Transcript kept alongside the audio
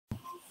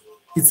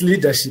its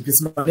leadership,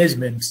 its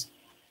management.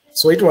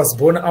 So it was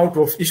born out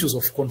of issues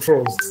of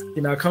controls.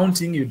 In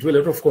accounting, you do a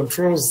lot of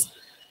controls,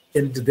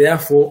 and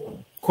therefore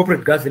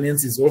corporate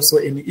governance is also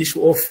an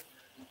issue of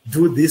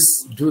do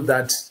this, do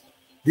that.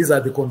 These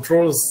are the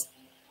controls.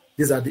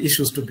 These are the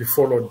issues to be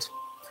followed.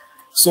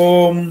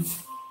 So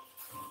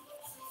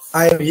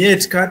I am here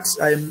at CAT.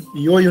 I am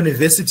your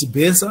university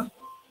baser.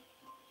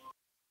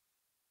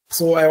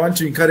 So I want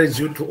to encourage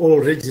you to all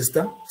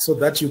register so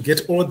that you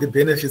get all the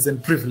benefits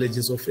and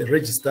privileges of a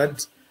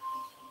registered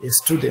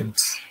student.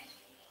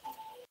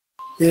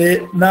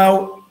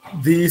 Now,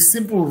 the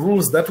simple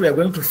rules that we are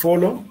going to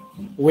follow: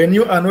 when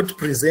you are not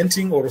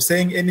presenting or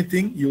saying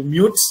anything, you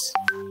mute.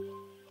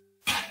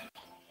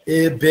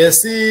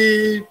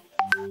 Besi,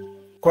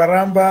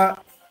 Kwaramba,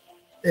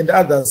 and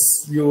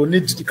others, you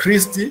need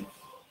Christy.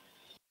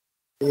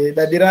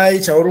 Dadirai,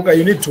 Chauruka,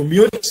 you need to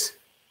mute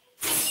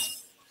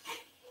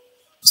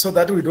so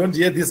that we don't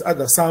hear these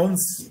other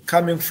sounds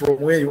coming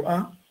from where you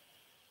are.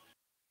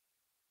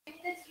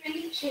 It's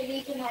really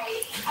chilly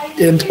tonight.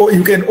 And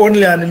you can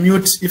only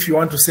unmute if you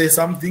want to say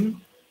something.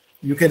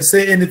 You can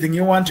say anything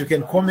you want. You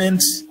can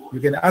comment. You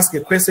can ask a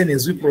question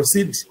as we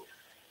proceed.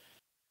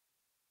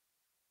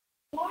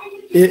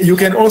 You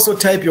can also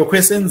type your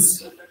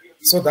questions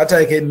so that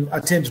I can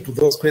attend to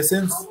those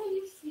questions.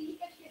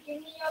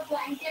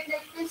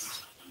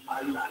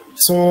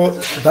 So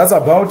that's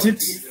about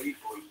it.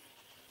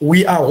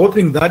 We are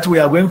hoping that we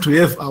are going to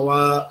have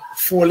our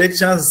 4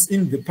 lectures.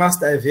 In the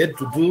past, I've had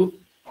to do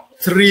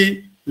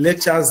 3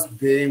 lectures.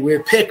 They were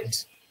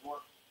packed.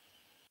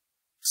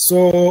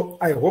 So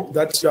I hope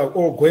that you are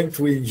all going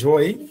to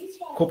enjoy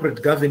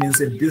corporate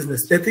governance and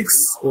business ethics,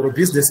 or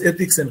business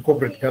ethics and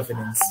corporate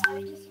governance.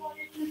 I just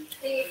wanted to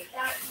say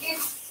that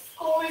it's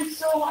cold,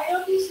 so why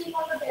don't you sleep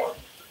on the bed?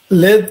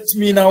 Let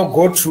me now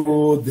go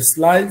to the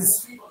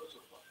slides.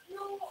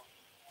 No,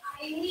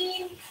 I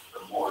mean...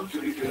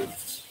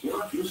 You're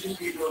not using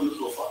people on the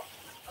sofa.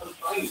 I'm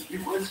fine. You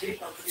go and sleep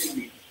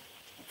comfortably.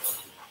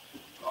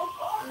 Oh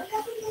God, what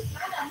happened to this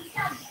man? I'm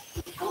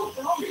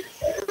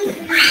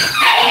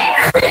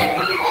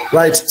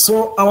Right,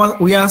 so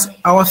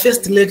our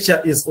first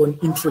lecture is on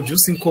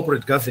introducing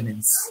corporate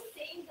governance.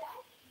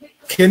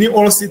 Can you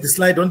all see the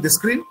slide on the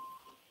screen?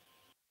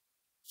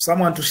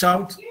 Someone to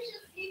shout?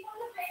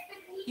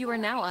 You are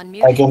now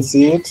unmuted. I can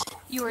see it.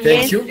 You are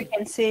Thank you. You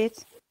can see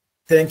it.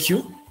 Thank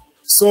you.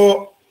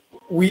 So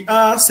we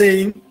are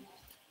saying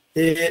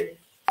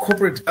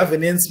corporate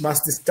governance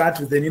must start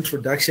with an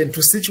introduction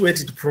to situate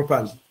it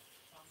properly.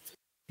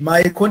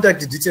 My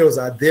contact details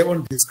are there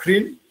on the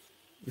screen.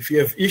 If you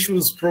have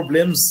issues,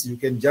 problems, you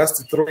can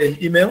just throw an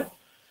email,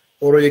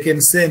 or you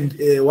can send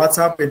a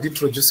WhatsApp and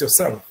introduce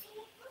yourself.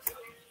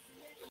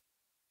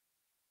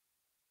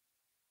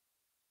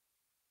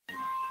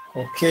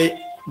 Okay,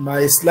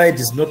 my slide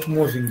is not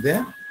moving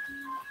there.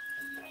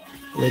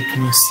 Let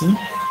me see.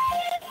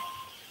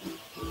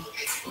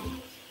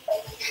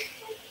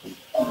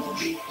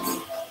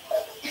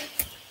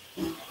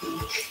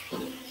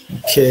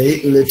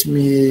 Okay, let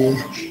me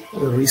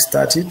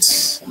restart it.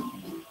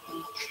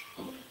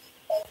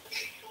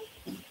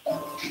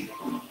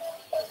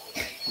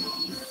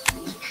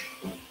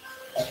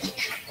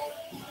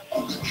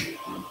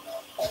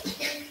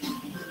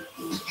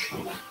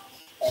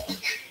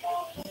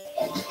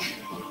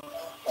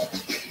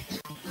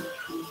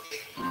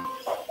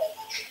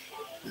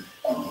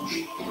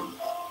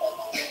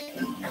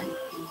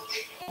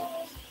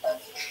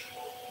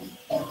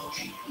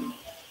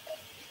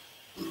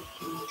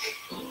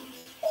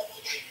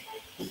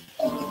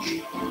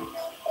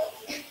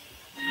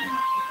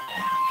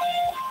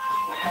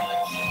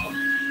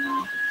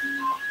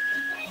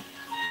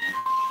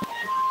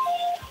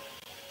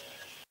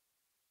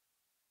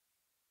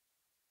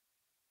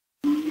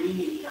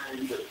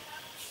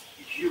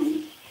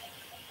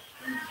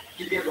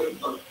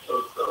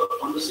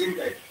 On the same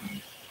bed.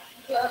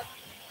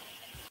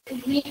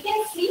 We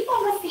can sleep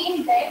on the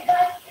same bed,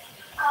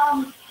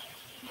 but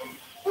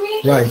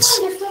we Right.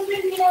 distance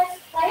between us,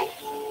 right?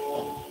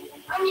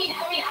 I mean,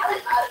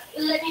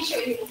 I'll let me show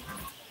you.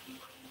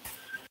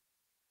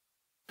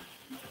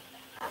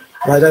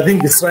 Right, I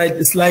think the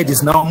slide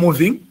is now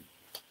moving.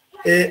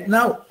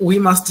 Now, we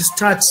must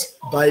start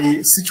by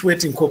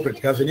situating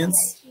corporate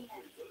governance.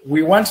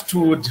 We want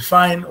to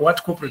define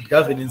what corporate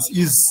governance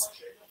is.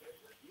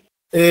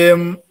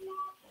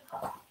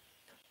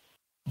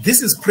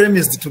 This is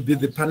premised to be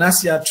the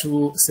panacea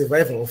to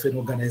survival of an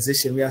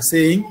organization. We are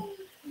saying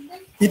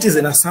it is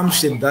an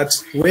assumption that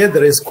where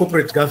there is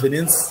corporate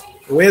governance,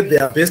 where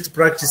there are best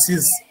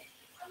practices,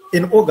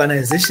 an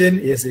organization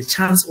has a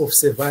chance of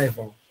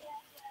survival.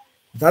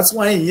 That's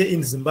why here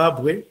in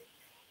Zimbabwe,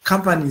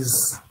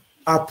 companies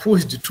are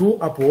pushed to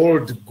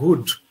uphold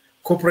good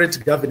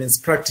corporate governance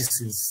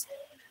practices.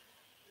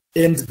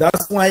 And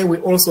that's why we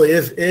also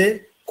have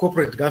a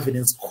corporate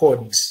governance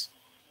code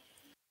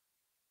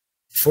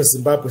for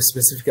Zimbabwe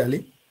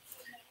specifically.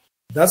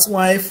 That's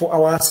why for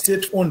our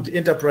state-owned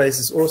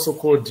enterprises, also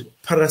called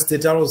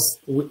parastatals,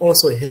 we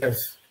also have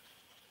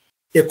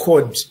a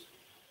code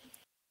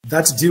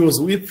that deals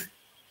with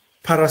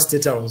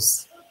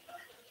parastatals.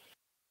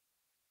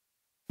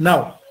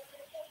 Now,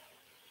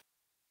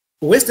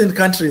 Western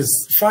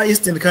countries, Far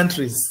Eastern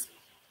countries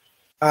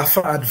are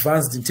far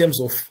advanced in terms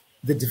of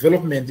the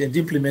development and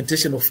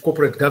implementation of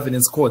corporate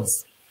governance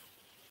codes.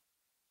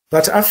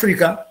 But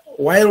Africa,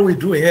 while we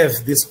do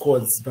have these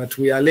codes, but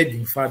we are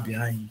lagging far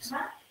behind.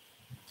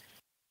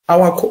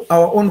 Our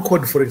own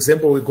code, for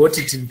example, we got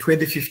it in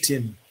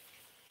 2015.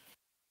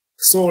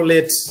 So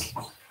late.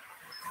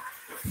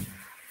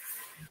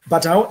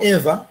 But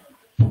however,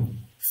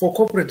 for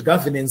corporate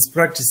governance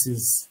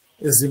practices,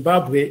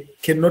 Zimbabwe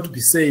cannot be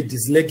said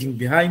is lagging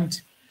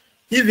behind.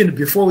 Even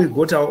before we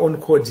got our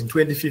own code in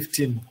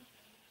 2015,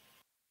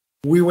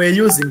 we were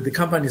using the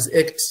Companies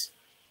Act,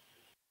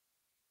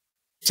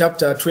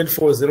 Chapter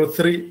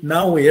 2403.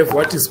 Now we have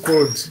what is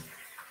called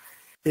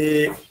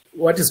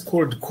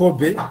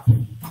COBE,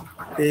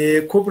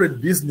 a corporate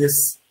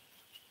business.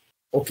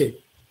 Okay,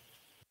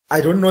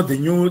 I don't know the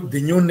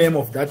new name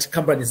of that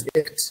Companies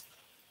Act,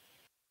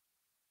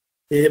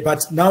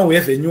 but now we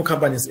have a new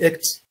Companies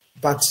Act.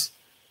 But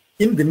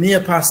in the near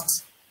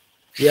past,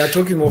 we are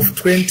talking of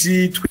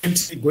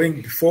 2020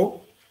 going before,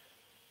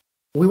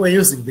 we were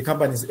using the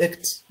Companies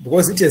Act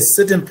because it has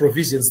certain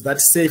provisions that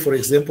say, for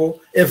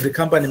example, every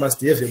company must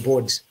have a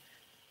board.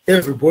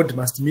 Every board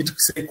must meet,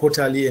 say,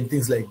 quarterly and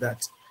things like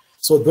that.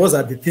 So those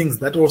are the things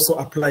that also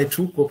apply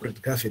to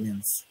corporate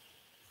governance.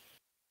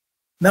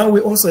 Now we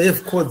also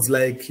have codes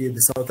like the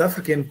South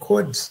African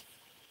code,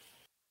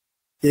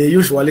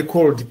 usually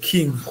called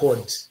King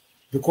Code,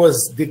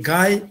 because the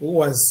guy who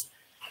was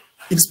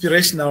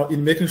inspirational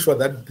in making sure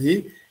that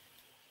the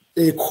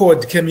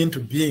code came into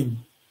being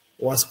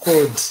was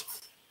called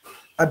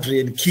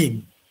Adrian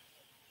King.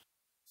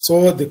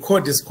 So the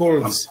code is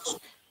called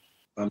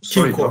I'm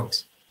sorry, King Code.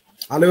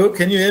 Hello,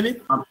 can you hear me?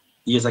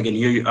 Yes, I can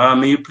hear you.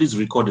 May you please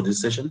record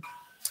this session?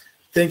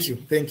 Thank you.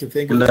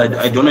 And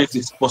I don't know if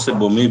it's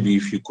possible, maybe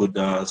if you could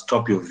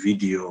stop your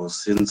video,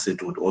 since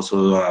it would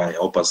also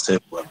help us save.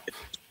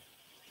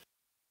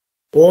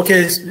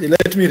 Okay,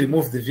 let me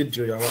remove the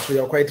video.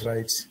 You are quite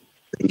right.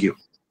 Thank you.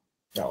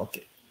 Yeah,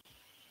 okay.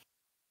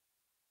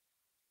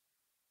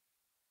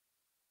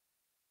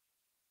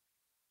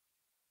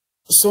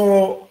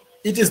 So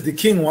it is the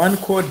King 1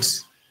 code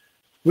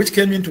which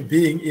came into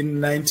being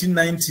in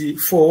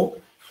 1994.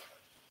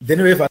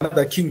 Then we have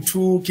another King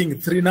 2,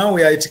 King 3. Now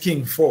we are at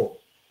King 4.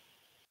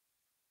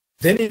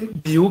 Then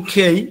in the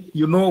UK,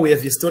 you know, we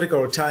have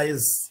historical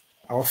ties.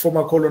 Our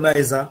former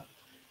colonizer,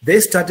 they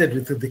started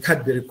with the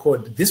Cadbury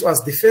Code. This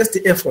was the first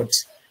effort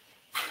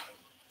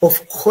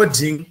of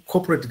coding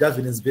corporate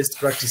governance best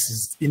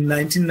practices in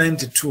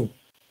 1992.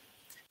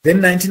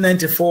 Then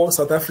 1994,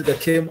 South Africa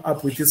came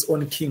up with its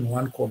own King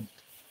 1 code.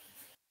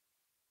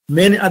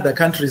 Many other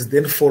countries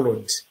then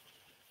followed.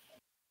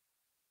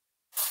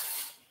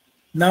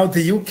 Now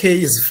the UK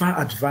is far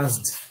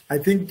advanced. I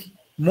think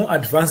more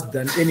advanced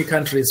than any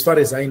country as far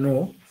as I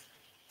know.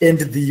 And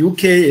the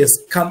UK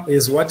has come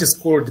as what is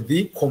called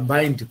the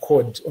Combined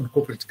Code on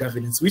Corporate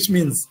Governance, which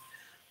means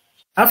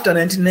after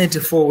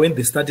 1994, when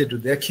they started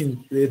with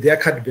their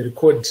Cadbury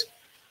Code,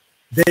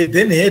 they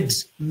then had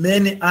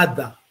many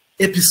other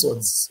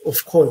episodes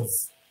of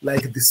codes,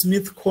 like the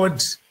Smith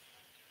Code,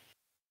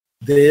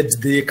 they had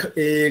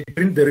the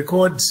Greenberry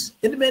Code,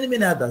 and many,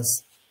 many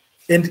others.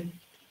 And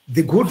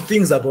the good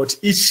things about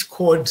each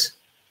code,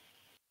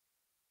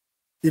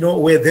 you know,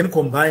 were then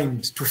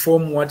combined to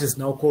form what is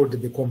now called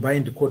the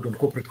Combined Code on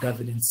Corporate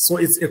Governance. So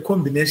it's a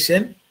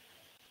combination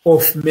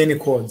of many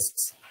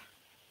codes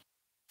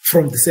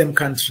from the same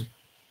country.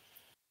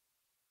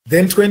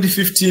 Then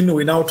 2015,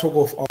 we now talk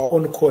of our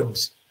own code,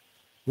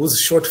 whose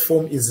short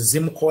form is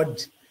ZIM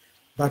code,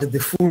 but the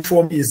full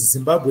form is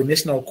Zimbabwe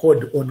National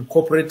Code on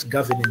Corporate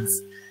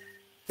Governance.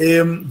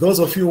 Those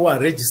of you who are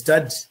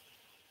registered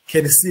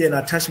can see an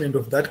attachment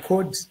of that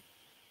code.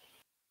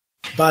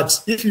 But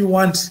if you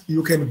want,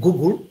 you can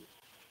Google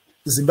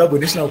Zimbabwe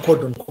National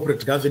Code on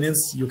Corporate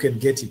Governance, you can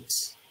get it.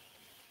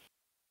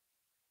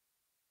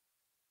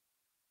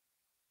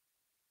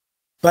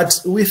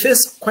 But we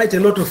face quite a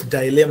lot of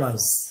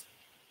dilemmas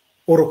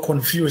or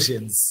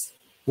confusions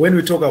when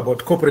we talk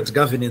about corporate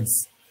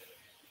governance.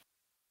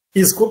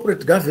 Is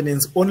corporate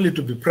governance only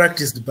to be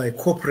practiced by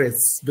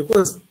corporates?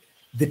 Because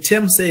the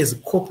term says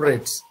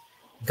corporate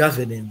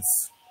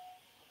governance.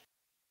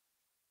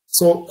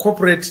 So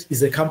corporate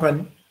is a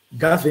company,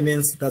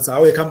 governance, that's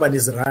how a company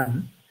is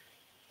run.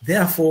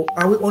 Therefore,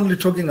 are we only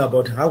talking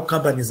about how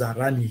companies are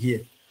run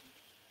here?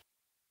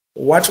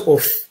 What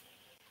of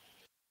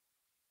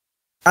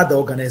other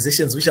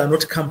organizations which are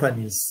not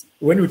companies?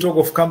 When we talk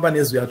of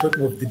companies, we are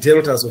talking of the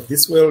deltas of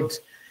this world,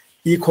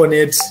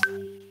 Econet,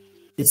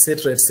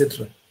 etc.,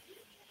 etc.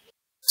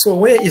 So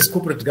where is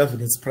corporate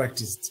governance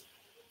practiced?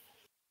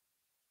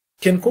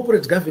 Can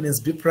corporate governance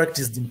be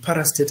practiced in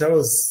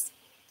parastatals?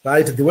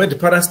 Right, the word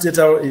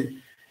parastatal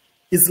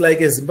is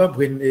like a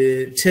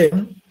Zimbabwean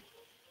term.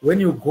 When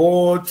you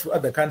go to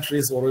other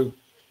countries or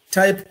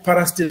type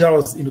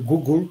parastatals in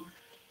Google,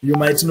 you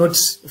might not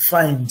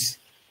find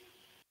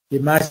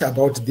much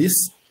about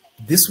this.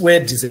 This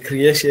word is a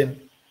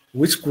creation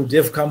which could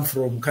have come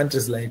from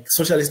countries like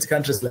socialist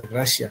countries like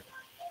Russia.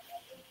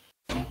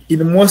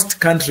 In most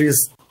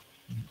countries,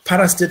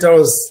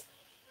 parastatals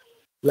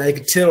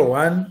like TEL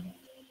 1,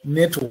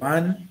 NET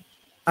 1,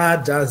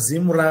 ADA,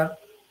 ZIMRA,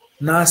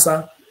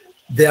 NASA,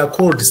 they are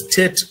called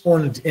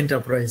state-owned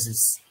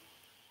enterprises.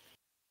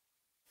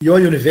 Your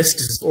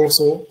universities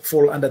also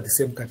fall under the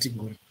same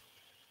category.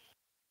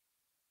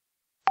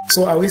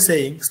 So are we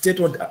saying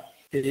state-owned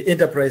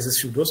enterprises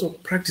should also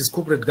practice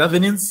corporate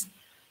governance?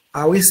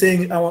 Are we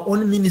saying our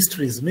own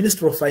ministries,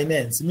 Ministry of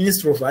Finance,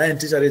 Ministry of Higher and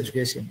Tertiary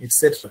Education,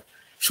 etc.,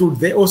 should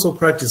they also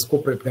practice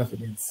corporate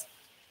governance?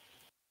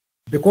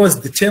 Because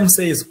the term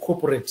says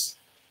corporate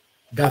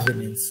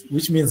governance,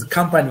 which means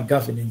company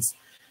governance.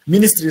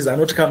 Ministries are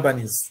not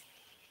companies.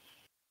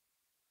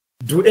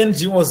 Do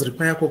NGOs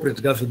require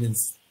corporate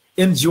governance?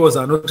 NGOs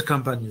are not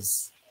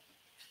companies.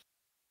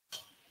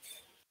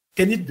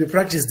 Can it be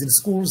practiced in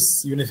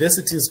schools,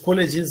 universities,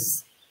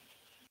 colleges?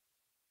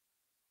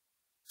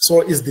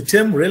 So is the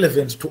term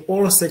relevant to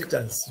all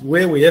sectors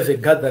where we have a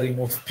gathering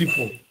of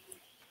people?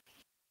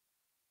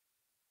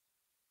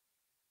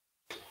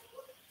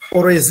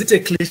 Or is it a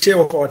cliche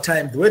of our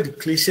time? The word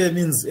cliche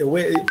means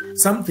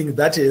something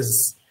that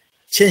has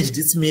changed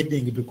its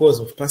meaning because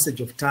of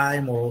passage of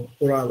time or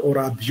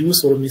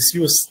abuse or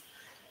misuse.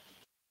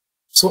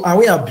 So are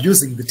we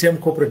abusing the term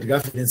corporate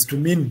governance to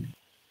mean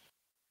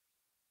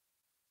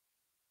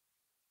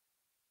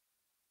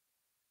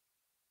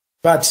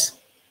but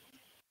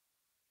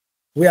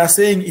we are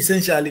saying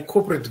essentially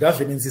corporate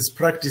governance is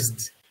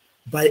practiced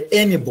by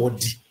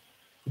anybody,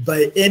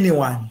 by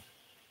anyone,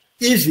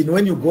 even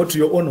when you go to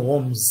your own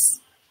homes.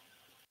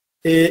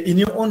 In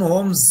your own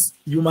homes,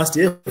 you must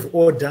have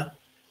order.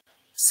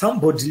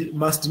 Somebody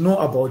must know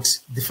about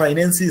the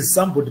finances.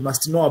 Somebody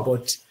must know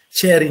about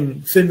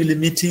chairing family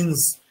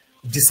meetings,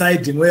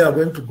 deciding where you are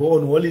going to go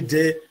on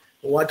holiday,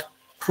 what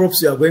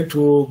crops you are going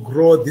to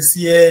grow this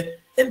year,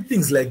 and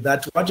things like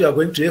that, what you are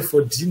going to have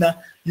for dinner.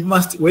 You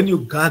must, when you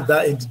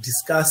gather and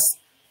discuss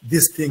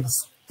these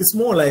things, it's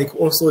more like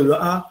also you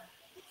are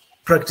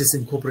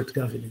practicing corporate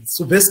governance.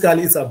 So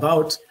basically it's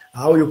about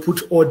how you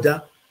put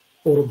order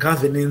or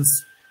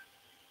governance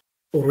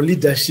or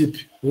leadership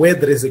where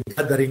there is a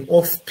gathering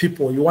of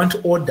people. You want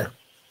order.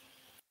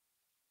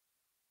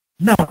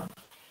 Now,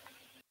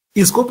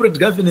 is corporate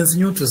governance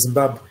new to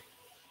Zimbabwe?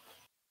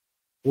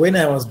 When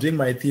I was doing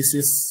my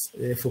thesis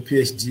for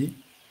PhD,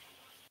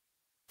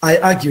 I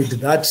argued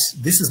that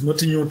this is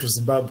not new to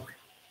Zimbabwe.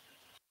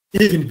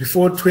 Even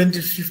before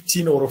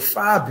 2015 or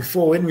far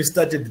before when we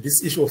started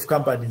this issue of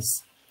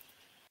companies,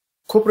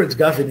 corporate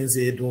governance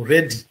had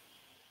already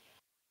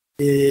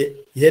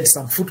had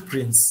some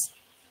footprints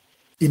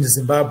in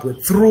Zimbabwe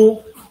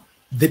through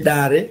the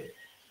DARE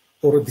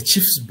or the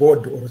Chiefs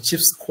Board or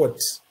Chiefs Court,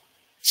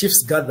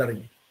 Chiefs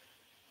Gathering.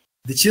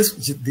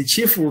 The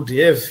chief would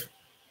have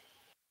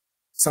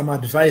some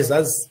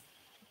advisors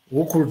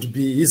who could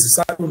be his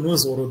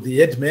Sakunus or the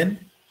headman.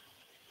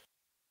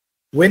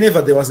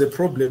 Whenever there was a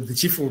problem, the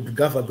chief would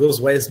gather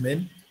those wise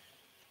men,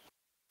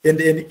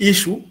 and an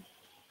issue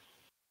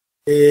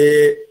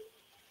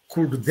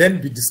could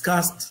then be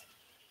discussed.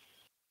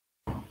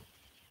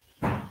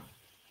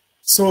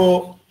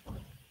 So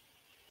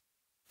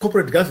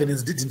corporate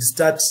governance didn't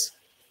start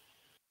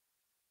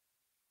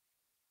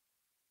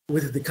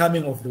with the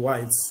coming of the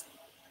whites.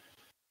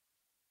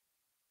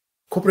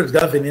 Corporate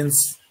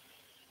governance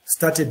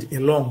started a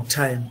long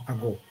time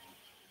ago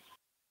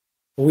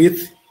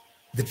with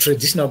the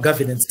traditional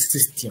governance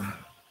system.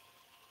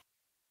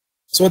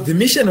 So the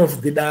mission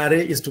of the DARE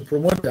is to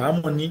promote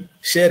harmony,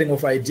 sharing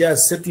of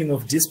ideas, settling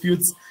of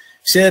disputes,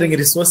 sharing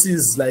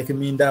resources like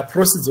Minda,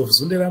 proceeds of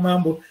Zundera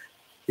Mambo,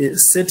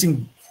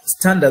 setting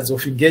standards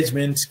of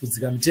engagement with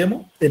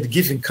Gamtemo, and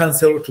giving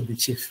counsel to the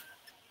chief.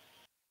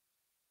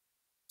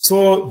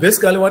 So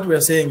basically what we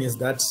are saying is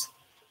that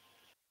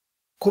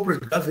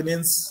corporate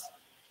governance,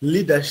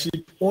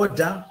 leadership,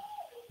 order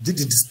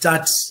didn't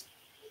start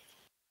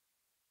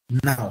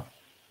now.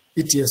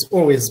 It has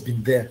always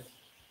been there.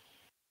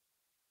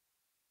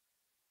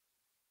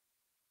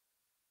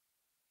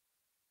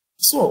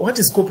 So what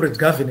is corporate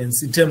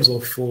governance in terms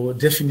of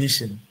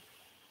definition?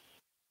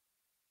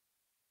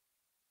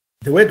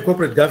 The word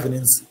corporate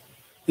governance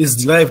is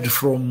derived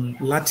from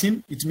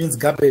Latin. It means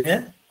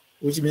gabere,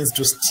 which means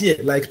to steer,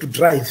 like to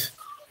drive.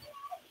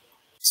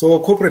 So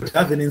corporate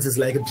governance is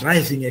like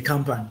driving a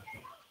company.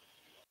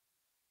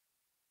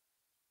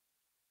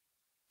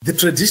 The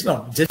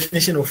traditional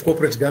definition of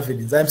corporate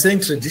governance, I'm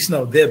saying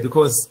traditional there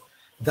because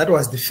that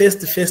was the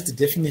first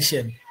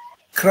definition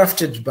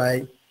crafted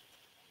by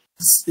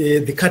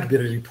the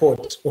Cadbury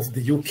report of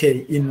the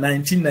UK in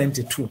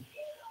 1992.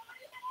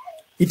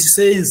 It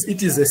says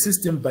it is a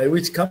system by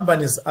which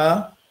companies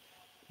are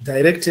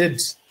directed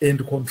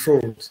and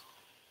controlled.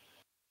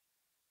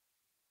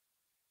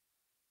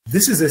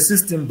 This is a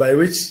system by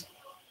which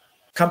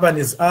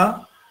companies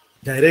are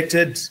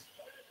directed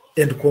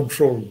and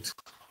controlled.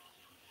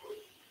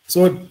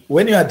 So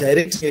when you are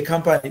directing a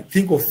company,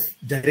 think of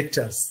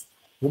directors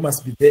who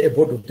must be there, a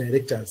board of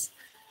directors.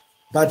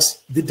 But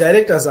the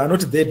directors are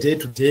not there day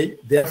to day.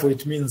 Therefore,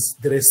 it means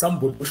there is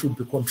somebody who should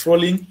be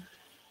controlling,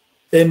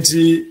 and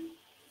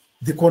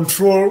the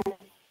control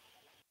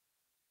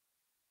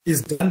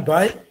is done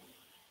by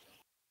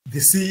the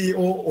CEO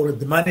or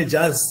the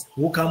managers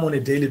who come on a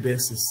daily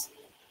basis.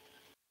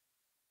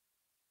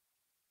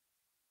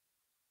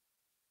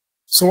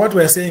 So what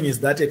we're saying is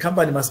that a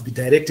company must be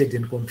directed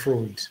and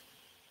controlled.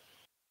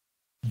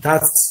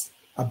 That's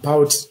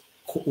about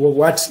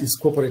what is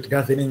corporate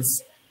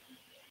governance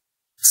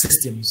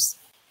systems.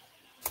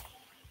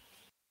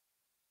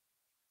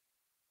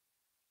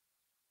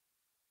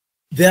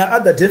 There are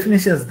other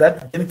definitions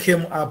that then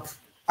came up.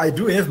 I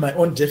do have my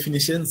own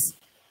definitions.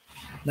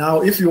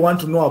 Now, if you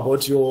want to know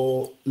about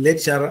your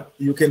lecturer,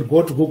 you can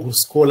go to Google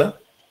Scholar.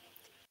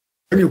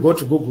 When you go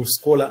to Google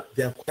Scholar,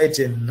 there are quite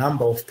a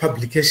number of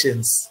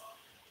publications,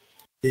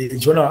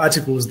 journal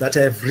articles that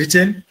I have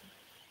written.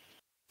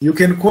 You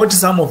can quote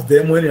some of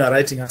them when you are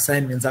writing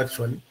assignments,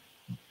 actually.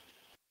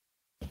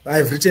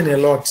 I've written a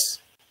lot,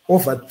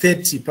 over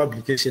 30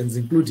 publications,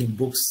 including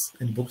books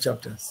and book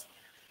chapters.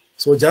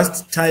 So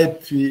just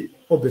type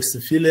Prof.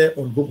 Sifile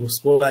on Google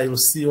Scholar, you'll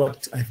see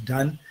what I've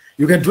done.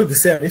 You can do the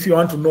same if you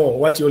want to know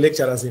what your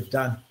lecturers have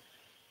done.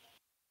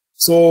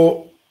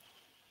 So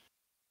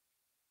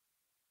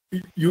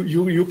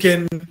you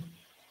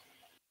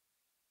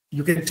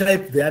can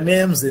type their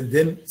names and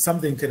then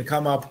something can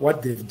come up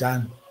what they've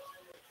done.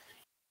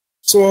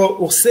 So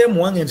Osem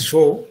Wang and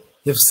Shaw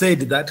have said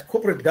that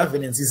corporate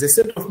governance is a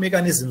set of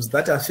mechanisms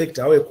that affect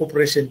how a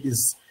corporation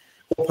is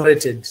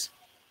operated,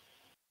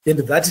 and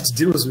that it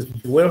deals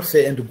with the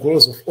welfare and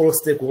goals of all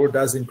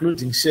stakeholders,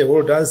 including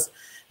shareholders,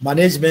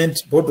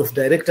 management, board of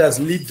directors,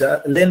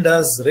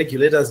 lenders,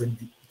 regulators, and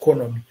the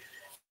economy.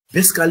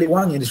 Basically,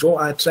 Wang and Shaw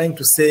are trying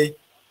to say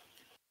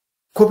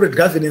corporate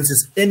governance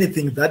is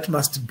anything that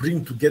must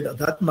bring together,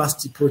 that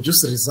must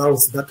produce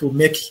results that will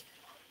make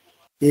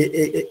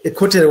a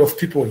coterie of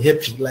people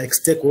happy, like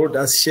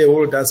stakeholders,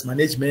 shareholders,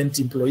 management,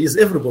 employees,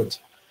 everybody.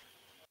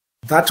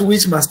 That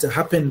which must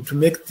happen to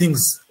make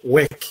things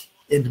work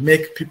and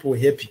make people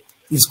happy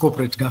is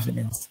corporate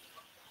governance.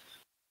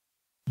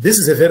 This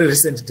is a very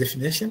recent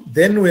definition.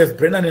 Then we have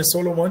Brennan and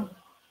Solomon,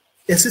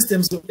 a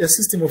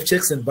system of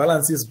checks and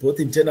balances, both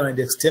internal and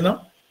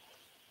external,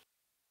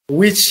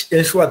 which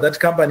ensure that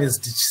companies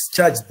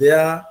discharge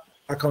their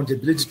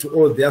accountability to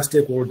all their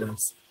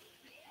stakeholders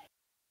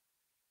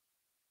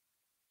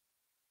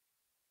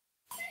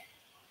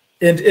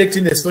and act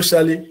in a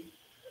socially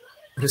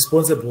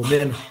responsible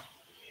manner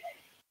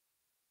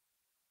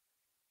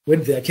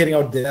when they are carrying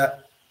out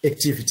their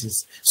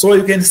activities. So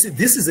you can see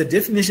this is a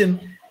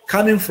definition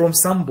coming from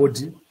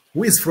somebody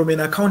who is from an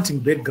accounting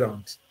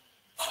background.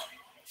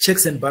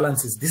 Checks and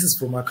balances, this is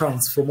from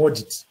accounts, from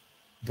audit,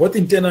 both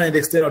internal and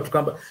external to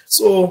company.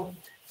 So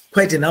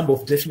quite a number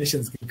of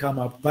definitions can come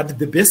up, but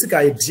the basic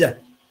idea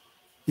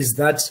is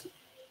that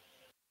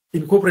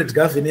in corporate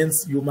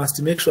governance, you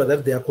must make sure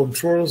that there are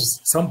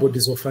controls, somebody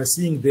is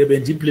overseeing them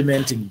and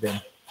implementing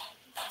them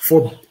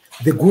for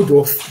the good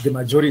of the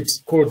majority,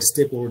 called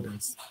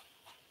stakeholders.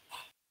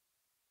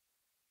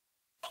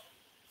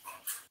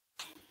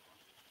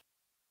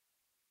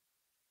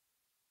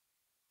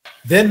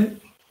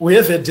 Then we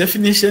have a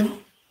definition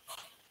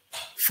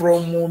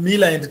from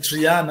Miller and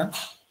Triana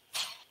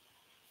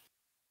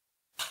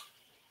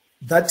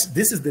that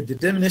this is the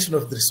determination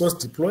of the resource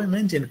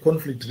deployment and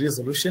conflict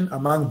resolution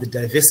among the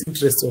diverse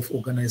interests of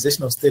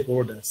organizational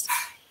stakeholders.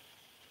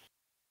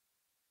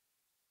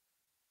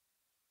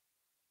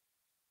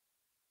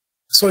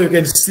 So you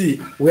can see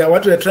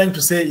what we are trying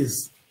to say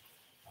is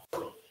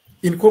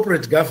in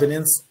corporate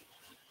governance,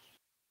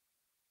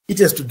 it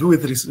has to do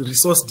with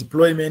resource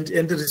deployment,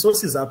 and the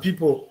resources are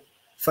people,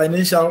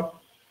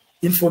 financial,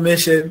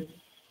 information,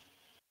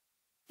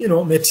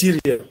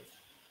 material.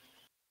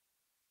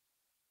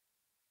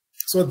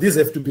 So these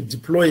have to be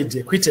deployed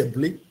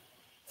equitably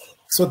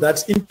so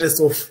that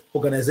interests of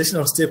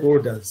organizational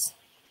stakeholders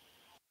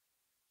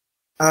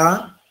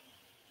are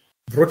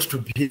brought to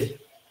bear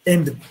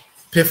and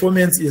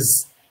performance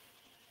is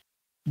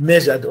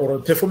measured, or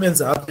performance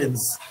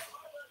happens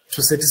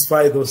to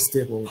satisfy those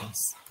stakeholders.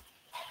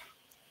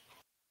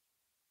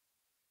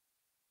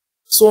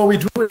 So we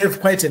do have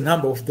quite a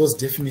number of those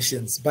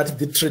definitions, but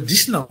the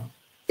traditional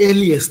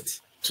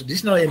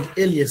and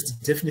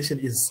earliest definition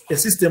is a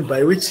system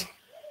by which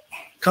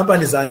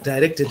companies are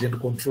directed and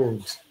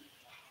controlled.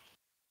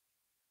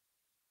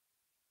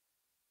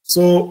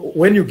 So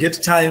when you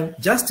get time,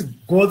 just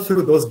go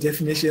through those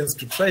definitions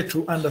to try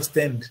to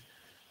understand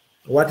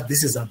what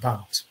this is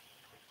about.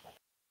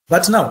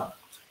 But now,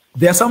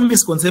 there are some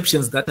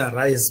misconceptions that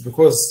arise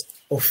because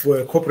of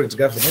corporate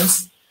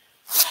governance.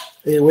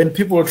 When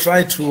people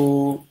try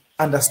to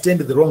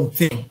understand the wrong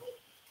thing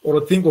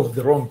or think of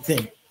the wrong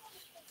thing.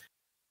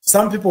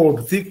 Some people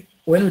would think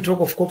when we talk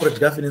of corporate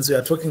governance, we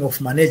are talking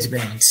of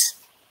management.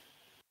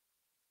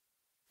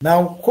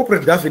 Now,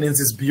 corporate governance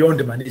is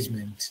beyond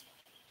management.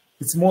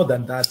 It's more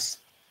than that.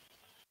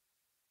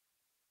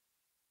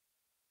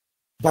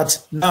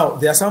 But now,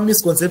 there are some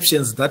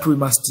misconceptions that we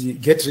must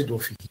get rid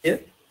of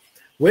here.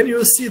 When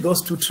you see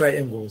those two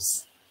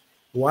triangles,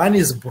 one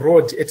is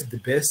broad at the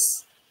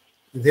base,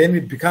 then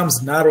it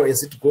becomes narrow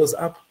as it goes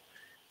up.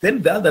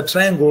 Then the other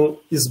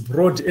triangle is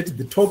broad at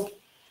the top.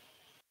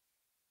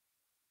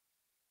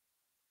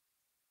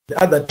 The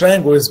other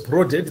triangle is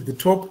broad at the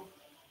top.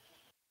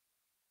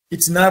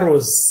 It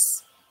narrows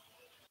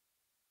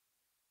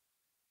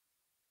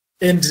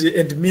and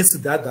meets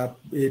the other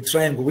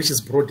triangle, which is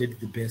broad at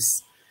the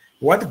base.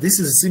 What this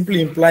is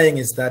simply implying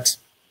is that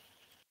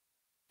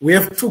we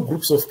have two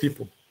groups of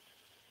people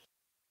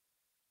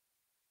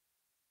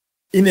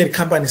in a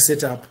company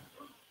setup.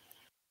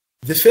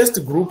 The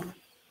first group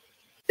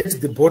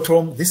at the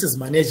bottom, this is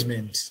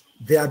management.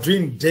 They are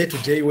doing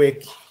day-to-day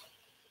work.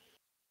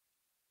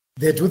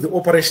 They do the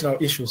operational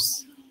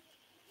issues,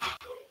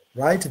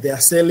 right? They are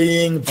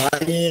selling,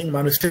 buying,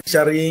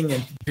 manufacturing,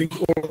 and doing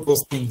all of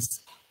those things.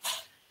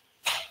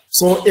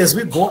 So as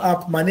we go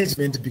up,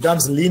 management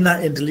becomes leaner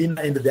and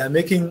leaner, and they are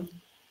making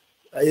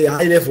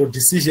high-level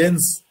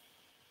decisions.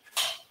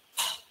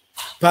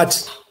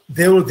 But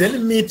they will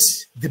then meet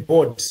the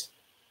board.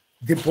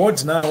 The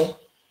board now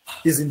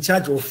is in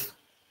charge of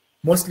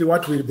mostly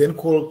what we then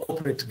call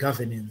corporate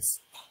governance.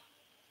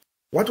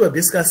 What we're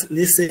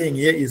basically saying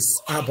here is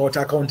about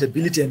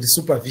accountability and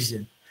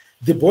supervision.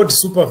 The board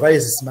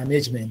supervises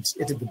management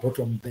at the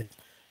bottom there.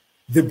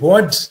 The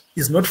board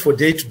is not for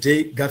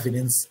day-to-day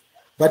governance,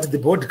 but the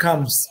board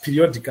comes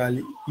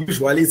periodically.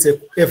 Usually it's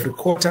every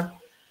quarter.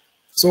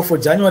 So for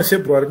January,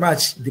 February,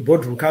 March, the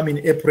board will come in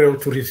April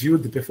to review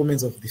the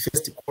performance of the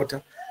first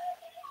quarter.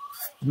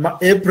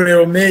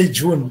 April, May,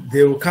 June,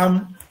 they will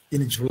come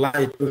in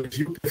July to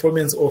review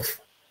performance of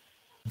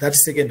that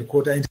second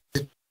quarter and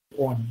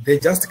on. They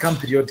just come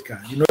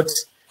periodically, not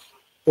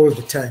all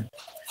the time.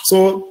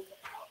 So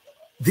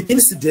the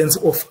incidence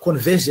of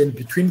conversion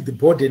between the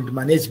board and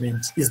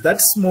management is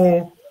that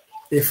small,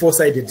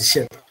 four-sided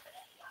shape,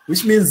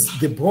 which means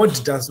the board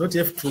does not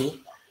have to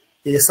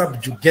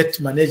subjugate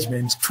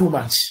management too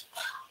much.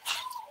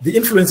 The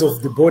influence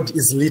of the board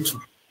is little.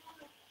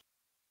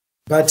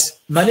 But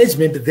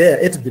management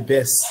there at the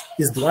base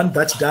is the one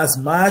that does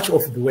much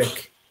of the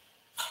work.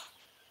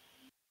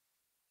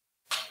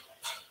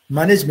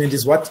 Management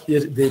is what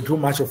they do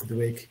much of the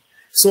work.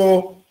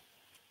 So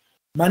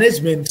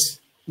management,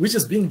 which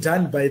is being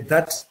done by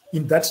that,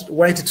 in that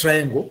white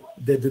triangle,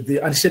 the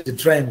unshaded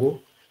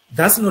triangle,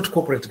 that's not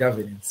corporate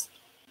governance.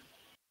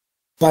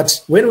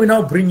 But when we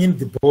now bring in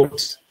the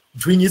board,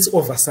 doing its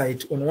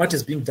oversight on what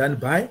is being done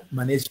by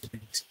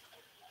management,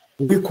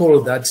 we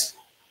call that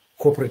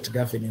corporate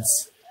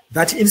governance.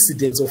 That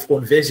incidence of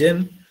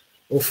conversion,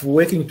 of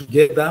working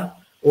together,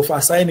 of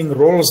assigning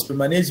roles to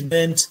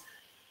management,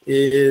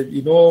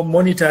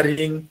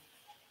 monitoring,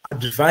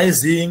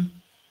 advising,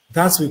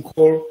 that's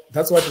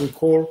what we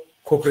call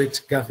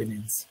corporate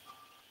governance.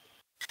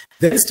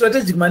 Then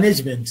strategic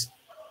management.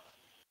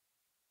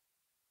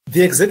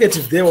 The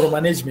executive there or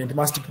management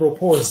must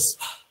propose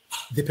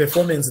the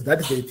performance that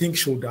they think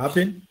should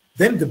happen.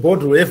 Then the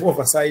board will have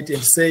oversight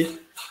and say,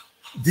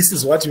 this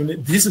is what you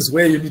need, this is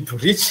where you need to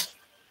reach.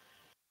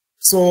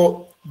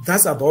 So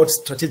that's about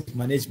strategic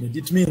management.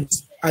 It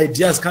means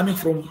ideas coming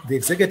from the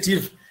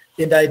executive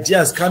and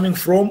ideas coming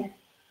from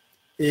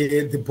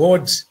the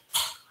board,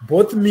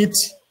 both meet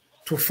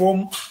to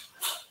form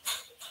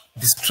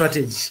the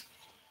strategy.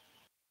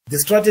 The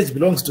strategy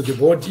belongs to the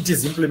board. It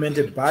is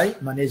implemented by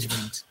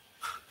management.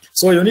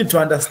 So you need to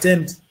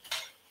understand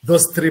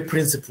those three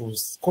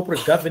principles: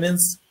 corporate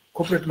governance,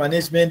 corporate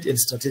management, and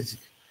strategic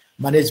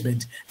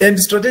management. And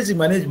strategic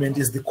management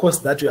is the course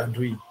that you are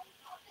doing.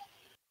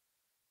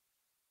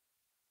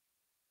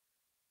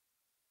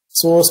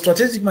 So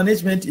strategic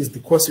management is the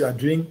course you are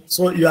doing.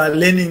 So you are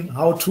learning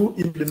how to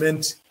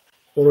implement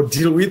or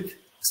deal with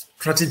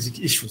strategic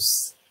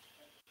issues.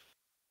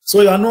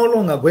 So you are no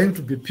longer going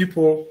to be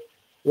people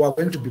who are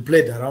going to be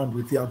played around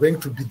with. You are going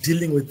to be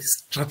dealing with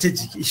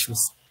strategic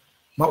issues.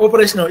 My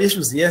operational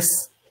issues,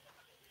 yes,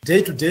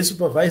 day-to-day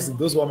supervising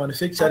those who are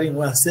manufacturing,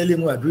 who are selling,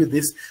 who are doing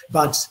this,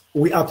 but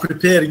we are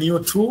preparing you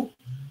to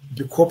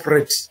be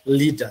corporate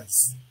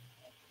leaders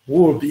who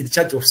will be in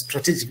charge of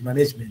strategic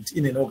management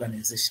in an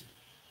organization.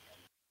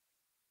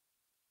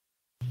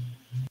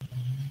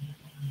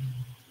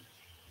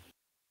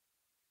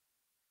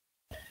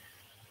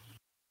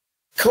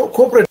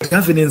 Corporate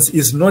governance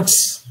is not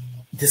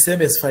the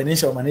same as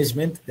financial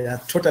management. They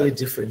are totally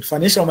different.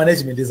 Financial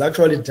management is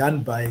actually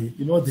done by,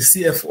 the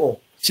CFO,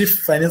 Chief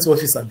Finance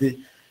Officer,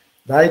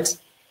 right?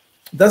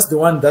 That's the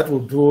one that will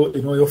do,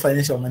 your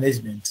financial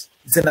management.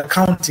 It's an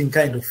accounting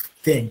kind of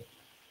thing.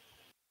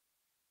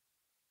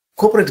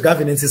 Corporate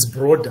governance is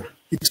broader.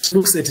 It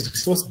looks at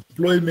resource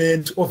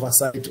deployment,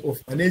 oversight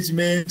of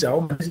management,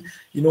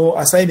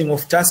 assigning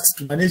of tasks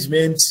to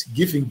management,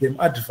 giving them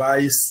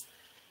advice,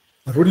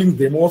 ruling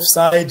them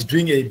offside,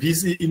 doing a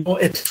busy,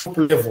 at top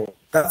level.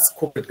 That's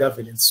corporate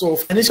governance. So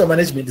financial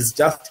management is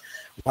just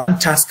one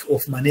task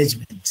of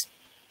management.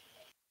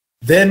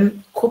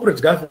 Then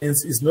corporate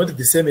governance is not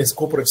the same as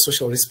corporate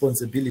social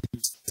responsibility,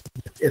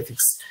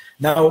 ethics.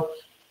 Now,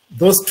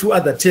 those two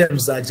other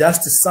terms are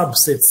just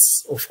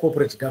subsets of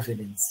corporate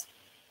governance.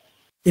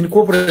 In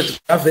corporate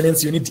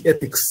governance, you need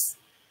ethics.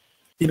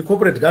 In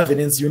corporate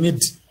governance, you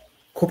need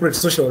corporate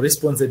social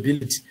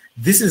responsibility.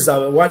 This is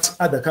what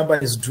other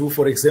companies do.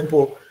 For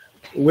example,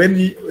 when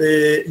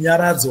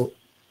Nyaradzo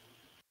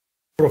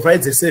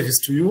provides a service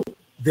to you,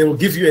 they will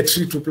give you a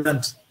tree to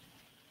plant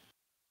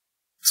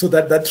so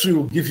that that tree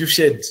will give you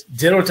shade.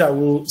 Delta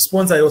will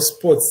sponsor your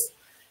sports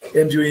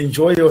and you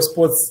enjoy your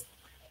sports.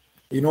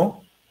 You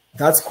know,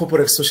 that's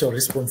corporate social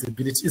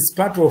responsibility. It's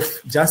part of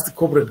just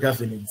corporate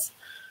governance.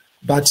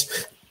 But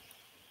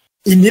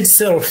in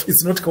itself,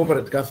 it's not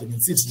corporate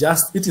governance.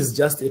 It is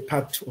just a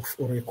part of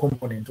or a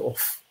component of.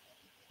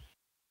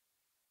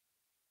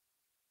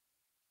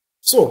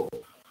 So,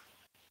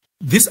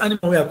 this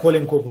animal we are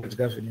calling corporate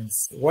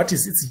governance, what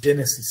is its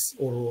genesis,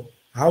 or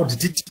how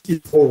did it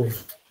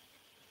evolve?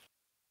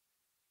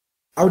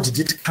 How did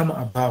it come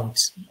about?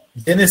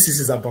 Genesis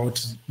is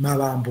about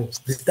Malambo,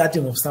 the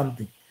starting of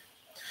something.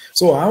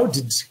 So how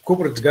did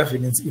corporate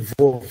governance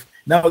evolve?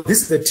 Now,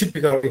 this is a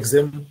typical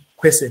exam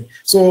question.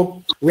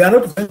 So we are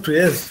not going to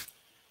have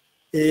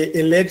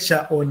a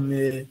lecture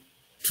on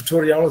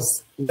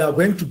tutorials. We are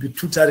going to be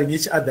tutoring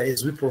each other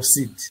as we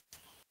proceed.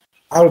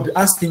 I will be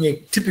asking a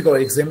typical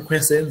exam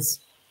questions.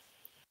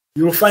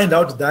 You will find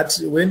out that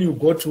when you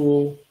go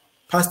to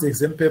past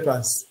exam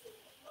papers,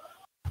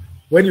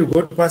 you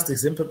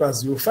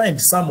will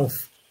find some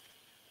of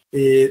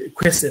the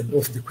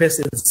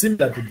questions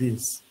similar to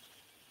this.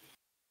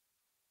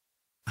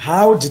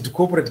 How did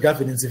corporate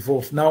governance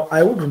evolve? Now,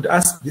 I wouldn't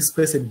ask this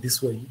question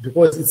this way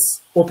because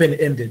it's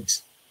open-ended.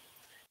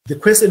 The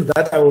question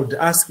that I would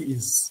ask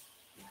is,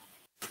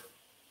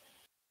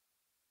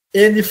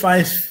 any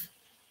 5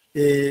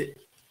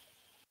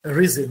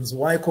 reasons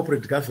why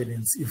corporate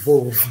governance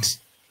evolved,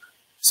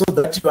 so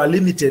that you are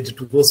limited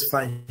to those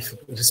 5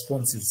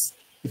 responses.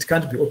 It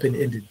can't be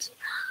open-ended.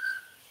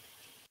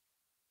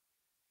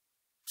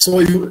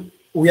 So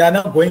we are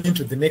now going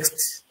into the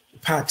next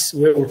part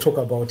where we'll talk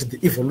about the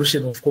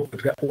evolution of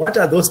corporate governance. What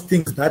are those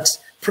things that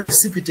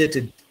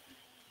precipitated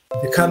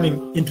the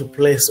coming into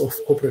place of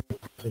corporate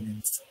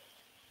governance?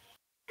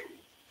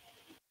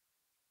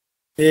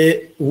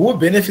 Who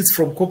benefits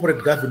from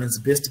corporate governance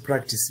best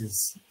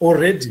practices?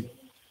 Already,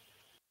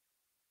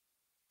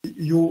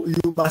 you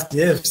must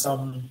have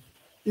some,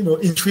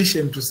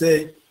 intuition to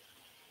say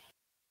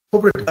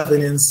corporate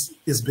governance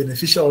is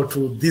beneficial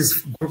to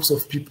these groups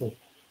of people.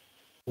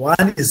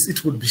 One is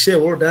it would be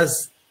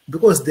shareholders,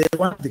 because they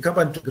want the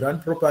company to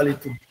run properly,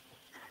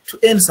 to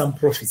earn some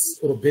profits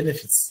or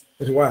benefits,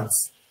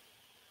 rewards.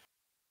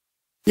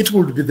 It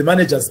would be the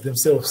managers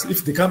themselves.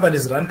 If the company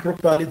is run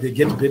properly, they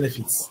get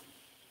benefits,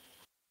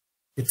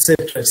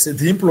 etc. So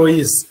the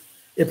employees,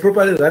 a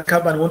properly run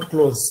company won't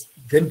close,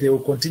 then they will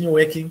continue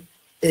working,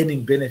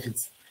 earning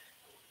benefits.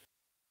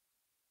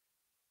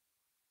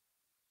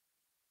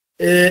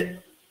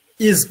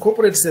 Is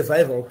corporate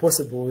survival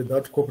possible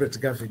without corporate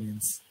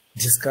governance?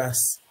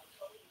 Discuss.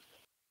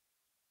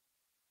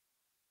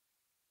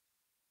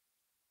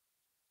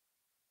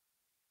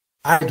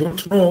 I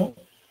don't know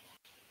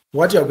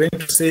what you are going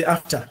to say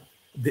after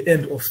the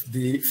end of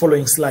the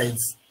following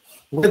slides,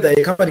 whether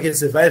a company can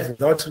survive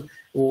without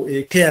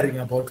caring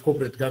about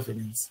corporate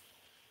governance.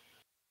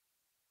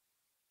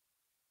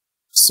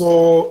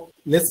 So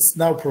let's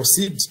now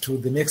proceed to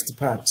the next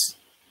part.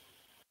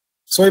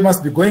 So you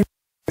must be going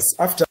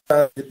after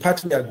the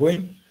part we are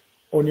going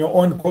on your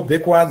own, go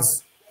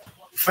backwards,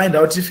 find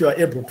out if you are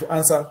able to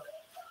answer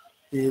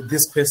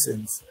these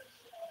questions.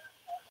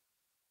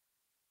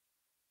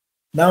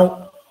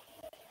 Now,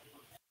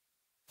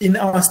 in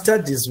our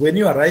studies, when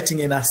you are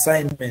writing an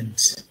assignment,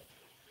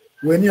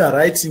 when you are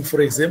writing, for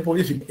example,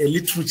 even a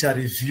literature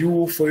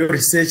review for your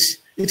research,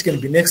 it can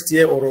be next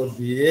year or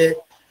the year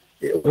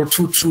or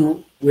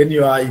two when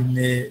you are in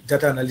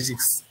data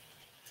analytics.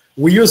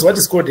 We use what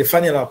is called a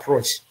funnel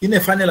approach. In a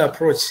funnel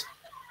approach,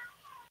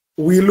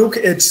 we look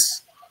at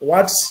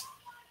what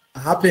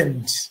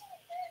happened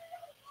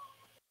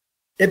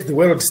at the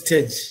world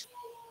stage.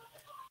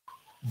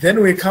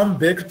 Then we come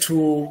back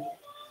to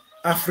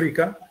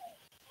Africa,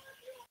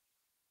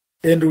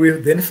 and we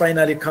then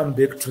finally come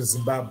back to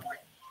Zimbabwe.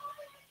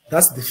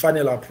 That's the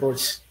funnel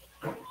approach.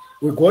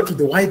 We go to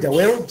the wider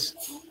world,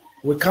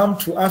 we come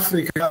to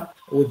Africa,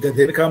 we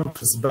then come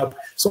to Zimbabwe.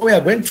 So we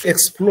are going to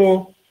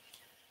explore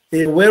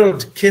the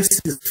world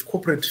cases of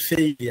corporate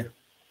failure,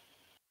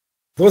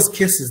 those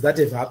cases that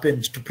have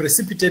happened to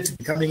precipitate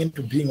the coming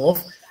into being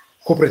of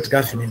corporate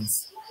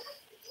governance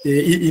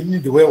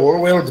in the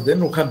world. Then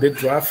we'll come back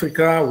to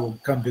Africa, we'll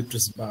come back to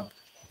Zimbabwe.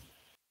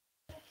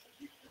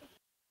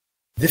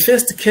 The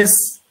first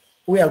case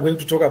we are going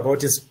to talk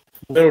about is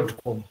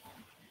WorldCom.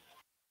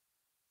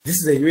 This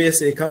is a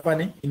USA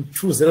company in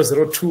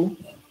 2002.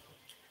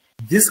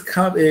 This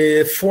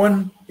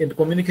phone and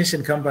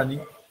communication company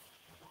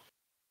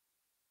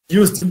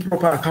used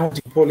improper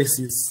accounting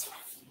policies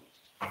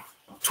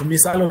to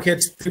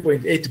misallocate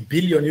 3.8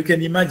 billion. You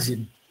can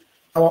imagine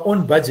our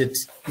own budget,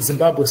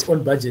 Zimbabwe's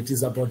own budget,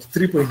 is about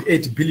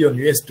 3.8 billion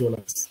US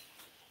dollars.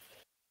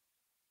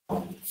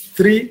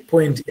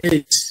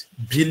 3.8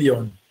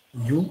 billion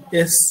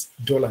US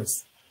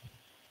dollars.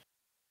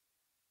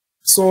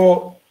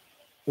 So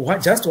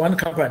just one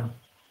company,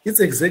 its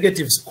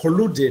executives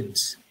colluded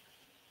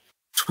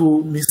to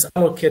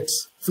misallocate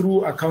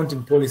through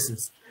accounting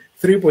policies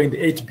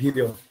 3.8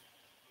 billion.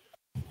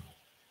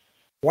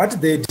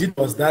 What they did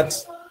was that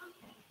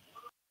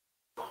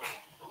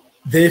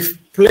they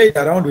played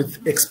around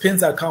with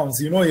expense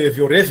accounts. You know, you have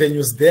your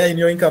revenues there in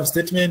your income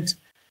statement,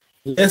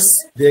 less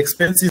the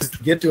expenses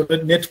to get your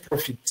net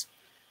profit.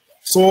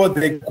 So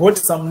they got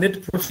some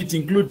net profit,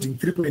 including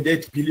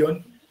 3.8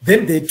 billion.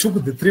 Then they took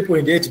the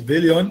 3.8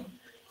 billion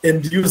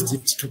and used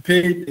it to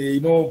pay, you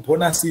know,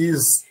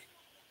 bonuses,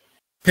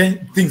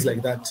 things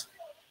like that.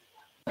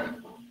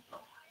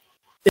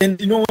 And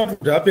you know what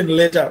would happen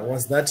later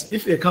was that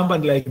if a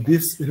company like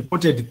this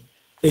reported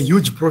a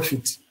huge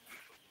profit,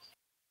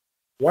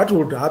 what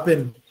would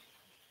happen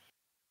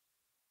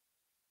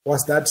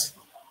was that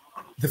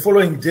the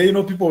following day, you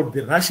know, people would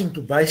be rushing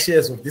to buy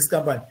shares of this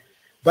company.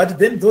 But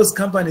then those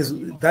companies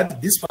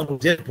that this fund will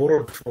get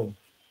borrowed from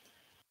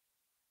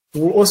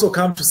will also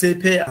come to say,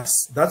 pay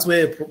us. That's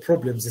where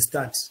problems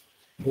start.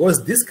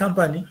 Because this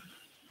company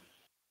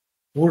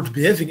would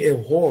be having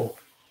a hole,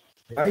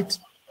 right?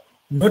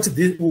 Not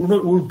this,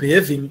 will be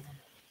having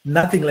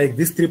nothing like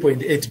this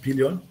 3.8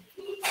 billion.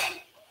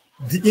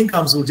 The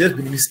incomes will just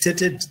be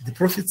misstated, the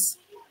profits.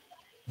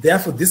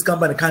 Therefore, this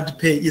company can't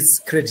pay its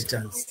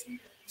creditors.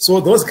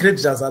 So those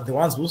creditors are the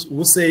ones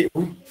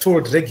who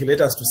told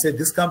regulators to say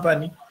this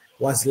company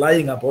was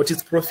lying about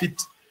its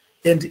profit,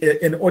 and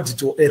an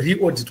audit or a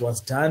re-audit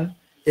was done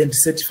and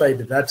certified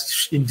that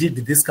indeed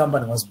this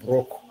company was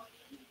broke.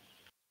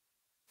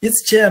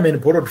 Its chairman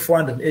borrowed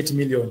 408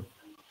 million.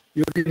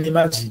 You can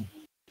imagine,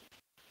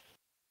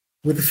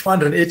 with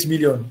 408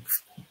 million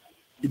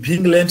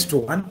being lent to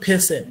one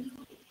person.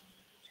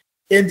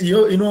 And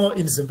you know,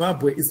 in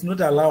Zimbabwe, it's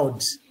not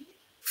allowed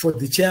for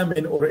the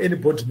chairman or any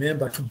board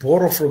member to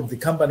borrow from the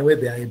company where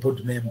they are a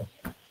board member,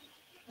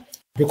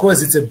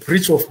 because it's a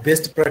breach of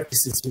best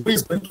practices. Who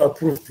is going to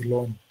approve the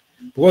loan?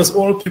 Because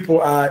all people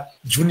are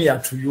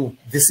junior to you.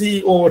 The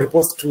CEO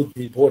reports to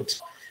the board.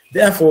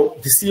 Therefore,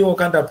 the CEO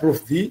can't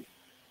approve the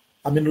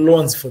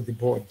loans for the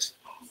board.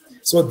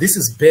 So this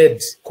is bad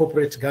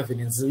corporate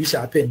governance, which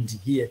happened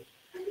here,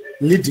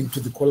 leading to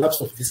the collapse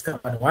of this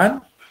company.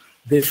 One,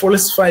 they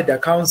falsified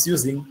accounts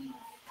using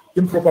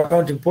improper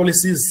accounting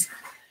policies.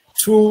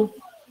 Two,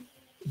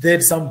 they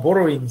had some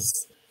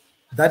borrowings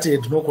that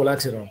had no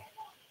collateral.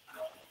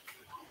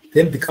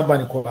 Then the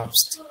company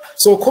collapsed.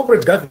 So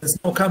corporate governance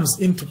now comes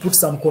in to put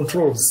some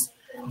controls.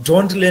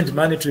 Don't lend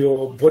money to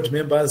your board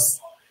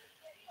members.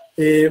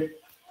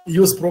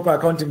 Use proper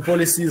accounting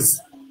policies.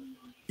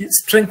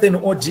 Strengthen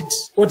audit.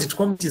 Audit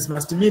committees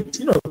must meet,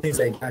 you know, things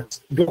like that.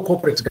 No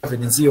corporate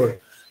governance here.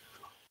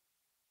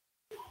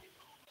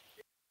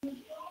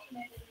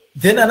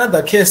 Then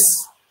another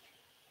case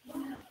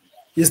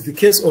is the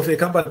case of a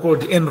company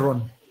called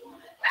Enron.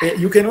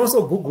 You can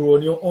also Google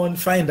on your own,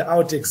 find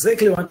out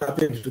exactly what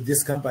happened to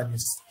these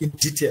companies in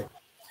detail.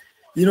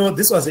 You know,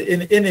 this was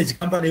an energy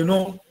company. You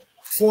know,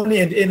 phone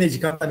and energy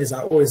companies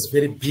are always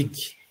very big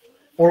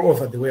all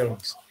over the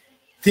world.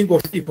 Think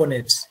of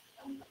Econet,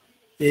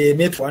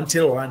 Net 1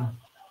 Tel 1.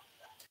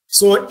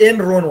 So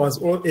Enron was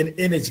an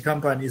energy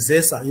company,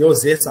 Zesa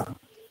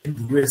in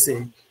the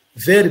USA,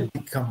 very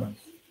big company.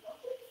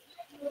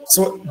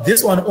 So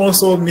this one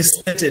also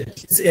misstated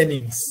its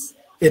earnings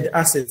and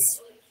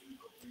assets.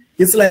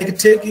 It's like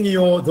taking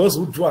those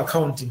who do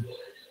accounting,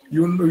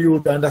 you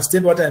would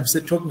understand what I'm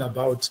talking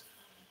about.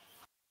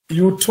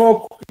 You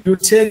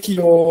take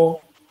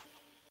your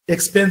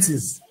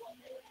expenses,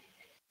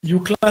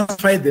 you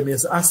classify them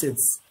as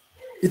assets.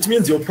 It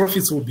means your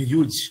profits will be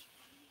huge.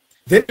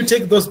 Then you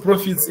take those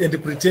profits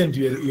and pretend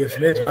you have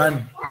made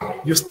money.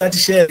 You start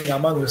sharing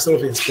among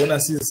yourself as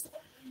bonuses.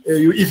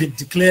 You even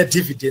declare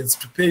dividends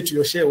to pay to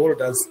your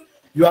shareholders.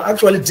 You are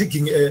actually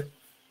digging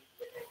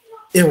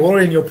a hole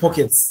in your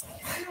pockets.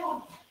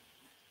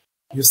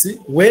 You see,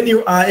 when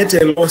you are at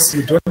a loss,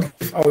 you don't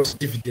give out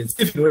dividends.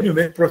 Even when you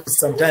make profits,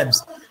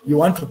 sometimes you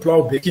want to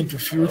plow back into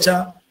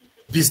future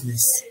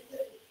business.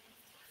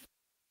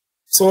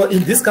 So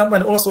in this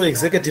company, also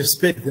executives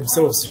paid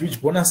themselves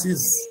huge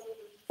bonuses,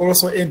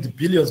 also earned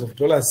billions of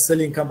dollars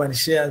selling company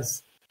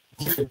shares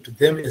given to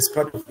them as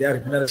part of their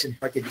remuneration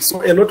package.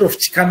 So a lot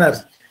of chicanery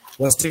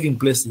was taking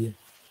place here.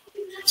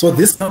 So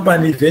this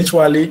company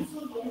eventually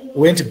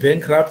went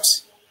bankrupt.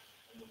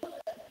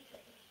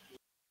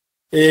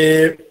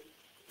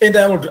 And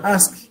I would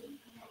ask,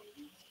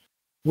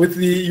 with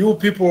you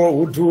people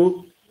who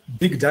do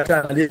big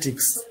data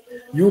analytics,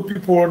 you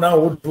people now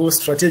who do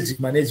strategic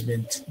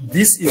management,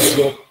 this is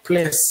your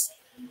place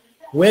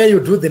where you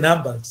do the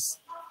numbers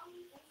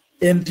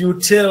and you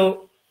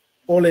tell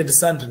all and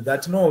sundry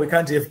that, no, we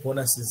can't have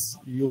bonuses.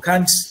 You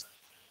can't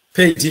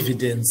pay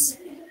dividends.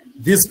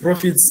 These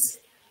profits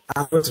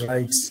are not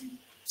right.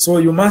 So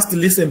you must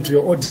listen to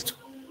your audit,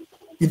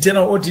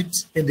 internal audit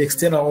and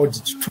external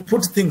audit, to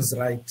put things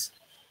right.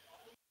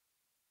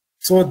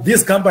 So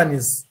these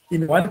companies,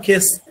 in one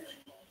case,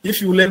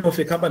 if you learn of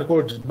a company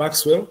called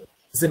Maxwell,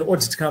 it's an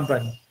audit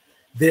company.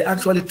 They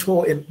actually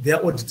tore in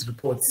their audit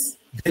reports.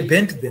 They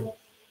bent them.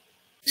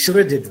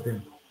 shredded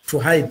them to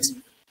hide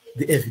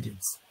the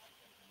evidence.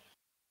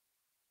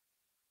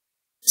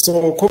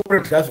 So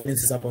corporate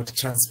governance is about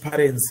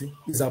transparency,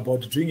 is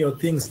about doing your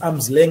things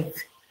arm's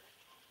length,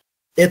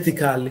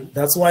 ethically.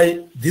 That's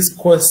why this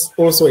course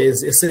also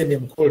has a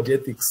surname called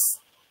ethics.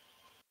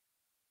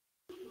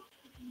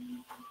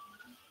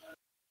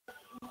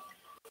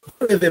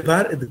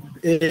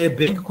 A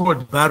bank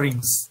called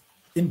Barings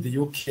in the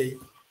UK.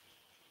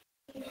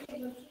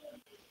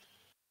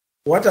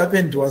 What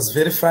happened was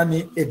very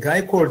funny. A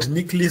guy called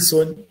Nick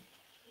Leeson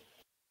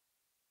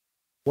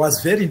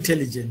was very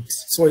intelligent.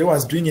 So he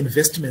was doing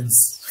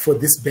investments for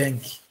this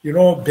bank. You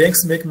know,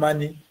 banks make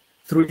money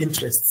through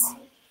interests.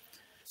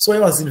 So he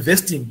was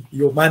investing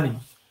your money,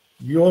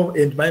 your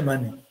and my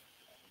money.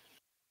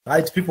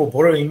 Right? People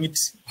borrowing it,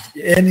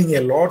 earning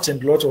a lot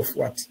and lot of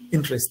what?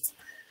 Interest.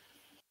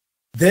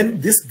 Then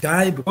this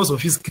guy, because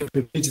of his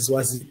capabilities,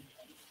 was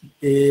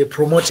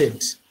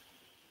promoted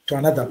to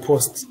another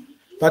post.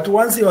 But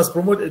once he was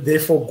promoted, they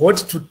forgot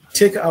to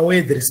take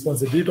away the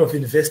responsibility of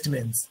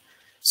investments.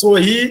 So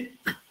he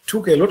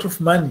took a lot of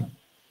money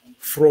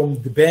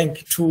from the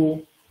bank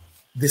to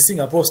the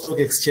Singapore Stock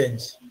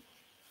Exchange.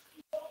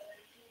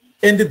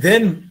 And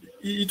then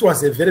it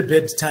was a very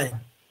bad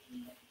time.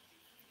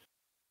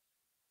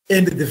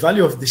 And the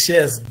value of the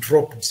shares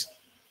dropped,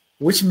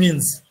 which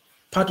means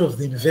part of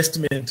the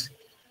investment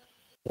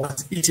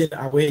was eaten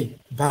away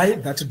by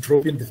that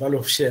drop in the value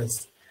of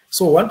shares.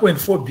 So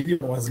 1.4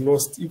 billion was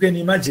lost. You can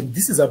imagine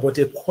this is about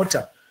a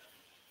quarter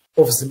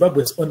of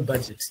Zimbabwe's own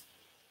budget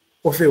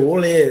of a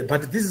whole year,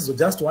 but this is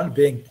just one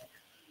bank.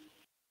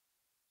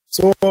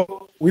 So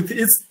with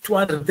its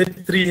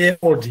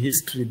 233-year-old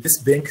history, this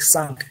bank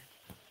sank.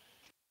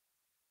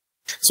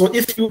 So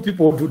if you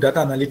people do data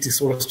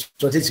analytics or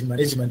strategic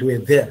management were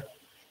there,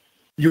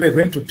 you are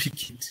going to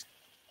pick it.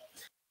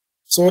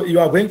 So you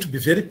are going to be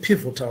very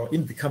pivotal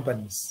in the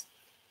companies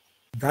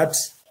that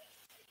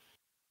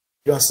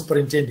you are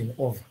superintending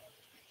over.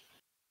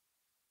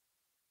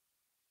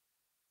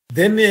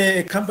 Then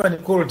a company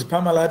called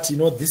Parmalat, you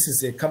know, this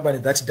is a company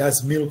that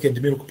does milk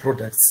and milk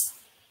products.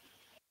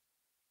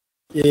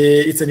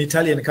 It's an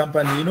Italian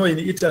company. You know, in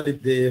Italy,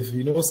 they have,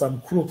 you know,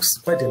 some crooks,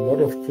 quite a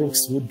lot of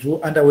crooks who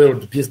do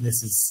underworld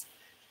businesses,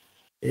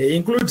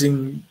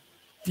 including,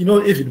 you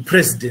know, even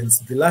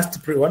presidents.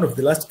 One of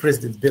the last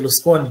presidents,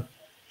 Berlusconi,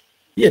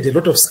 he had a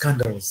lot of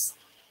scandals,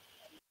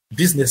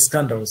 business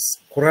scandals,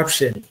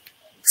 corruption,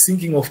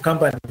 sinking of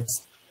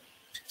companies.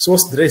 So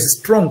there is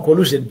strong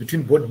collusion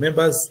between board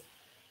members.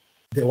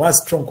 There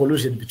was strong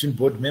collusion between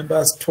board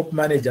members, top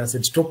managers,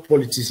 and top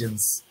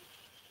politicians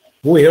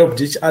who helped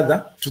each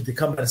other to the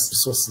company's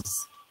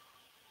resources.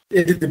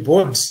 And the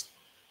board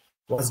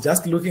was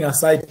just looking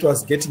aside. It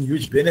was getting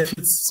huge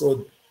benefits.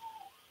 So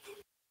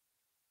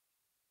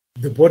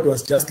the board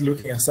was just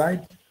looking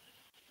aside.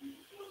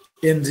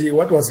 And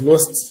what was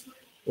lost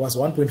was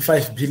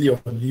 1.5 billion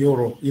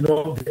euro. You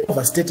know, the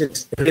overstated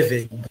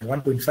revenue,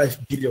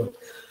 1.5 billion.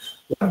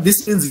 What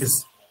this means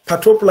is, per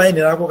top line,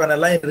 kana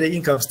line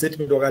income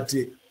statement,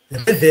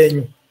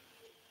 revenue,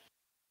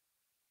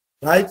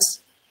 right?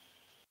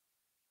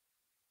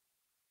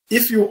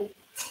 If you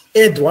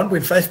add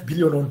 1.5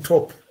 billion on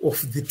top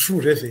of the true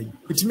revenue,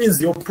 it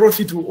means your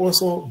profit will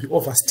also be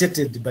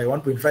overstated by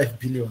 1.5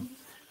 billion.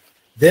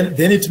 Then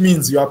it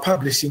means you are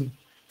publishing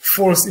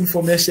false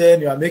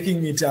information, you are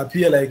making it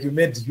appear like you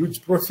made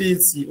huge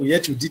profits,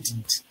 yet you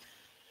didn't.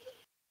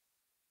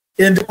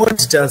 And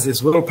auditors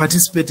as well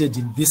participated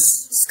in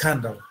this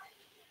scandal.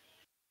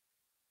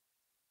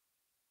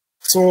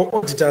 So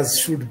auditors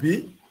should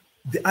be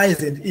the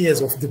eyes and ears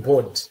of the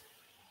board.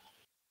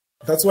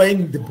 That's why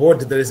in the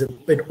board there is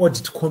an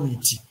audit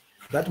committee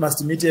that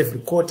must meet every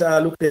quarter,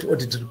 look at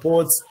audit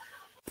reports,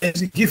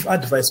 and give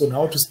advice on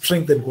how to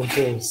strengthen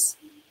controls.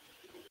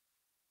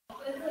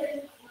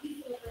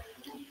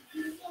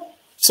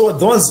 So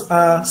those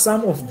are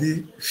some of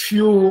the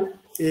few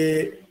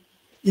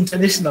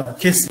international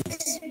cases,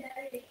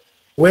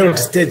 world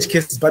stage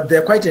cases, but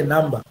there are quite a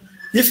number.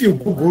 If you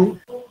Google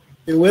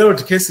the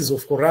world cases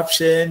of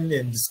corruption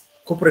and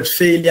corporate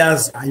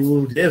failures, you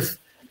will have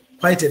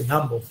quite a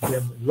number of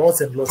them,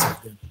 lots and lots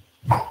of them.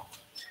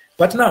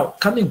 But now,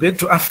 coming back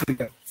to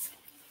Africa,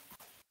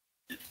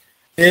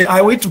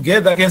 are we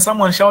together? Can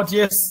someone shout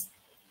yes?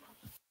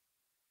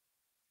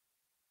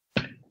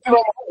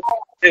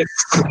 Yes,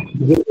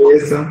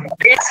 sir.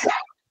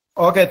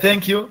 Okay,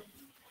 thank you.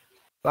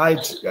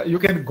 Right, you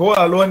can go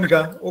alone.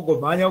 Thank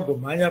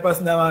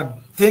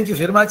you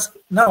very much.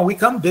 Now we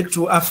come back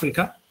to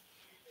Africa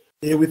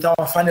with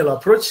our final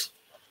approach.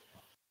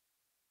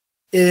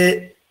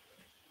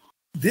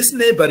 This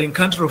neighboring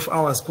country of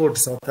ours called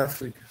South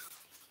Africa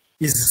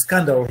is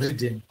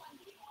scandal-ridden,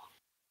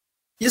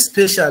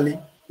 especially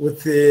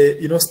with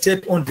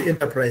state-owned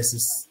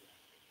enterprises.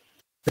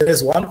 There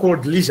is one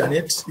called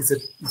LeisureNet. It's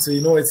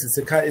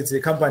a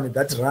company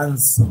that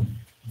runs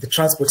the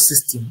transport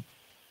system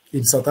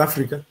in South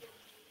Africa.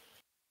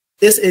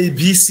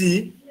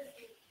 SABC,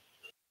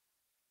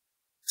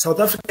 South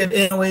African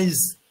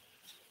Airways,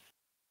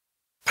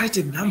 quite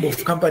a number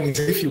of companies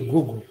if you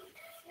Google.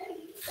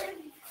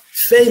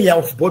 failure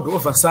of board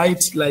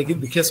oversight, like in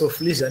the case of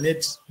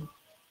LeisureNet,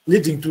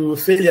 leading to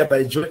failure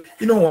by joint.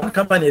 You know, one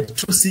company had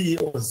 2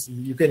 CEOs,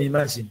 you can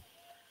imagine.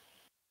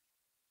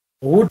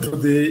 Who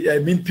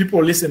do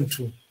people listen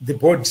to, the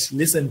board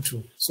listen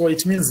to. So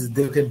it means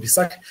there can be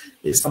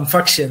some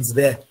factions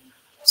there.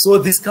 So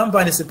this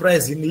company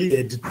surprisingly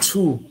had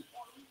 2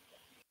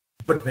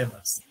 board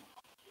members.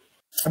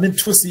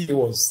 2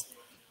 CEOs.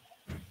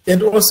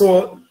 And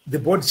also the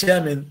board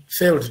chairman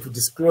failed to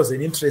disclose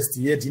an interest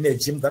he had in a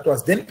gym that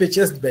was then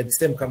purchased by the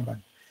same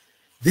company.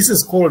 This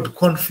is called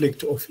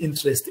conflict of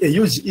interest, a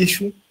huge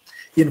issue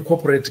in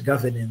corporate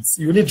governance.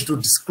 You need to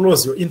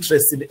disclose your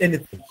interest in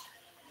anything.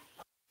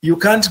 You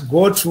can't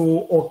go to,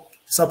 or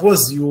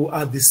suppose you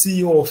are the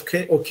CEO of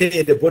OK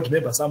and a board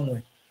member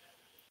somewhere.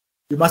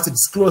 You must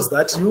disclose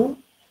that you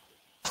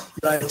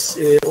are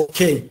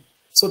OK.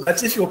 So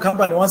that if your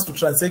company wants to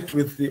transact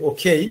with the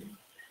OK,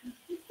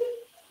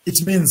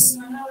 it means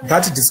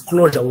that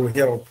disclosure will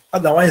help.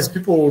 Otherwise,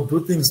 people will do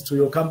things to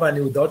your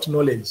company without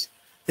knowledge,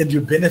 and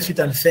you benefit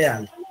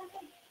unfairly.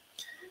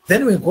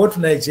 Then we go to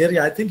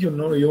Nigeria. I think you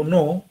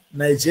know,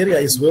 Nigeria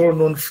is well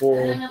known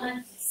for,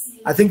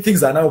 I think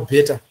things are now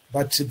better,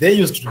 but there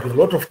used to be a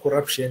lot of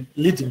corruption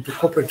leading to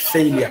corporate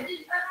failure.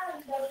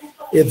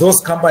 Those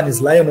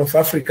companies, Lion of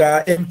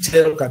Africa,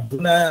 MTL,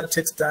 Kaduna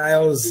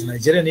Textiles,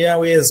 Nigerian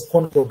Airways,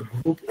 Concord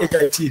Group,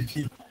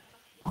 HITV.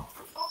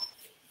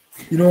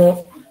 You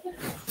know,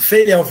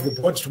 failure of the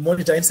board to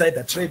monitor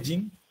insider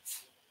trading,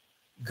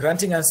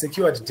 granting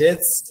unsecured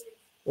debts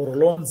or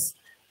loans,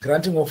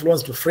 granting of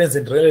loans to friends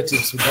and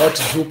relatives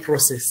without due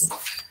process.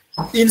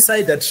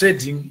 Insider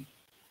trading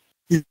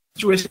is a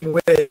situation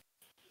where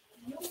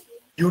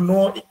you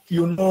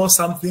know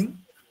something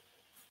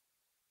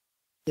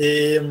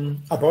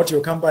about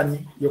your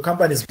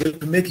company is going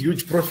to make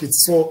huge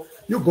profits. So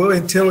you go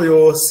and tell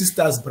your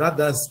sisters,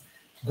 brothers,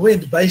 go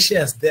and buy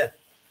shares there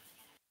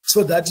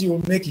so that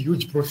you make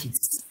huge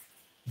profits.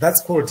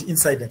 That's called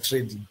insider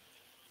trading.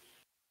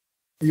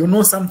 You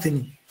know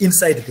something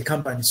inside the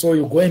company, so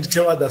you go and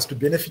tell others to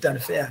benefit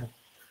unfairly.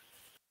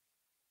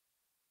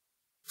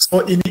 So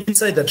in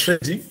insider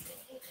trading,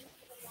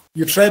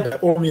 you try by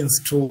all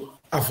means to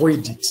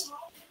avoid it.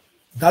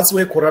 That's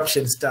where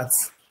corruption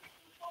starts.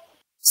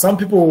 Some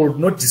people will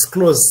not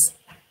disclose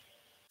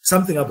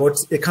something about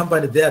a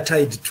company they are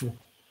tied to.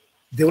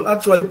 They will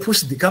actually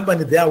push the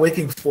company they are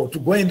working for to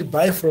go and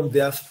buy from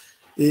their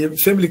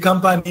family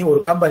company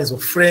or companies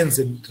of friends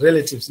and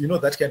relatives, you know,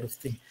 that kind of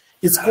thing.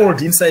 It's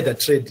called insider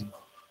trading,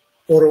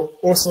 or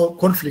also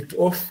conflict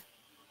of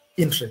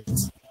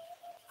interest.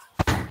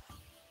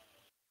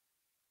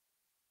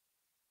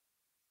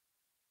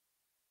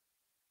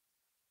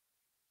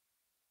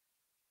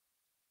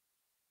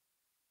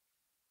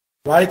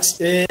 Right,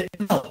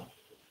 now,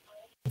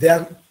 there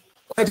are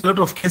quite a lot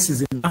of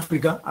cases in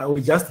Africa. I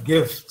will just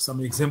give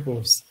some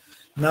examples.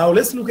 Now,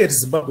 let's look at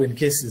Zimbabwean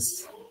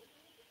cases.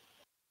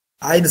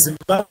 In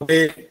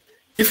Zimbabwe,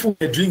 if we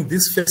were doing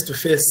this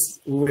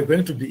face-to-face, we were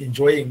going to be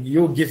enjoying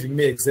you giving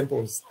me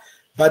examples.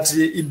 But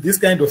in this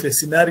kind of a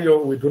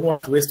scenario, we don't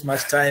want to waste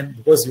much time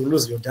because you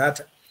lose your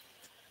data.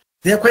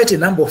 There are quite a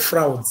number of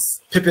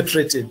frauds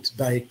perpetrated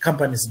by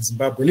companies in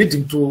Zimbabwe,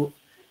 leading to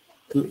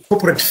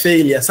corporate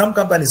failure. Some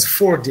companies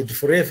folded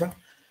forever.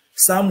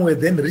 Some were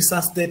then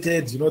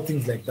resuscitated, you know,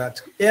 things like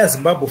that. Air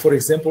Zimbabwe, for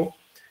example,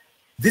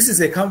 this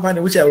is a company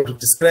which I would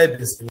describe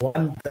as the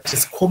one that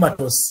is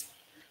comatose.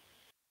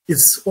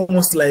 It's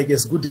almost like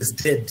as good as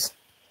dead.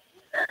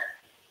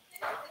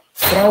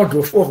 Fraud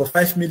of over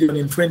 5 million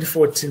in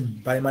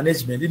 2014 by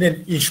management in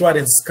an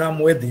insurance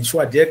scam where the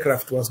insured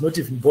aircraft was not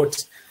even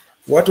bought.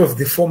 What of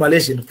the 4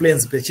 Malaysian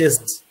planes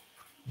purchased?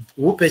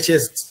 Who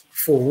purchased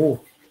for who?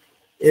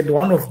 And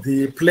one of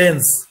the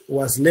planes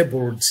was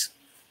labeled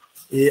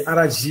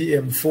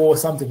RGM4,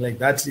 something like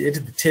that, at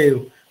the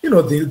tail. You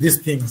know, these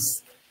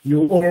things.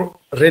 You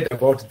all read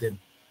about them.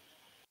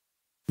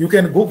 You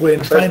can Google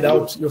and find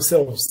out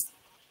yourselves.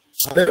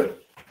 Then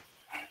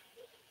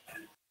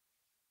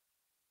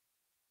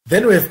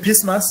we have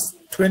Pismas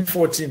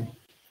 2014.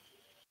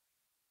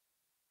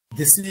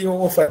 The CEO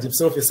offered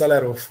himself a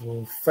salary of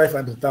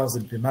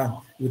 500,000 per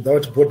month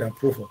without board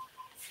approval.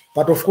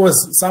 But of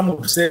course, some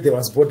would say there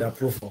was board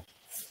approval.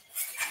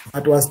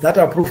 But was that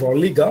approval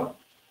legal?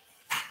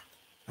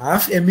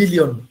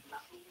 $500,000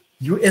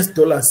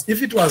 US.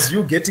 If it was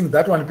you getting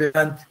that one per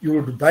month, you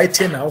would buy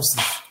 10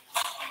 houses.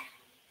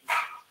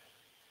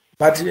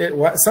 But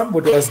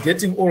somebody was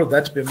getting all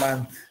that per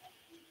month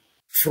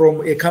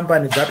from a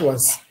company that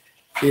was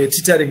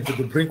teetering to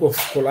the brink of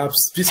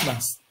collapse,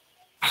 Christmas.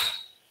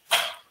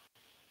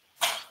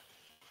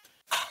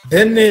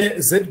 Then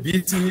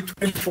ZBT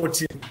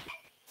 2014,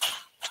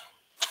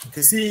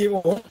 the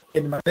CEO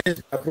and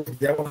manager approved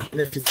their own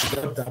benefits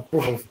without the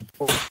approval of the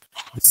board.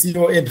 The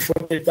CEO earned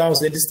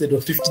 40,000 instead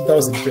of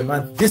 50,000 per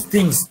month. These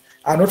things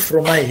are not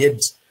from my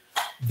head.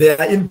 They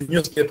are in the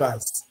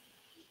newspapers.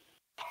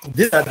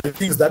 These are the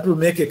things that will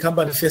make a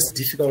company face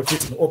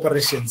difficulties in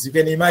operations. You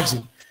can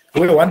imagine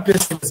where one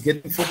person is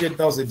getting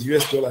 48,000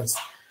 US dollars.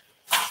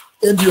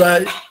 and you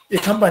are a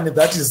company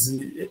that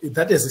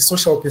has a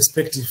social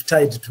perspective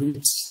tied to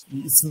it.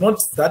 It's not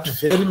that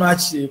very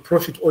much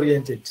profit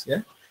oriented.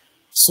 Yeah.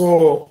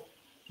 So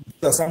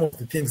these are some of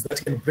the things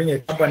that can bring a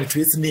company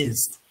to its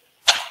knees.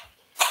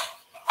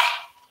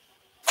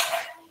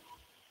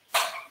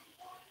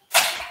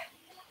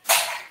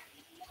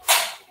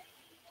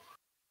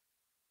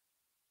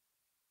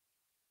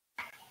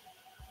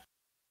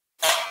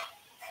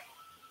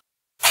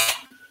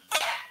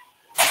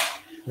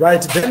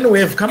 Right, then we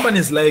have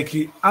companies like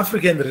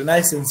African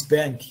Renaissance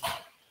Bank,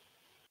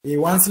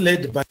 once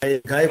led by a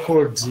guy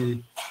called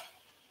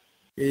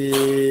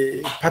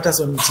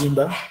Patterson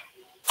Timber.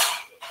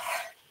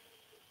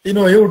 You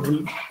know, he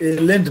would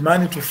lend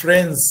money to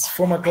friends,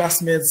 former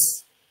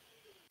classmates,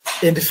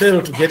 and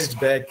fail to get it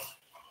back.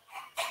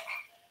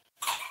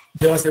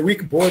 There was a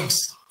weak board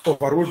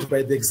overruled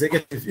by the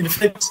executive. In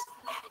fact,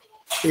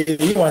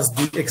 he was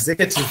the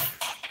executive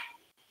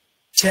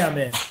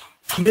chairman.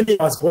 He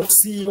was both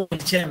CEO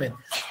and chairman.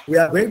 We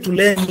are going to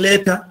learn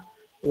later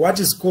what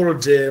is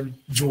called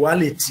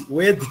duality,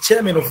 where the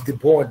chairman of the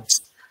board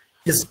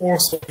is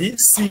also the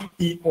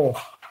CEO.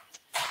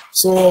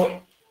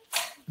 So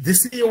the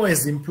CEO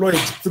is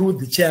employed through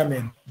the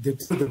chairman,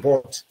 through the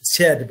board,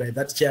 chaired by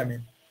that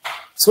chairman.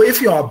 So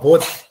if you are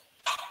both,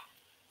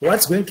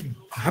 what's going to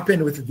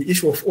happen with the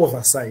issue of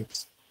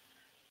oversight?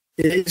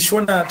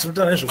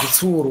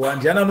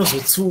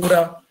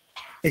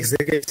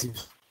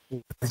 Executive,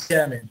 the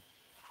chairman.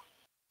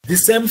 The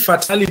same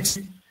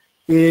fatality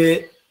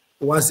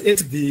was at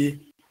the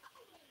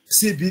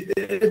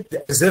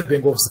Reserve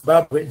Bank of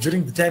Zimbabwe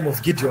during the time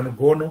of Gideon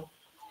Gono.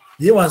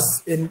 He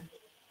was an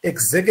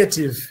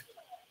executive,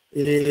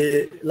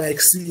 like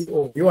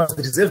CEO. He was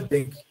the Reserve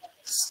Bank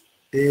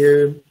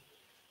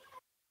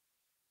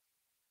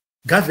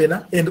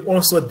governor and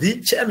also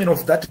the chairman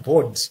of that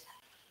board.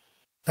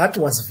 That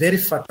was very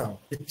fatal.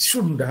 It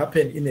shouldn't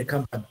happen in a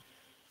company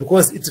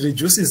because it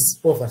reduces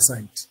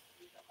oversight.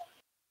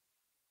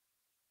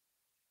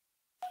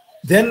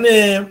 Then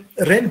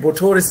Rainbow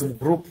Tourism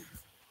Group,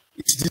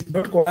 it did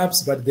not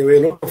collapse, but there were a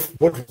lot of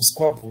boardroom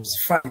squabbles,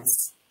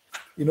 fights.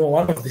 You know,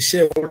 one of the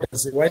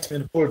shareholders, a white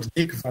man called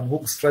Dick Van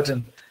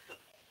Hoogstraten,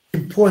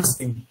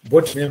 imposing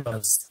board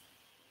members.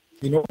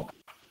 You know,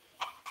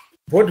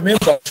 board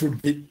members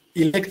should be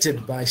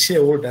elected by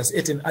shareholders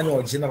at an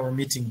annual general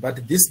meeting,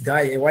 but this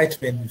guy, a white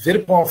man, very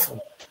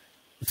powerful,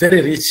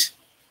 very rich,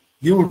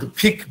 he would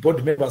pick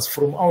board members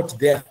from out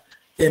there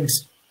and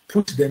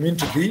put them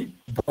into the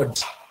board.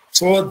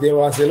 So there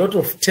was a lot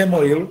of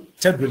turmoil,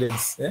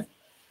 turbulence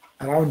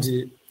around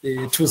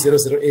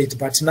 2008,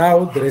 but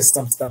now there is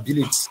some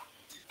stability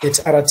at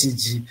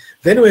RTG.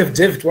 Then we have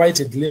David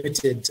Whitehead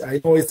Limited.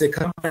 I know it's a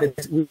company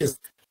that is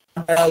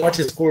what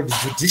is called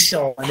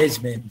judicial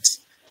management.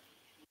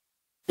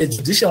 A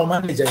judicial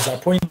manager is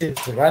appointed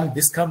to run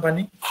this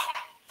company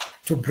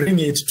to bring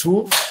it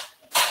to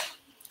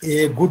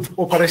a good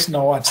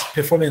operational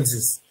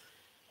performances.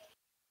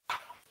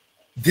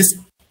 This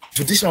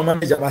judicial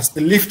manager must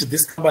lift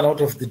this company out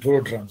of the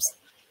doldrums.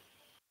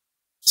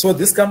 So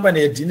this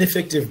company had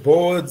ineffective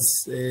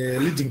boards,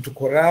 leading to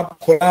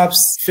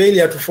collapse,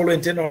 failure to follow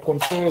internal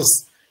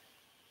controls,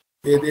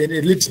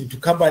 leading to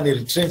company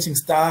retrenching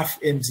staff,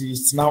 and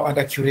it's now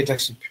under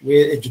curatorship,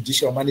 where a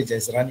judicial manager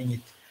is running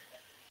it.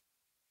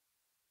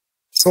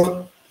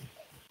 So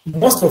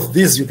most of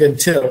these, you can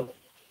tell,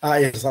 are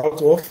a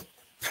result of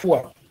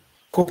poor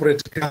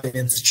corporate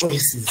governance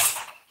choices.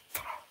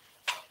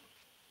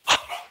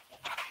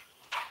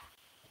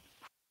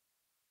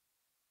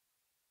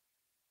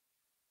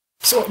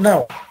 So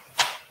now,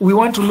 we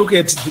want to look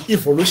at the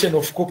evolution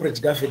of corporate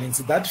governance.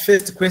 That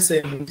first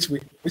question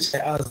which I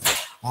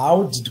asked,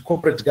 how did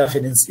corporate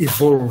governance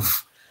evolve?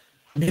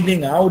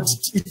 Meaning, how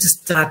did it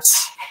start?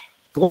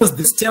 Because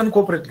this term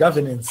corporate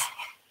governance,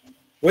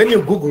 when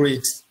you Google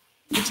it,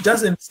 it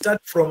doesn't start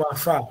from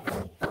afar.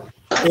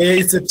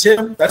 It's a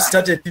term that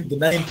started in the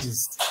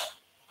 90s.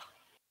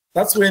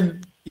 That's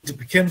when it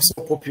became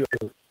so popular,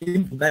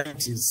 in the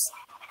 90s.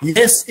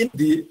 Yes, in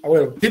the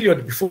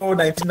period before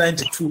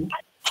 1992,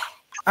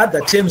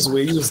 other terms were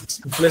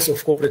used in place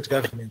of corporate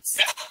governance.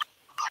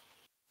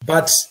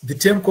 But the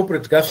term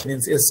corporate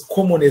governance, as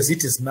common as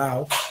it is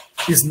now,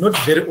 is not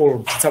very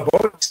old. It's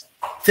about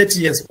 30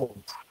 years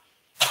old.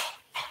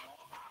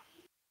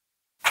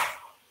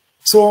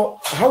 So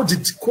how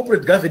did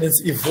corporate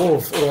governance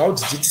evolve, or how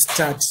did it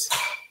start?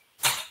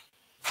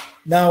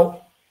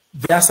 Now,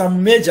 there are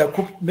some major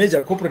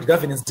corporate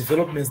governance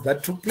developments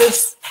that took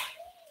place.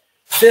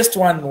 First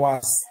one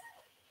was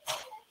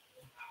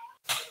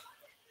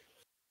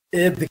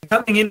the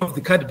coming in of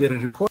the Cadbury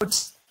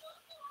report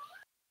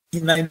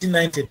in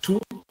 1992.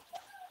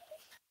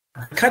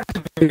 The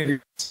Cadbury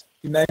report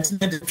in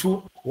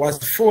 1992 was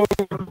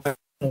followed by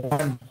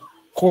one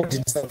called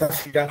in South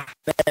Africa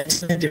in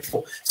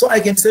 1994. So I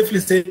can safely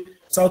say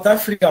South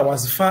Africa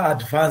was far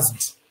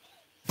advanced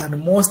than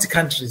most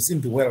countries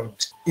in the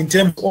world in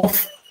terms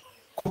of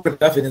corporate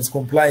governance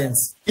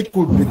compliance. It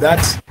could be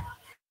that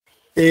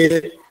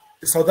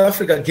South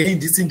Africa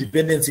gained its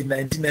independence in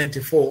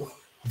 1994.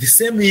 The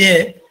same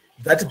year,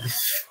 that the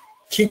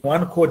King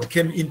 1 code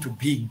came into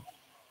being.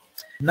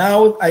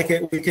 Now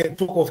we can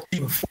talk of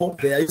King 4.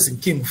 They are using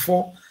King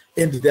 4,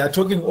 and they are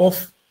talking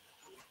of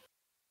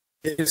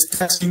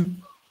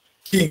starting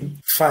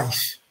King 5.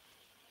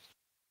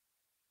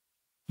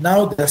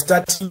 Now they are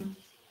starting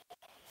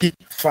King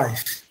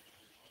 5.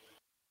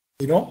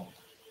 You know?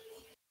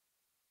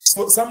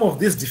 So some of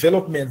these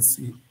developments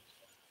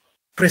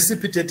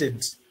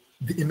precipitated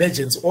the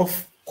emergence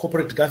of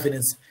corporate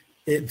governance,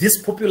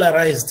 this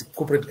popularized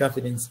corporate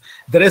governance.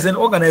 There is an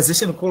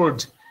organization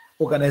called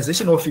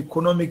Organization of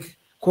Economic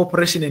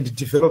Cooperation and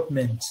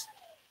Development.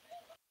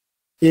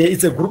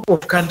 It's a group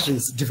of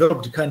countries,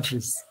 developed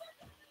countries.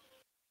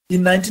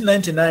 In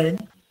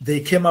 1999, they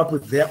came up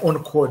with their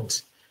own code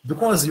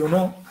because, you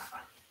know,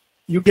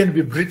 you can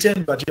be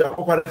Britain, but you are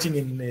operating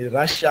in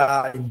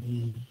Russia,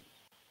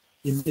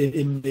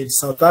 in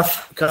South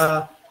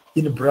Africa,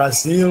 in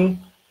Brazil.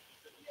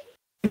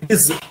 It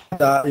is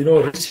you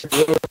know, rich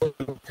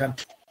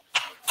country.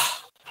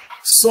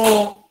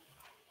 So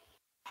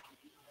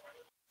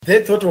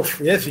they thought of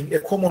having a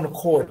common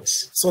code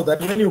so that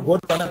when you go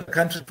to another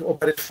country to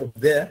operate from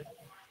there,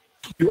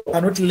 you are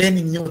not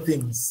learning new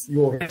things.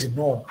 You already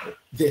know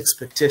the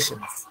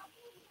expectations.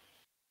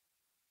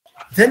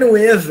 Then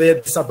we have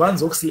the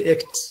Sarbanes-Oxley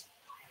Act.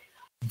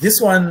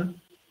 This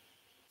one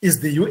is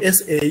the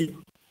USA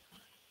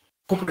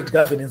Corporate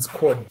Governance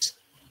Code.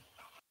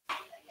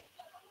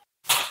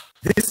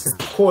 This is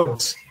the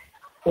code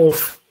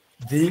of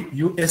the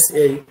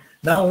USA.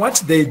 Now,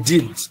 what they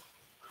did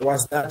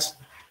was that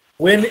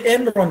when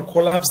Enron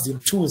collapsed in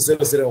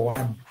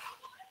 2001,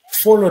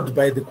 followed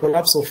by the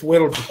collapse of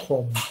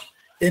WorldCom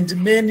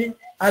and many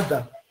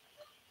other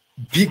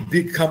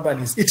big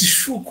companies, it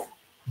shook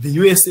the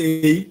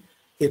USA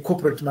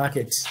corporate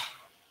market.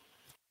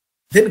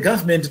 Then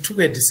government took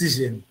a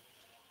decision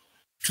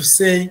to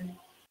say,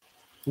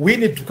 we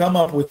need to come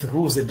up with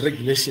rules and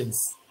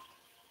regulations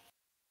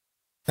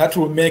that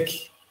will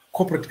make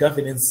corporate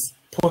governance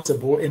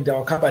possible and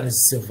our companies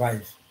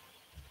survive.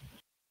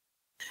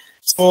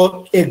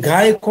 So a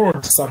guy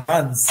called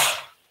Sarbanes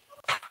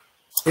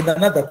and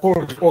another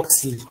called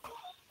Oxley,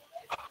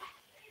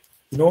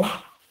 you know,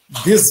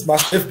 these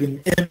must have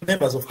been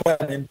members of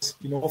parliament,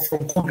 you know,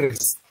 from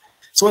Congress.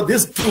 So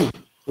these two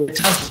were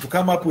tasked to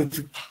come up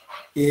with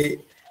a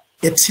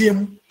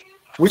team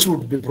which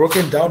would be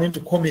broken down into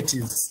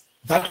committees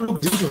that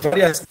looked into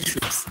various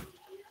issues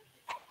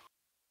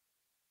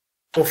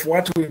of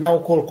what we now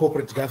call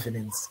corporate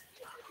governance.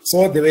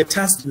 So they were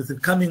tasked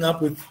with coming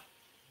up with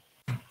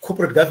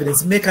corporate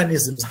governance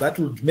mechanisms that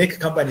would make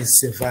companies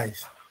survive.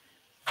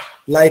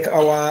 Like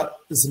our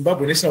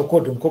Zimbabwe National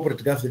Code on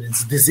Corporate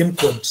Governance, the ZIM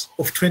Code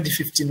of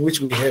 2015, which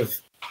we have,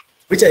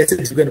 which I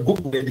said you can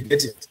Google and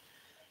get it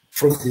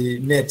from the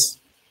net.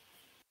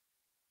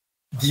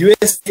 The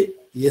USA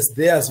has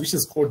theirs, which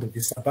is called the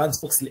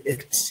Sarbanes-Oxley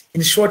Act.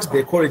 In short,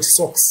 they call it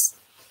SOX.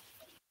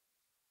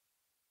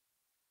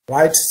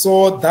 Right,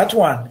 so that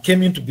one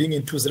came into being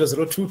in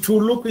 2002 to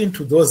look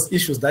into those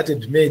issues that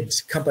had made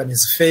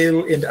companies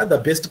fail and other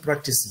best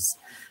practices.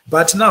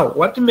 But now,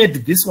 what made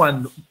this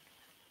one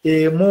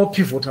a more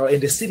pivotal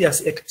and a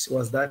serious act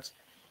was that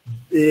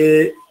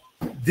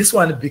this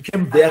one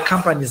became their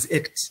Companies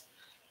Act.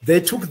 They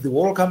took the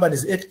World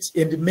Companies Act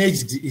and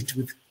merged it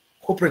with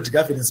corporate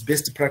governance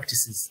best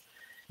practices.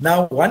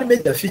 Now, one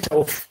major feature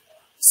of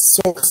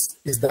SOX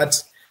is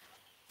that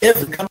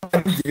every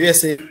company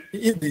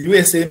in the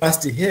USA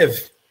must have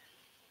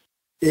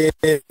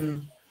a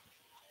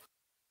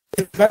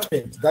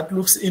department that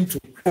looks into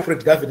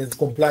corporate governance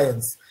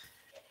compliance.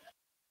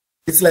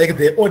 It's like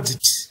they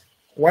audit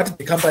what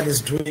the company is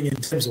doing in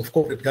terms of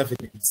corporate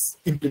governance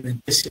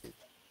implementation.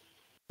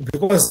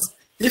 Because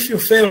if you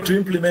fail to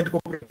implement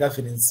corporate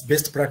governance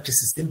best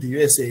practices in the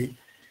USA,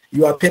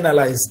 you are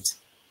penalized.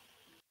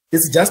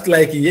 It's just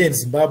like here in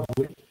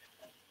Zimbabwe.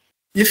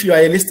 If you are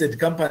a listed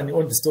company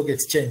on the stock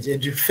exchange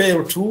and you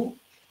fail to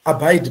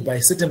abide by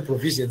certain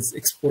provisions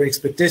or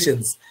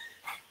expectations,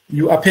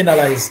 you are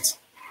penalized.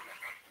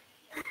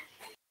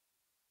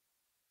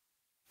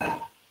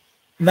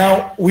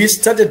 Now, we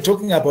started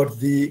talking about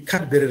the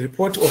Cadbury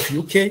report of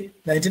UK,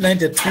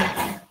 1992.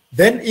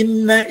 Then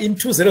in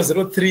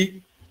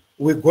 2003,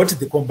 we got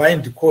the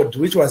combined code,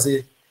 which was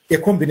a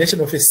combination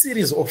of a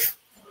series of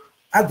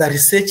other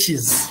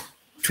researches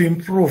to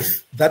improve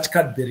that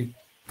Cadbury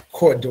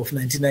code of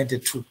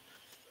 1992.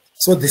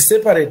 So the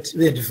separate,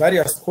 we had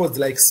various codes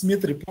like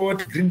Smith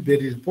report,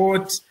 Greenberry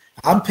report,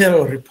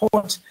 Ampel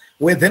report,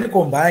 were then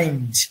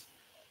combined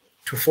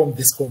to form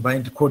this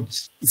combined code.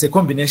 It's a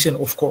combination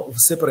of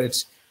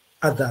separate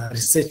other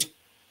research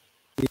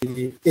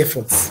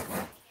efforts.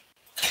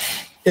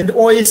 And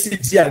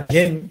OECD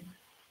again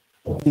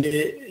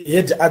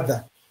had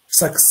other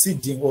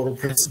succeeding or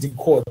preceding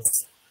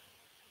codes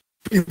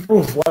to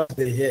improve what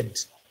they had.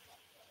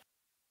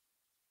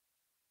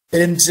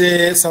 And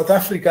South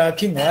Africa,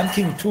 King 1,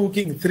 King 2,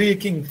 King 3,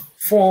 King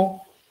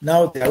 4,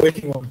 now they are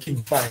working on King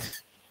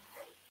 5.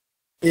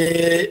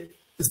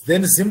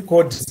 Then ZIM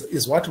code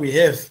is what we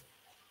have,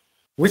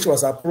 which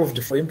was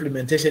approved for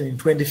implementation in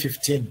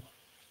 2015.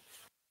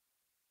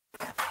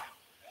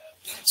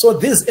 So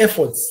these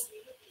efforts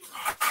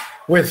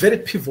were very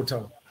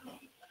pivotal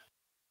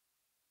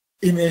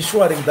in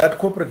ensuring that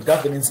corporate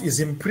governance is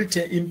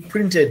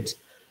imprinted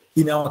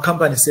in our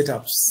company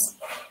setups.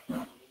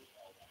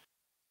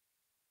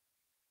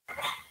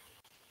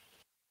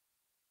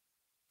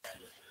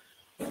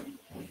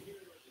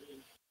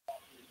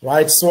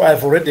 Right, so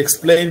I've already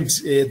explained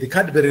the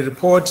Cadbury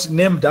report,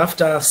 named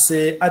after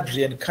Sir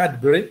Adrian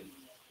Cadbury,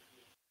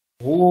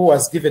 who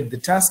was given the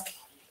task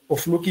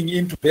of looking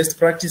into best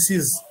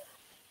practices,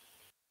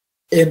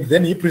 and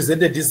then he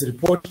presented his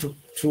report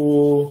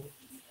to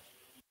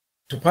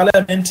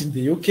Parliament in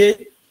the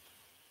UK.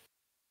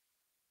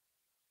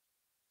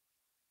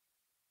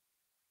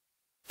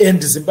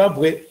 And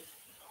Zimbabwe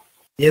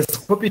has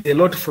copied a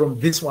lot from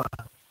this one.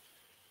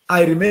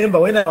 I remember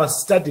when I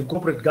was studying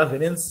corporate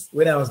governance,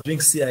 when I was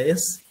doing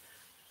CIS,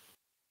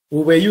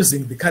 we were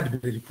using the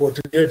Cadbury report.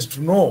 We had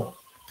to know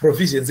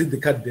provisions in the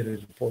Cadbury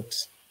report.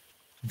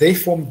 They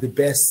formed the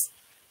best.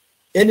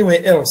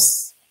 Anywhere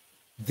else,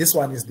 this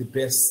one is the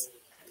best.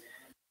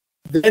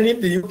 Then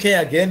in the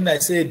UK, again, I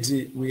said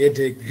we had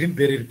a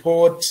Greenberry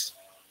report.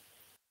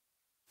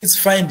 Its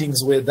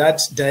findings were that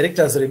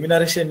directors'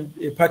 remuneration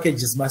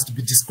packages must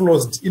be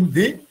disclosed in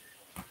the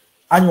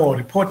annual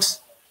report.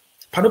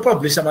 Pano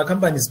publisher my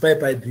companies by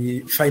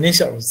the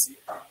financials.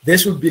 There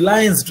should be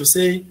lines to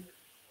say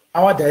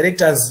our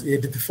directors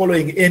had the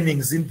following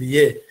earnings in the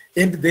year,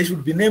 and they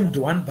should be named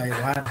one by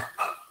one.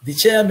 The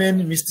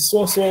chairman, Mr.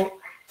 So-so,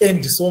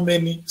 earned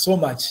so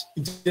much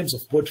in terms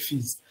of board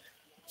fees.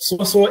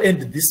 So-so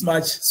earned this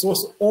much. So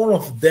all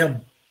of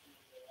them,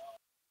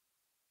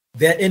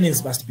 their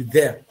earnings must be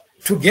there,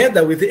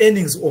 together with the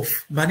earnings of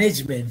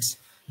management,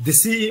 the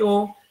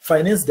CEO,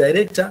 finance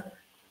director,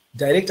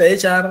 director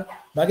HR,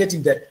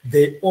 marketing, that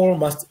they all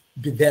must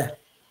be there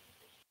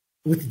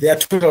with their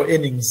total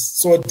earnings.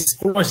 So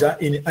disclosure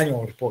in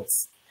annual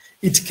reports.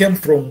 It came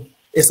from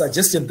a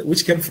suggestion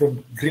which came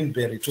from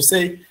Greenberry to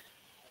say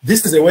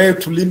this is a way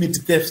to limit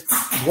theft,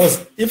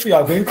 because if you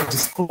are going to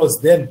disclose,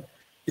 then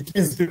it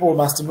means people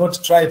must not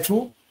try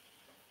to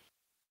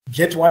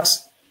get what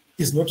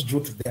is not due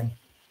to them.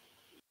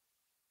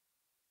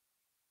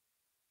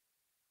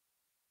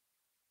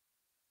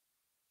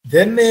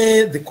 Then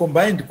the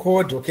combined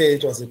code, okay,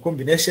 it was a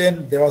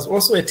combination. There was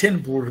also a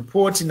Turnbull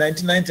report in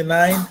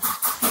 1999.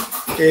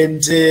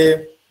 And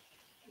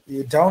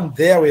down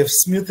there we have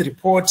Smith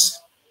report.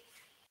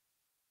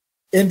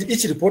 And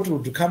each report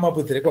would come up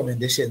with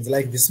recommendations.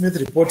 Like the Smith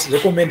report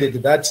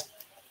recommended that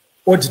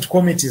audit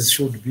committees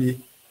should be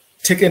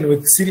taken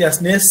with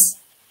seriousness.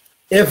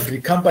 Every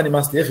company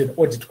must have an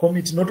audit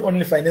committee, not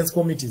only finance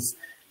committees.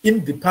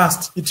 In the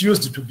past, it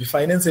used to be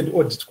finance and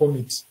audit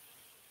committee.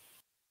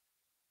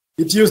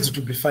 It used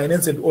to be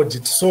finance and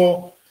audit.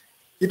 So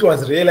it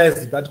was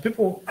realized that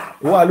people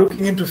who are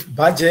looking into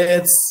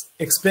budgets,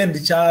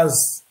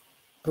 expenditures,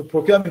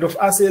 procurement of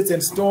assets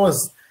and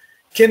stores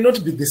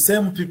cannot be the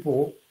same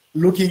people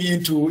looking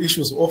into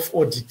issues of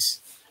audit.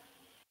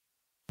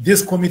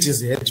 These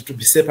committees had to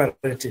be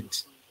separated.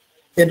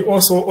 And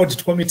also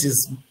audit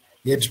committees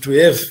had to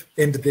have,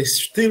 and they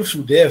still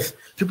should have,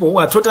 people who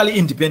are totally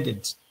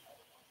independent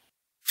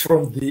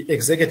from the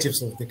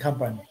executives of the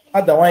company.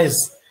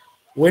 Otherwise,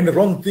 when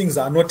wrong things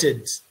are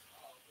noted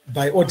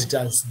by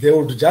auditors, they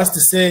would just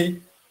say,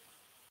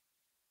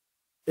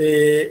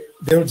 they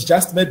would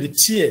just maybe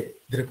tear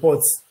the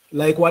reports,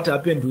 like what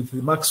happened with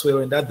Maxwell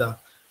and other,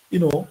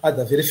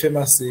 other very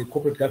famous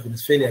corporate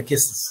governance failure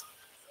cases.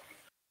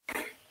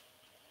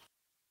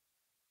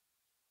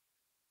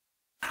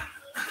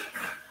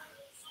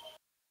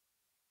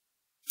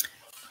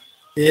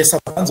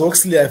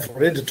 Sarbanes-Oxley, I've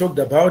already talked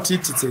about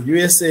it. It's a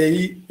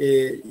USA,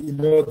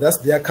 that's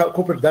their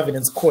corporate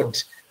governance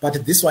code.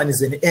 But this one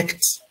is an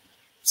act.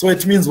 So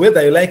it means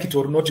whether you like it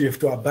or not, you have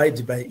to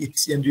abide by it.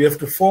 And you have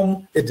to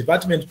form a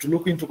department to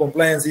look into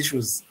compliance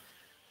issues,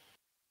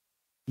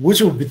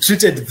 which will be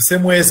treated the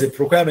same way as a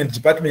procurement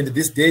department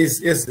these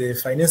days, as the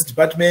finance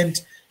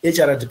department,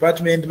 HR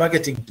department,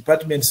 marketing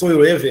department. So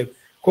you have a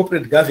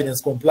corporate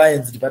governance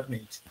compliance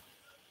department.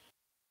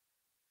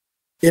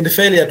 And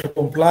failure to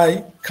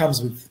comply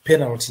comes with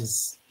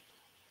penalties.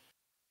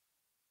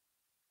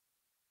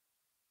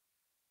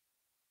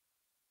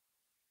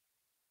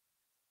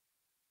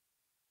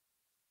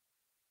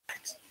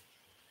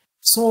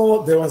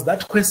 So there was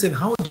that question,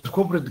 how did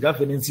corporate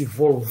governance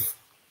evolve?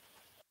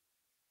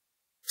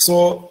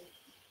 So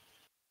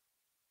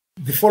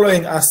the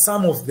following are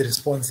some of the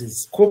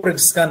responses: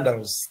 corporate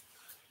scandals,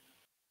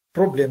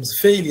 problems,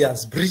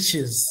 failures,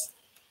 breaches,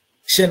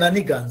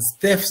 shenanigans,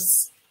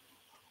 thefts,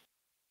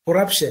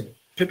 corruption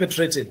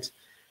perpetrated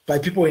by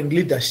people in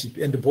leadership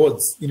and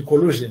boards in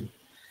collusion.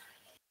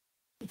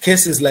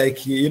 Cases like,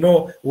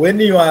 when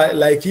you are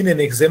like in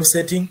an exam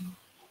setting,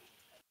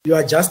 you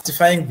are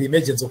justifying the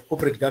emergence of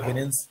corporate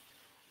governance.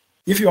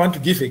 If you want to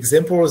give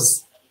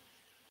examples,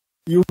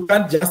 you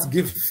can't just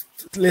give,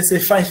 let's say,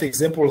 5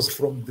 examples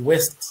from the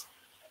West,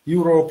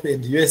 Europe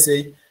and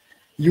USA.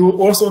 You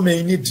also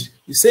may need,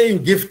 say you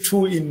give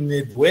 2 in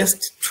the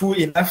West, 2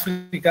 in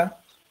Africa,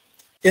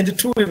 And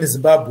two, in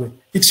Zimbabwe,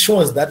 it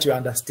shows that you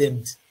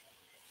understand.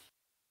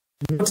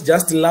 Not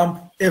just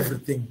lump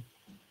everything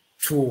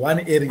to one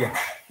area.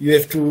 You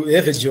have to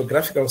have a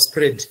geographical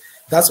spread.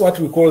 That's what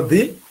we call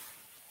the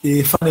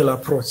funnel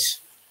approach.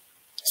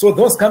 So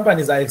those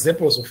companies are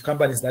examples of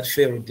companies that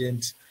failed,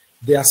 and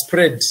they are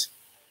spread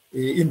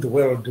in the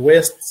world,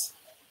 west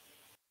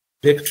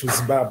back to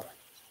Zimbabwe.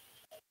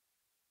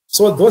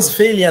 So those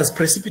failures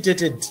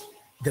precipitated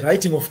the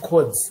writing of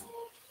codes.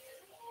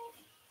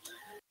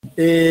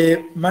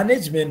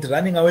 Management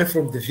running away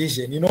from the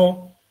vision. You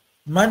know,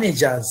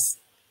 managers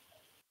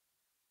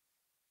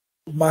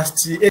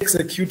must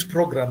execute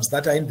programs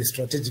that are in the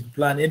strategic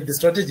plan, and the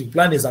strategic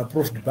plan is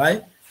approved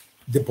by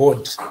the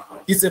board.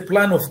 It's a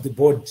plan of the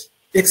board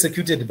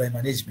executed by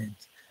management.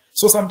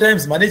 So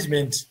sometimes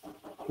management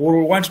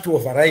will want to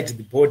override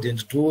the board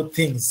and do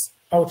things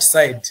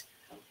outside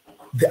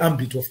the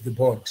ambit of the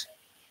board.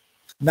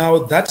 Now,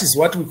 that is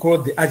what we call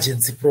the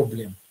agency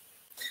problem.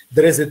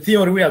 There is a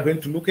theory we are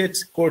going to look at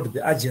called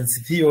the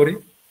agency theory,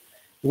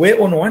 where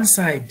on one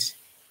side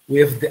we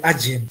have the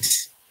agent,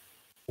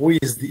 who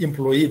is the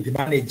employee, the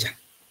manager,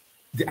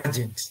 the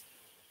agent.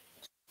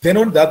 Then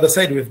on the other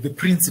side we have the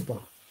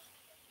principal,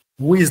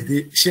 who is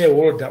the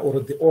shareholder or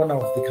the owner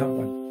of the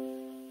company.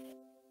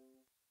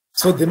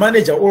 So the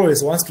manager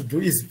always wants to do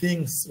his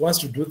things, wants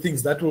to do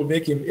things that will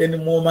make him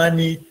earn more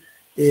money,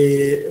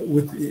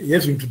 with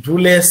having to do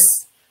less,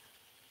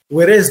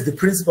 whereas the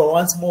principal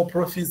wants more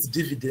profits,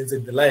 dividends,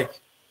 and the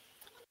like.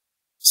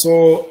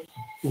 So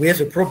we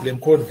have a problem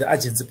called the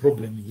agency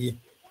problem here.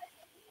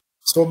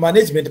 So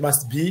management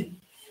must be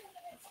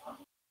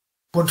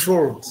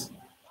controlled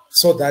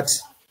so that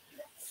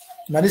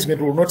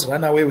management will not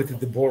run away with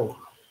the ball.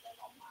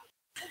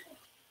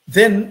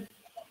 Then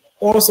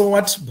also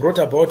what brought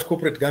about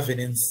corporate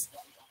governance,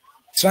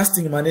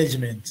 trusting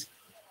management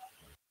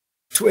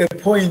to a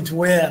point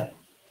where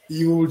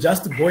you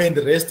just go and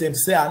rest and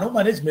say, I know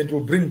management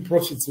will bring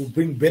profits, will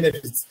bring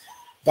benefits,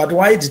 but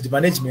why did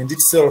management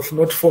itself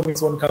not form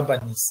its own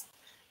companies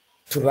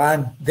to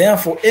run?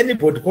 Therefore,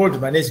 anybody called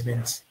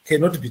management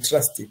cannot be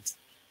trusted.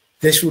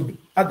 There should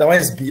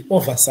otherwise be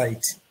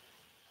oversight.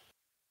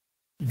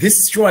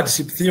 This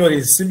stewardship theory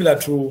is similar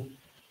to,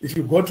 if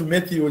you go to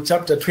Matthew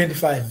chapter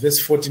 25,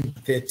 verse 14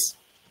 to 30,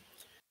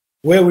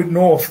 where we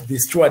know of the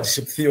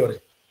stewardship theory.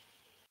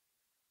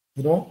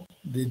 You know,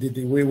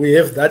 we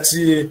have that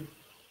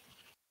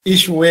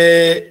issue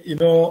where, you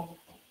know,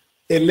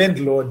 a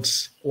landlord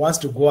wants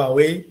to go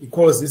away. He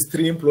calls his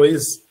three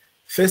employees.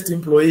 First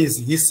employees,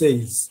 he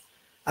says,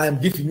 I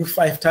am giving you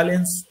 5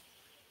 talents.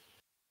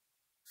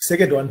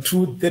 Second one,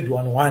 2, third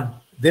one, 1.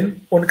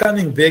 Then on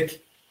coming back,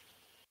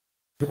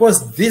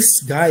 because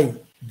this guy,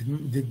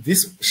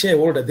 this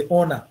shareholder, the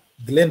owner,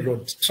 the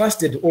landlord,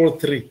 trusted all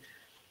 3.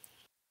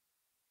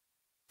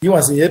 He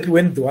was happy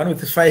when the one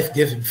with 5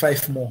 gave him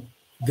 5 more.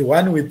 The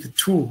one with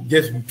 2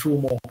 gave him 2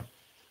 more.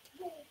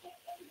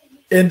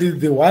 And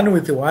the one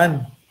with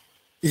 1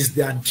 is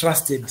the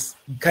untrusted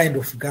kind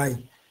of guy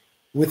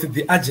with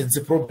the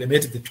agency problem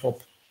at the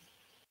top.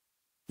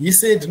 He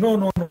said,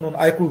 no,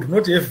 I could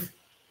not have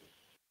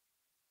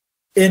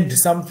earned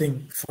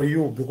something for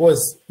you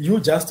because you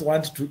just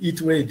want to eat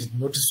where you did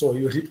not sow.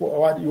 You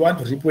want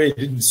to reap where you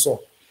didn't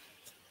sow.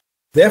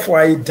 Therefore,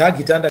 I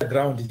dug it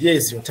underground. Here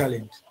is your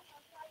talent.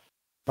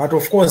 But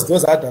of course,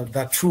 those are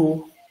the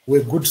 2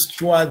 were good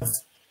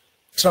stewards,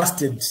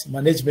 trusted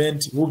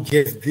management who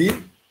gave the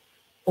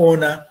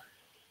owner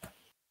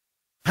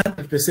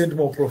 100%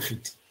 more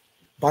profit.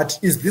 But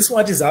is this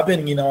what is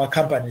happening in our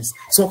companies?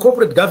 So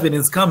corporate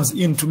governance comes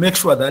in to make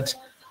sure that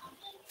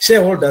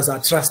shareholders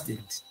are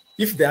trusted.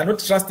 If they are not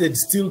trusted,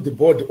 still the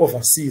board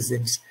oversees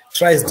and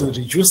tries to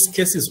reduce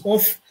cases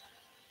of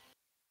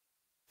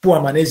poor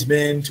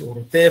management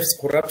or thefts,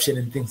 corruption,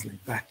 and things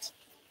like that.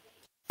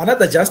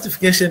 Another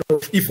justification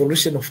of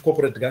evolution of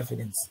corporate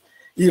governance,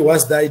 it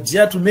was the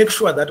idea to make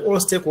sure that all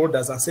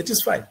stakeholders are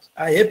satisfied,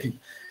 are happy.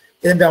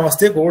 And our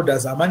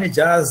stakeholders are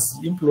managers,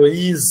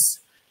 employees,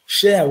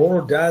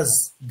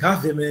 shareholders,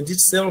 government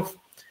itself.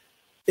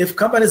 If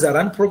companies are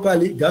run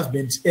properly,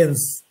 government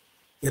earns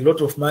a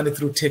lot of money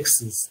through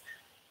taxes.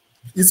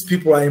 These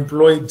people are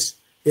employed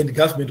and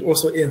government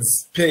also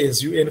earns pay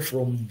as you earn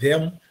from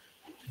them.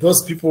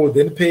 Those people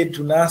then paid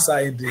to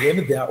NASA, and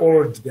when they are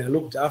old, they are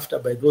looked after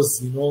by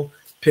those, you know,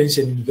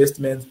 pension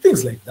investments,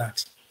 things like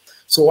that.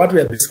 So what we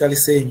are basically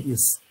saying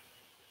is,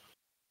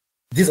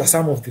 these are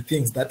some of the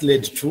things that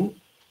led to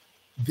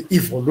the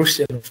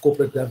evolution of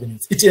corporate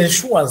governance. It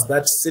ensures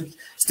that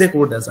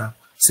stakeholders are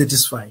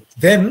satisfied.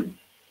 Then,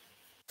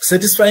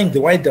 satisfying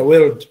the wider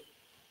world,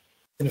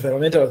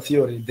 environmental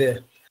theory there.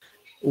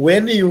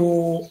 When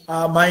you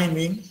are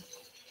mining,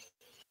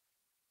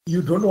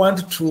 you don't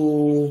want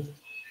to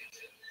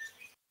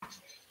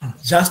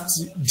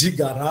just dig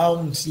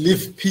around,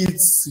 leave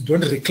pits, you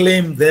don't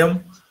reclaim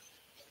them.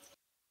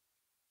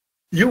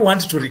 You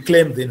want to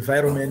reclaim the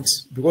environment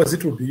because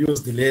it will be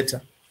used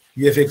later.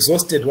 You have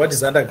exhausted what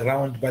is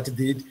underground, but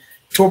the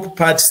top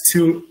part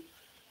still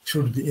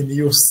should be in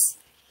use.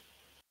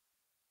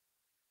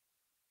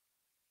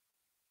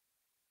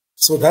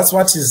 So that's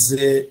what is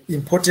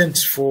important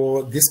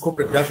for this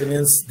corporate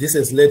governance. This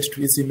has led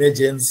to its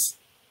emergence.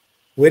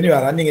 When you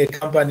are running a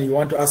company, you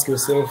want to ask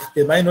yourself,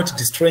 am I not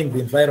destroying the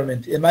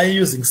environment? Am I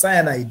using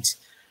cyanide,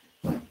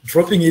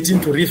 dropping it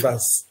into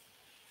rivers?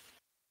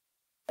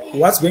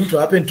 What's going to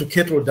happen to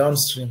cattle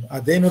downstream?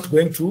 Are they not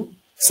going to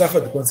suffer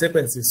the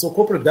consequences? So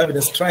corporate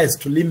governance tries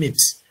to limit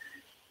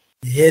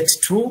hurt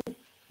to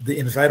the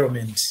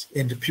environment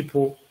and the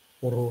people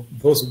or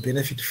those who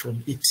benefit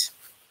from it.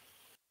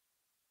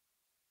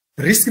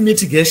 Risk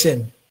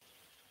mitigation.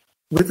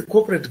 With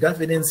corporate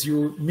governance,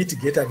 you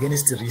mitigate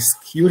against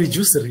risk. You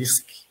reduce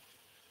risk.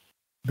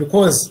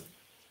 Because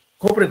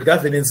corporate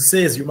governance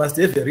says you must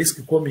have a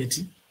risk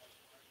committee.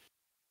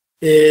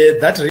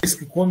 That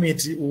risk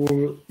committee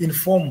will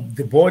inform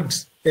the board,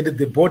 and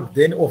the board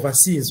then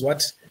oversees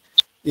what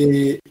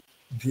the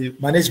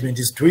management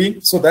is doing,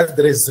 so that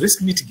there is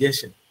risk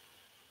mitigation.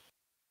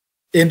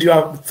 And you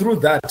are, through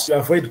that, you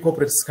avoid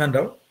corporate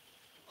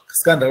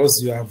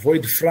scandals, you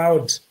avoid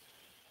fraud,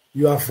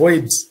 you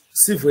avoid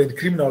civil and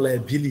criminal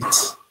liability,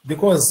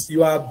 because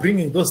you are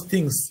bringing those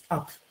things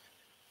up,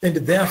 and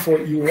therefore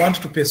you want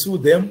to pursue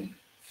them,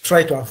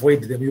 try to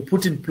avoid them. You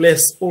put in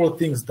place all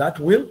things that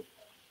will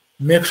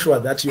make sure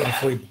that you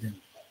avoid them.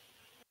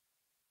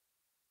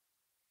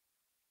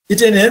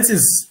 It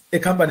enhances a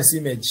company's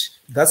image.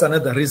 That's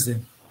another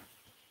reason.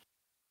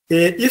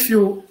 If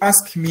you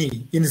ask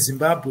me in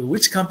Zimbabwe,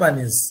 which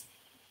companies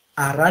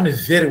are run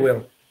very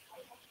well,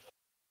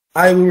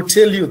 I will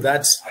tell you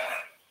that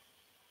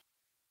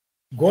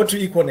go to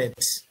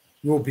Econet,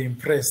 you will be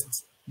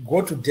impressed.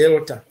 Go to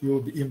Delta,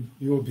 you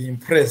will be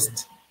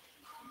impressed.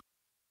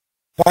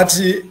 But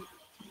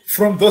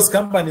from those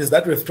companies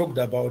that we've talked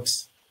about,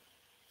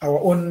 our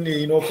own,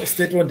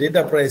 state-owned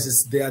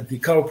enterprises, they are the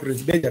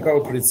culprits, major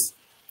culprits.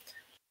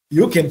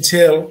 You can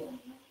tell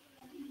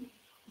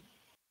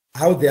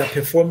how they are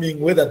performing,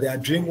 whether they are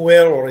doing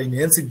well or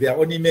enhancing their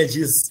own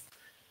images.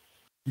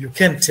 You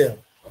can tell.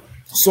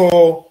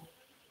 So,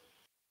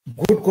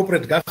 good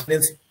corporate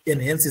governance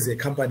enhances a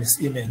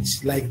company's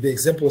image, like the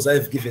examples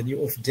I've given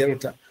you of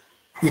Delta,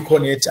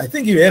 Econet. I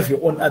think you have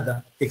your own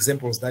other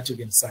examples that you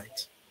can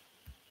cite.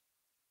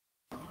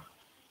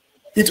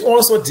 It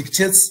also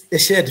dictates a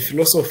shared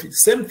philosophy,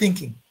 same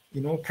thinking,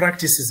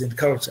 practices and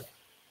culture.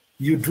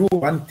 You do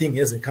one thing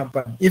as a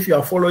company if you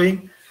are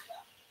following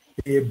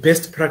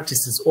best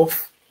practices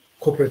of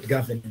corporate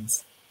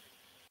governance.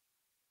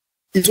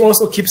 It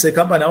also keeps a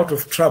company out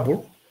of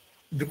trouble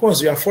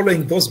because you are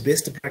following those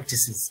best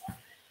practices.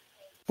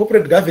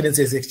 Corporate governance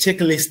is a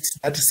checklist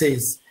that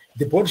says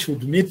the board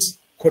should meet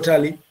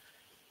quarterly.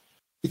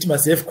 It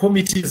must have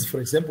committees,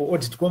 for example,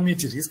 audit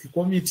committee, risk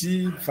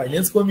committee,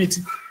 finance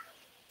committee.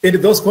 And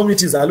those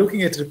committees are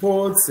looking at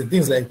reports and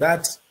things like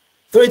that.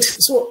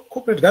 So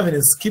corporate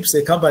governance keeps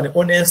a company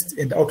honest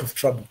and out of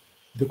trouble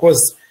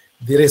because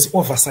there is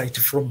oversight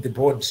from the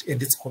board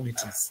and its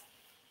committees.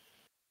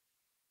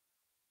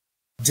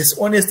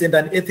 Dishonest and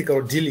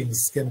unethical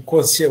dealings can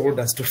cause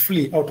shareholders to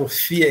flee out of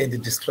fear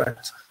and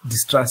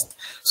distrust.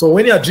 So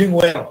when you are doing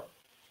well,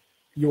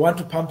 you want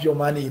to pump your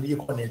money in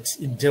Econet,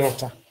 in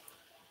Delta,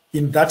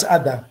 in that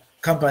other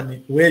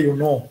company where you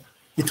know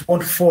it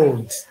won't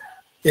fold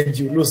and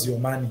you lose your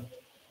money.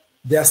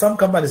 There are some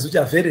companies which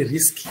are very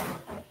risky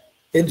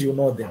and you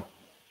know them.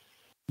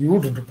 You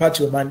wouldn't put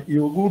your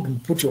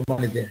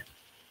money there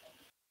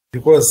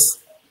because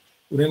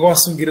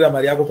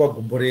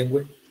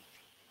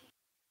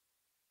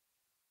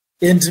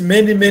and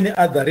many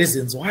other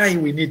reasons why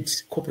we need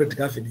corporate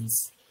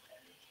governance.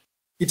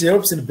 It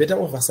helps in better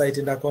oversight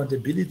and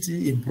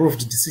accountability,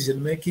 improved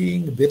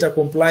decision-making, better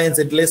compliance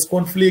and less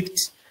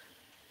conflict,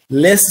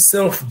 less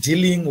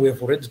self-dealing. We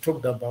have already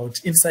talked about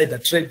insider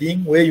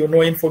trading, where you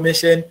know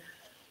information,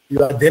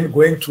 you are then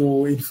going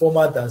to inform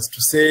others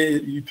to say,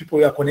 people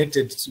you are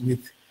connected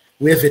with,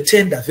 we have a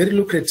tender, very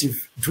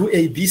lucrative, do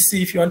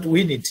ABC if you want to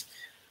win it.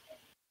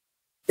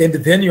 And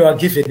then you are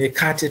given a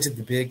cut at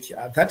the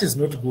back. That is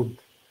not good.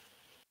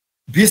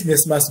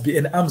 Business must be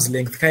an arm's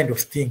length kind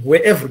of thing,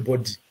 where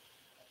everybody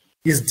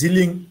is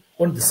dealing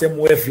on the same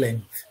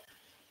wavelength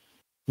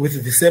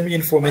with the same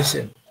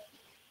information.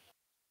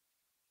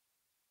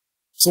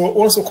 So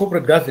also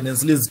corporate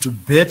governance leads to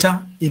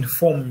better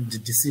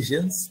informed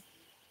decisions,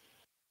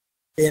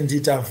 and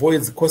it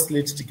avoids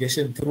costly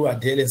litigation through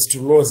adherence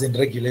to laws and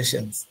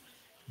regulations.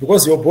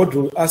 Because your board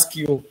will ask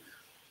you,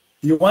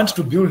 you want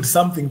to build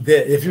something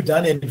there, have you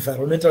done an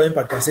environmental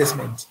impact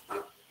assessment?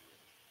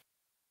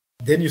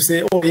 Then you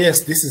say, oh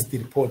yes, this is the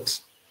report.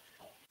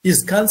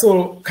 Is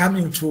council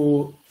coming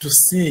to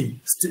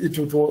see,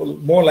 to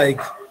more like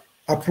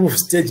approve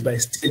stage by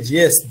stage?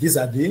 Yes, these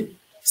are the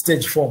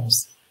stage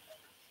forms.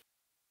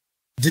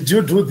 Did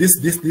you do this?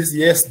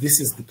 Yes, this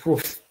is the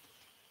proof.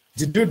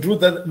 Did you do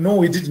that? No,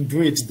 we didn't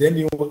do it. Then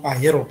you are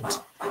heralded.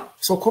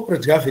 So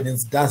corporate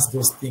governance does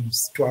those things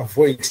to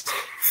avoid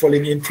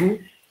falling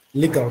into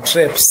legal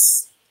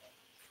traps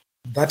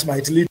that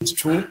might lead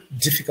to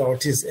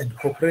difficulties and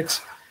corporate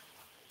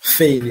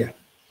failure.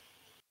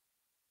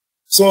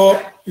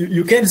 So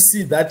you can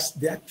see that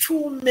there are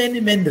too many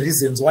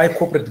reasons why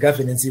corporate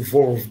governance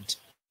evolved.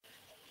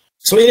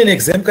 So in an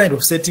exam kind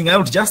of setting, I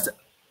would just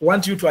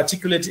want you to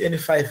articulate any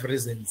 5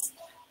 reasons.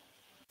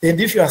 And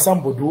if you are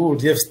somebody who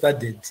would have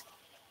studied,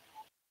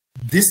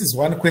 this is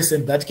one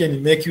question that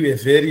can make you a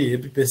very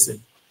happy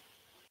person,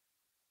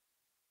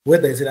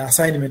 whether it's an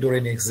assignment or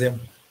an exam.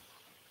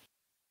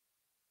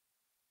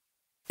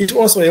 It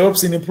also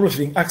helps in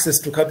improving access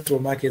to capital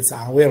markets.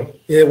 A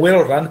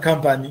well-run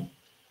company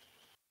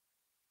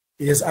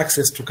has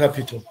access to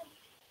capital.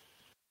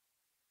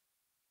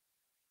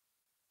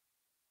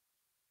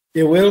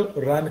 A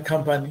well-run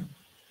company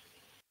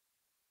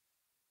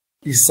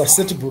is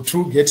susceptible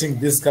to getting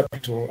this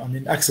capital,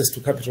 access to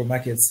capital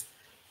markets,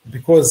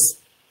 because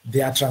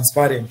they are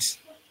transparent,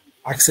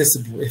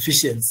 accessible,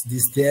 efficiency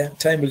is there,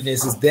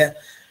 timeliness is there,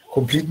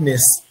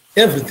 completeness,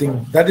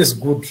 everything that is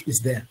good is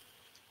there.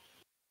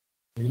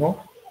 You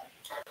know?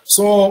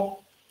 So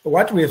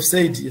what we have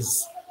said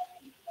is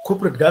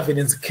corporate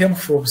governance came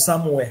from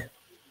somewhere,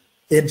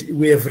 and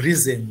we have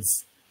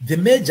reasons. The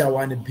major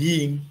one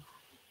being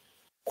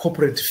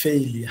corporate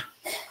failure.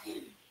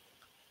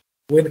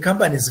 When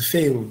companies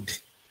failed,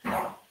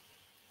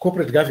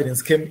 corporate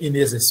governance came in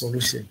as a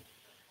solution.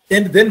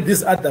 And then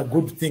these other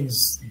good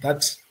things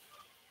that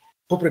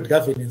corporate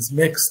governance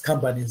makes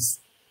companies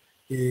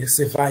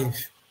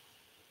survive.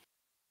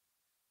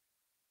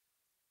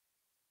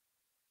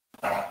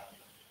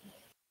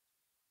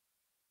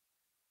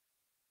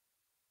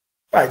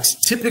 Right,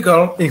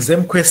 typical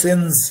exam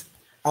questions,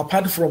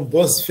 apart from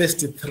those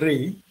first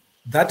 3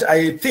 that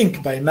I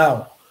think by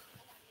now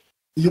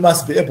you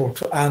must be able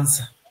to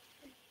answer.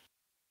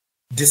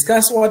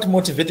 Discuss what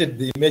motivated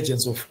the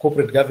emergence of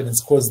corporate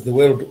governance codes the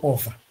world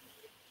over.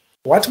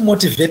 What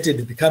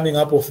motivated the coming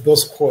up of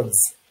those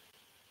codes?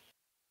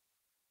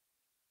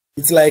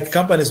 It's like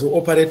companies were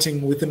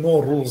operating with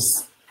no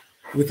rules,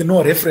 with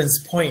no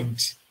reference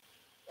point.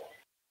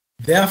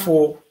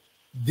 Therefore,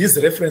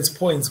 these reference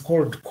points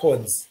called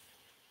codes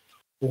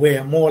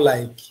were more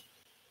like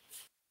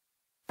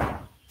a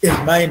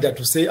reminder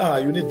to say,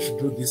 you need to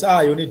do this,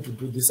 you need to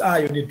do this,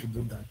 you need to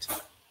do that.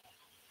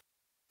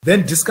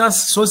 Then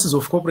discuss sources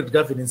of corporate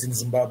governance in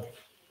Zimbabwe.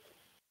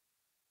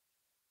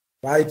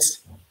 Right?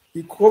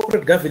 The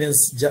corporate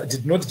governance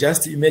did not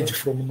just emerge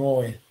from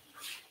nowhere.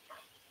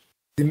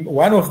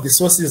 One of the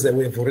sources that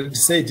we have already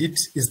said it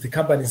is the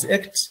Companies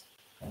Act.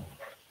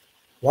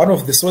 One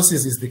of the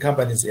sources is the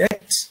Companies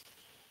Act.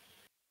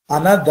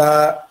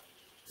 Another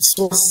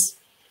source,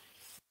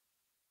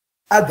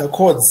 other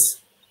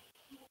codes,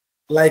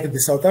 like the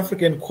South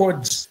African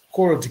code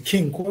called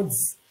King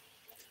Codes.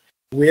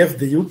 We have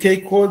the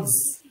UK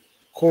codes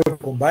called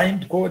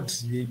Combined Code,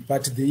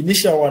 but the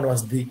initial one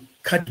was the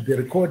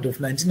Cadbury Code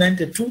of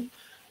 1992.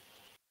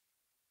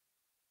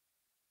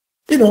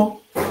 You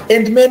know,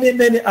 and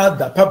many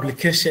other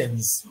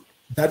publications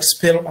that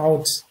spell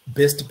out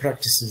best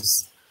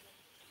practices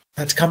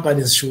that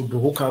companies should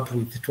hook up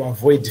with to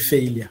avoid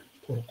failure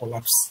or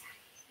collapse.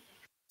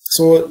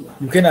 So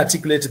you can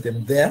articulate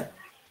them there.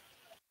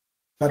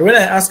 But when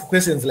I ask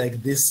questions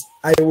like this,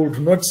 I would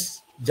not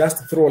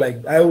just throw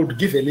I would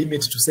give a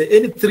limit to say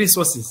any 3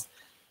 sources.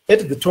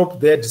 At the top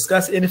there,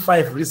 discuss any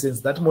 5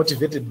 reasons that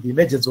motivated the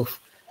emergence of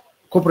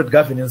corporate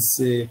governance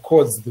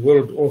codes the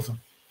world over.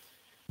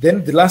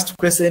 Then the last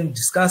question,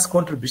 discuss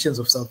contributions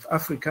of South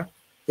Africa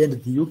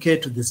and the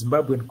UK to the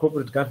Zimbabwean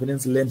corporate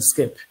governance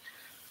landscape.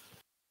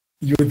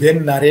 You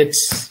then narrate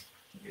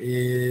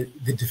the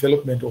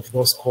development of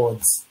those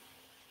codes.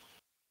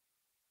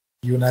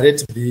 You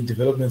narrate the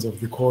developments of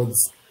the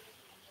codes.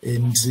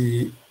 And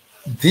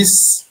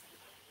this,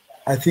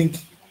 I think,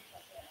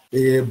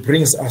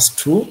 brings us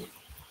to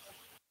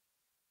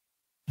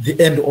the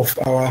end of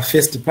our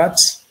first part.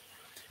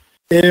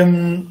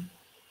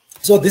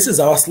 So this is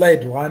our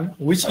slide 1,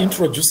 which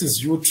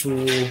introduces you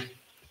to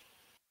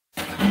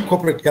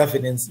corporate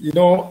governance. You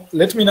know,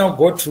 let me now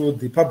go to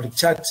the public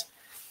chat.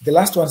 The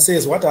last one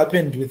says, what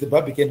happened with the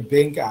Barbican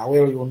Bank?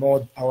 Well, you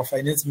know, our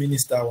finance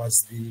minister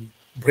was the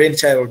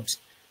brainchild.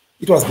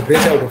 It was the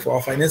brainchild of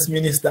our finance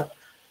minister.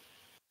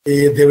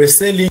 They were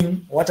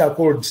selling what are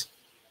called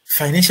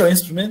financial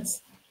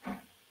instruments.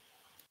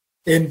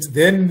 And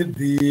then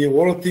the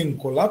whole thing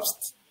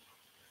collapsed.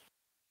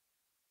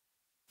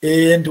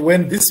 And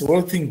when this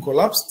whole thing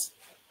collapsed,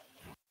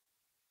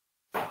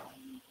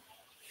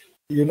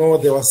 you know,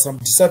 there was some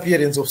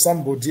disappearance of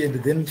somebody and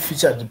then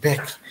featured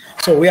back.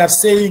 So we are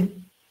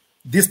saying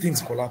these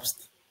things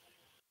collapsed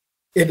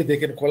and they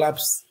can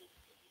collapse.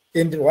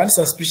 And one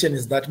suspicion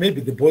is that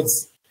maybe the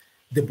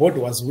board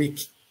was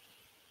weak.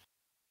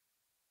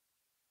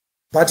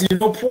 But you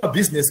know, poor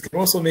business can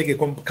also make a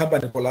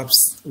company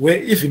collapse,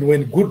 even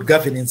when good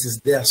governance is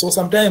there. So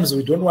sometimes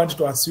we don't want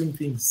to assume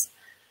things.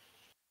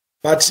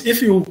 But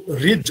if you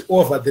read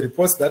over the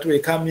reports that were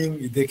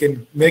coming, they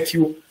can make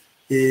you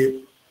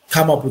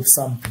come up with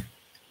something.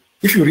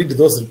 If you read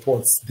those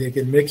reports, they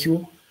can make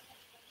you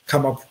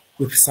come up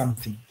with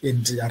something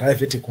and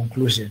arrive at a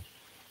conclusion.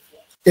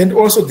 And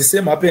also the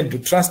same happened to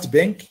Trust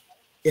Bank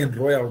and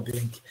Royal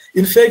Bank.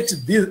 In fact,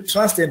 the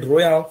Trust and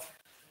Royal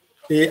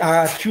they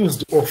are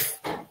accused of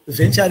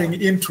venturing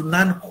into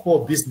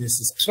non-core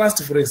businesses.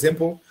 Trust, for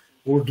example,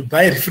 would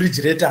buy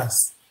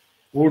refrigerators,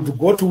 would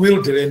go to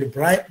Wilder and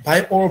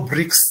buy all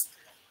bricks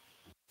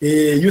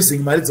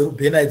using Maridzo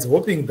Benides,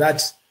 hoping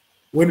that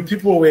when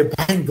people were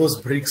buying those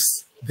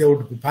bricks, they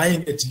would be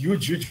buying at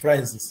huge, huge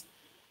prices.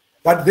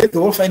 But then the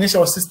whole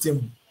financial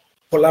system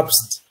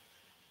collapsed,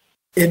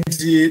 and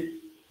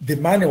the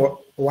money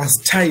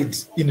was tied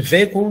in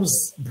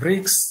vehicles,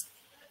 bricks,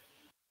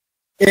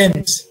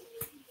 and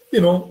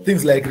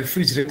things like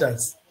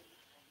refrigerators.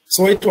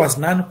 So it was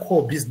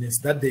non-core business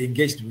that they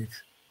engaged with.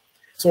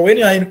 So when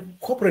you are in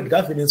corporate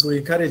governance, we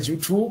encourage you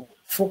to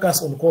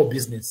focus on core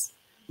business.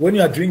 When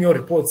you are doing your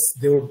reports,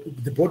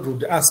 the board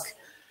would ask,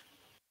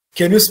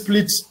 can you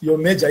split your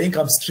major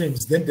income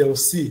streams? Then they will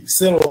see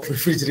sale of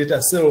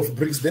refrigerators, sale of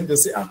bricks. Then they'll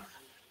say,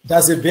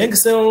 does a bank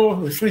sell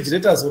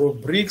refrigerators or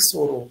bricks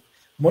or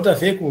motor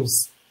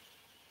vehicles?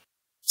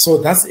 So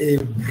that's a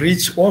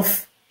breach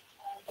of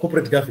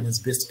corporate governance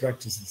best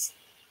practices.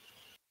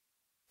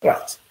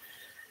 Right.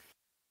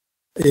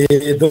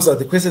 Those are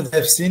the questions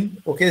I've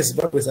seen. Okay,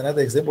 Zimbabwe is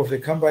another example of a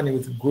company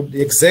with good,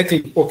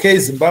 exactly. Okay,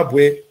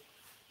 Zimbabwe,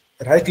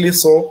 rightly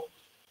so.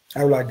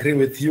 I will agree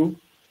with you.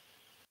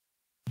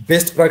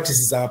 Best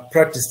practices are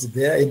practiced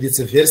there, and it's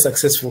a very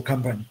successful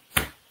company.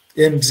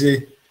 And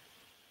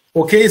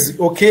okay is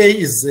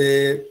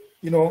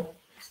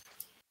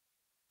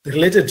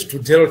related to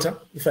Delta,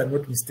 if I'm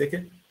not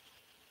mistaken.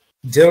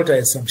 Delta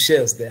has some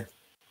shares there.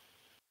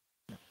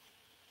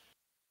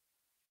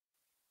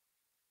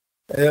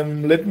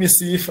 Let me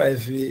see if I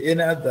have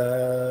any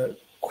other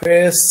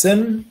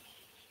question.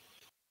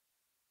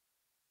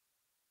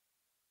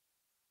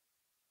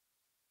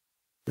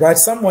 Right,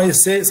 someone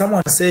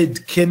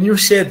said, can you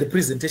share the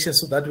presentation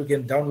so that we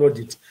can download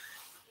it?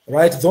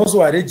 Right, those who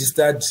are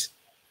registered,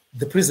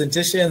 the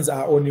presentations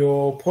are on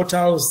your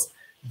portals,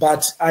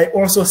 but I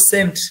also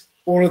sent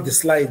all the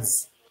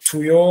slides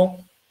to your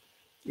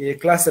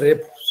class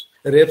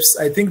reps.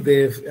 I think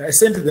I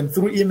sent them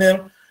through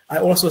email. I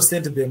also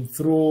sent them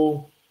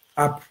through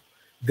app.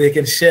 They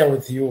can share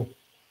with you.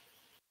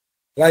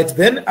 Right,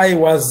 then I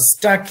was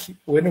stuck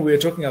when we were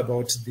talking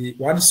about the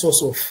one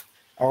source of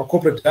our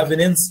corporate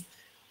governance,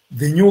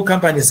 the New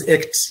Companies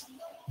Act,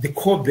 the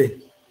COBE.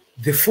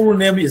 The full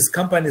name is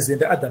Companies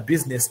and Other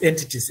Business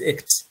Entities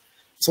Act.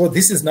 So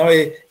this is now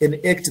an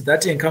act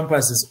that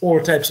encompasses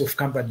all types of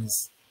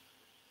companies.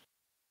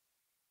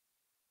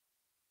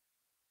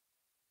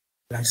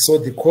 And so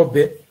the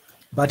COBE,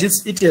 but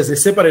it has a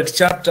separate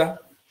chapter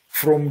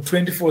from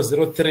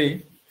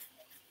 2403,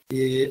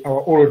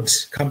 our old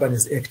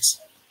Companies Act.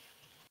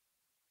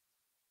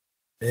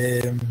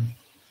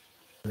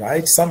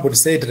 Right, somebody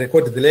said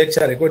record the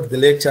lecture,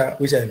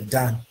 which I've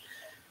done.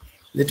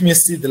 Let me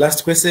see the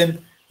last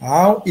question.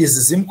 How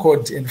is ZIM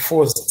code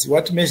enforced?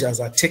 What measures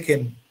are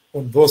taken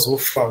on those who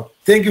fail?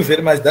 Thank you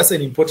very much. That's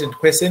an important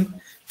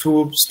question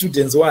to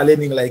students who are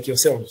learning like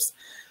yourselves.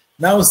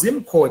 Now,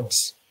 ZIM code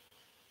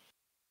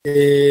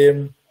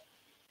is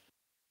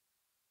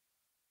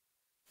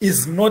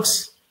not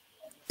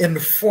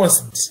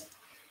enforced.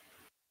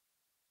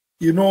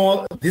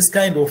 This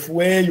kind of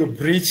where you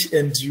breach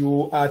and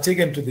you are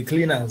taken to the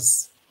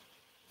cleaners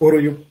or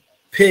you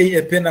pay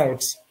a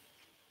penalty.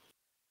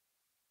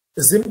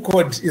 ZIM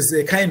code is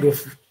a kind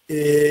of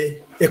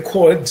a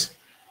code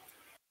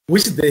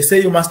which they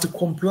say you must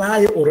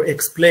comply or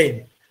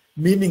explain,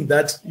 meaning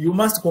that you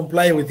must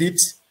comply with it,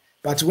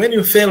 but when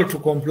you fail to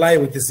comply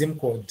with the ZIM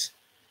code,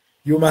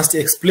 you must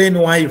explain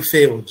why you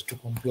failed to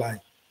comply.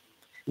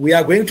 We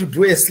are going to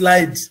do a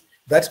slide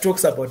that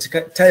talks about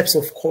types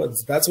of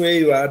codes. That's where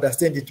you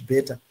understand it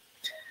better.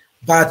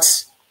 But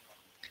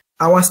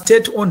our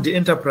state-owned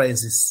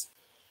enterprises,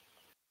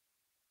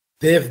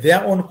 they have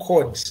their own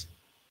code.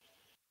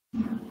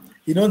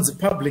 The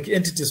Public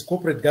Entities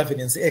Corporate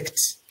Governance Act.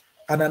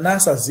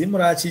 Ananasa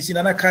Zimra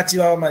Chichinana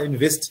Katiwa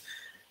Invest.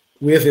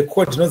 We have a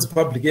code, the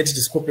Public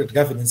Entities Corporate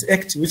Governance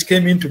Act, which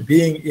came into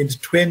being in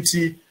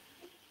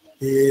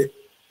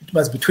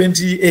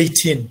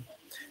 2018.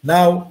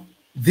 Now,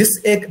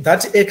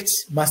 that act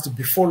must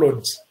be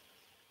followed.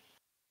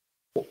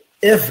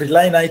 Every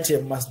line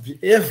item must be,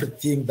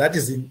 everything that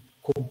is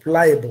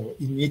compliable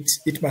in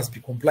it must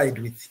be complied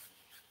with,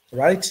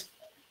 right?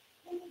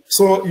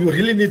 So you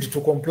really need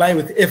to comply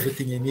with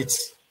everything in it.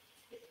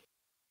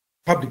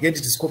 Public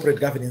Entities Corporate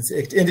Governance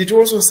Act. And it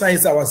also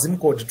cites our ZIM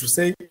code to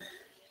say,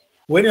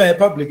 when you are a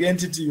public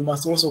entity, you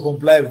must also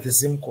comply with the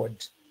ZIM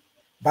code.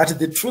 But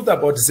the truth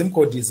about ZIM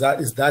code is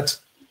that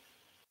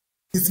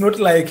it's not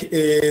like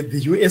the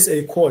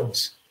USA code,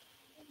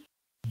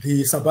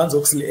 the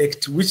Sarbanes-Oxley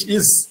Act, which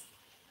is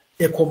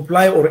a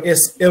comply or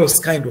else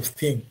kind of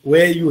thing,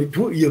 where you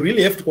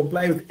really have to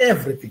comply with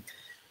everything.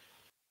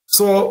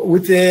 So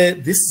with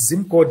this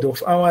ZIM code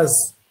of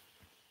ours,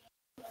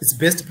 it's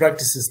best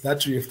practices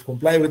that you have to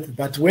comply with.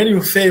 But when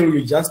you fail,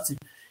 you just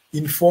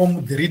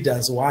inform the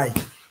readers why.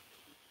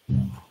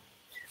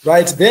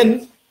 Right,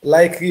 then,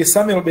 like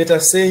Samuel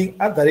Beta saying,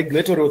 other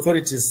regulatory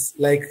authorities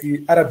like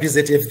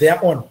RBZ have their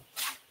own.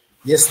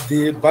 Yes,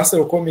 the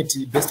Basel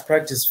Committee best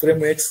practice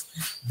frameworks,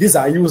 these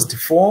are used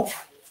for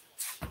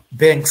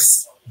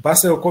banks.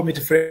 Basel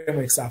Committee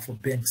frameworks are for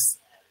banks.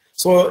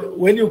 So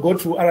when you go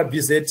to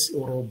RBZ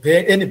or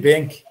any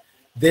bank,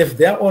 they have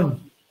their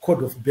own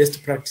code of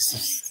best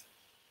practices.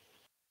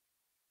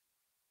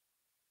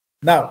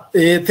 Now,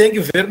 thank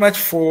you very much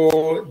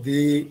for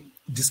the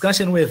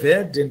discussion we've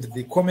had and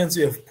the comments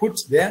you have put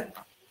there.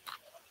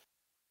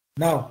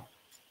 Now,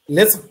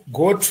 let's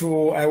go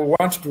to, I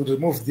want to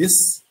remove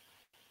this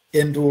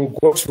and we'll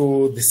go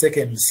to the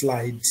second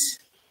slide.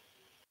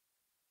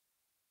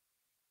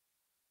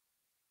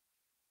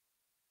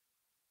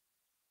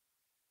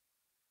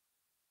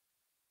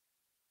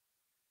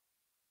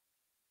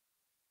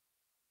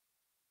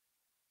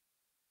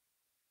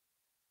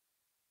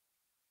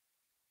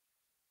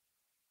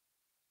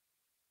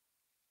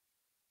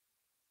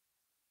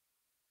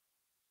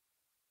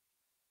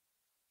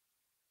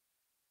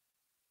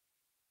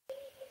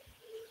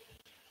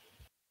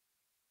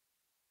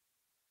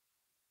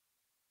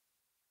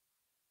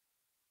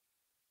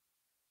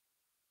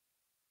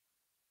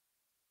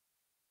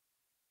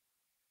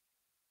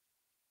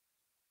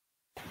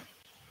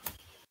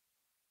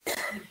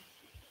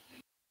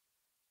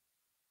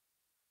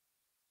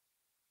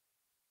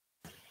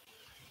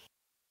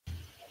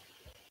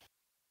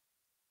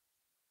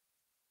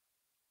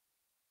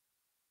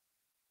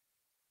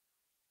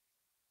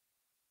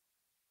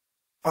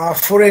 Are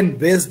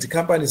foreign-based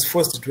companies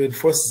forced to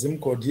enforce ZIM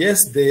code?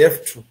 Yes, they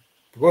have to,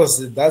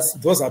 because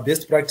those are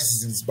best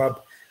practices in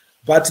Zimbabwe.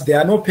 But there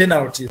are no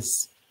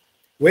penalties.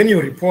 When you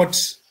report,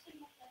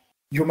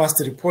 you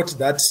must report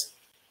that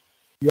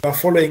you are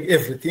following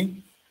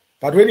everything.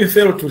 But when you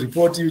fail to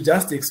report, you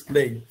just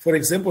explain. For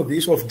example, the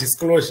issue of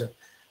disclosure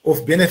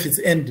of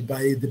benefits earned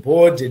by the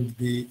board and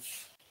the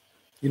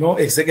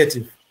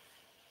executive.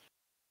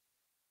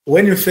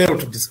 When you fail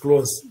to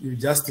disclose, you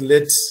just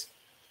let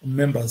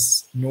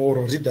members know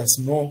or readers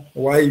know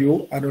why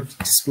you are not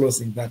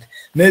disclosing that.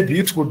 Maybe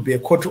it could be a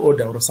court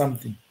order or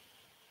something.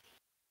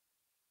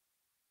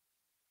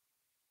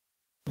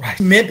 Right.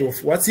 Made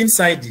of what's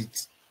inside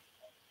it.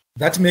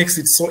 That makes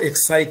it so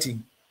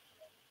exciting.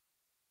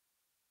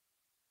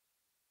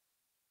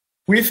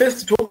 We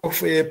first talk of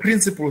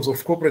principles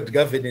of corporate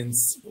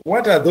governance.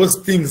 What are those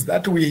things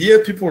that we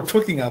hear people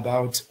talking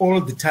about all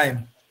the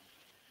time?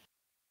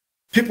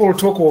 People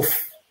talk of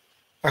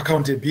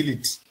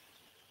accountability.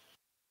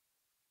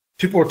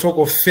 People talk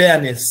of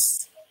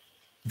fairness.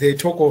 They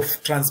talk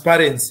of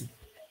transparency.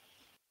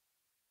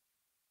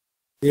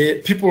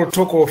 People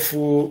talk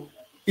of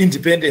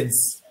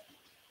independence,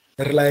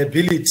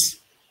 reliability.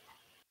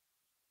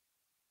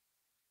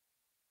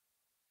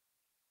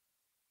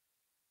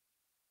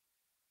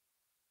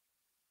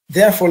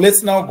 Therefore,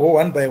 let's now go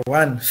one by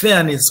one.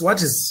 Fairness.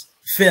 What is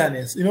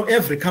fairness?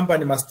 Every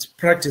company must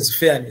practice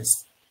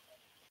fairness.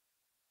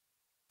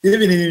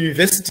 Even in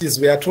universities,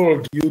 we are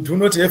told you do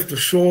not have to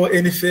show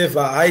any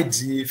favor, hide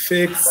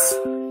facts,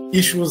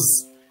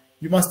 issues.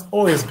 You must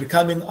always be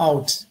coming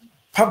out,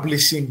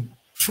 publishing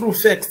true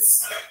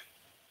facts,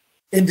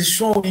 and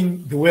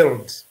showing the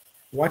world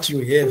what you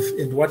have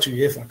and what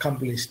you have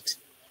accomplished.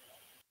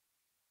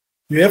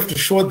 You have to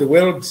show the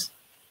world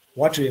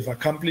what you have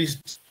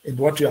accomplished and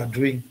what you are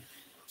doing.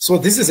 So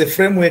this is a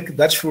framework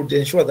that should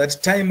ensure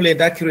that timely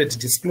and accurate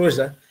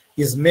disclosure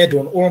is made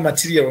on all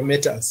material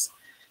matters.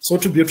 So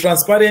to be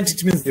transparent,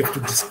 it means you have to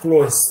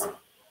disclose.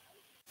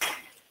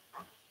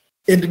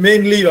 And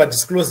mainly you are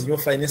disclosing your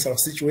financial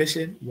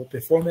situation, your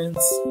performance,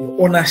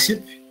 your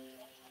ownership,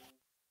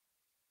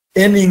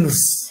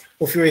 earnings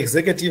of your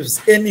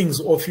executives, earnings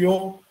of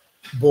your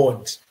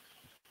board,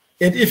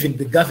 and even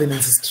the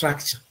governance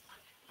structure.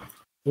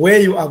 Where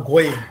you are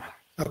going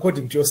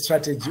according to your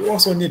strategy, you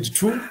also need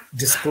to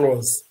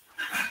disclose.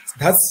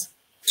 That's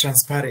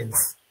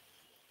transparency.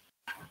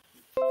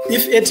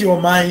 If at your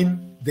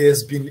mine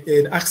there's been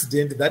an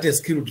accident that has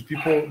killed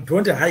people,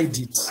 don't hide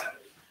it.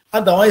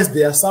 Otherwise,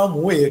 there are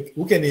some way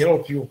who can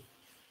help you.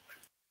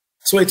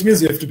 So it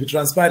means you have to be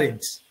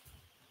transparent.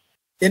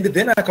 And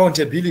then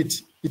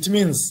accountability. It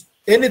means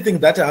anything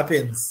that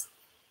happens,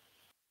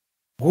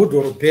 good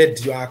or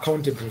bad, you are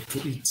accountable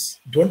to it.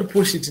 Don't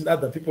push it in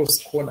other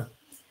people's corner.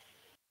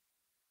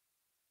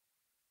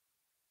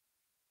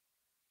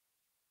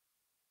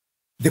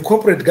 The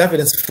corporate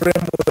governance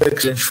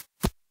framework ensures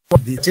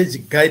the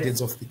strategic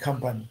guidance of the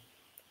company,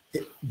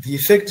 the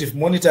effective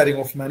monitoring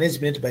of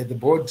management by the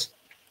board,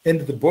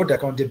 and the board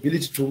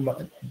accountability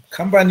to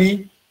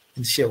company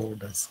and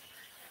shareholders.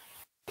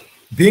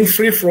 Being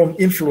free from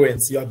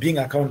influence, you are being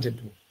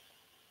accountable,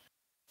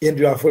 and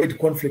you avoid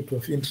conflict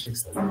of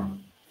interest.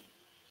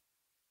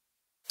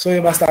 So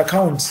you must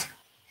account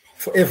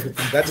for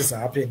everything that is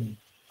happening.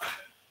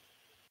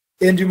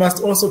 And you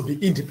must also be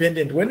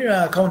independent. When you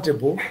are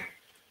accountable,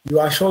 you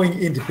are showing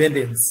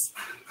independence.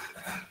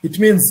 It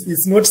means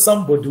it's not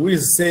somebody who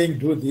is saying,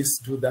 do this,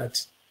 do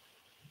that.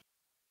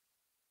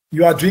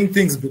 You are doing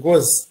things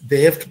because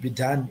they have to be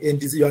done.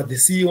 And you are the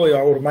CEO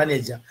or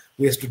manager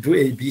who has to do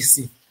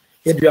ABC.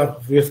 And you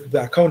have to be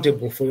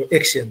accountable for your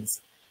actions.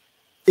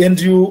 And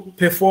you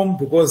perform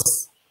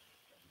because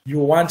you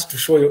want to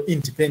show your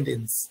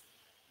independence.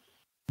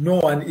 No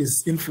one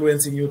is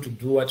influencing you to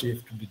do what you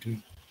have to be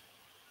doing.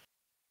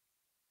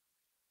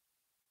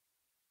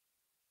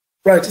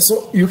 Right, so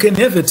you can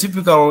have a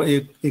typical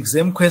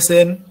exam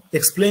question,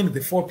 explain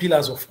the 4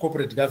 pillars of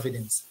corporate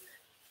governance.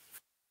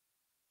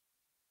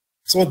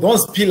 So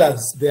those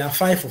pillars, there are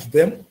 5 of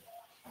them.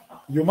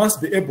 You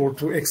must be able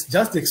to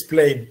just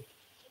explain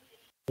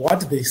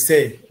what they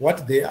say,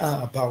 what they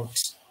are about,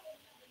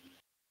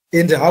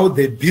 and how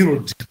they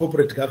build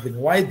corporate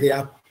governance, why they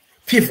are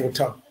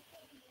pivotal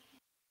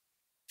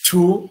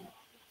to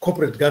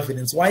corporate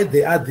governance, why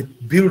they are the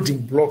building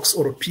blocks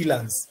or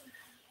pillars.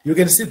 You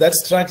can see that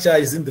structure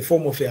is in the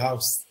form of a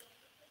house.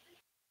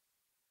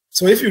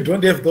 So if you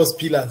don't have those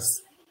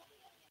pillars,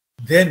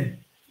 then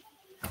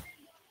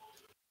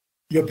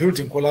your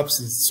building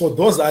collapses. So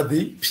those are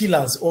the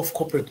pillars of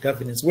corporate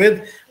governance.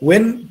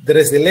 When there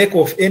is a lack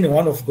of any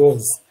one of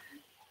those,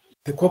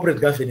 the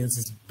corporate governance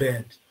is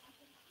bad,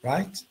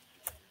 right?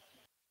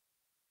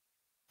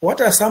 What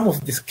are some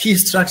of the key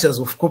structures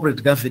of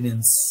corporate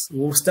governance?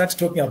 We'll start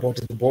talking about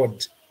the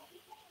board.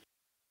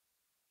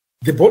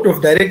 The board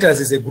of directors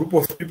is a group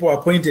of people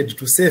appointed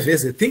to serve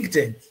as a think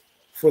tank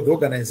for the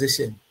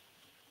organization.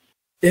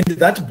 And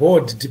that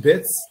board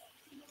debates,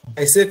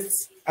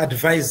 dissects,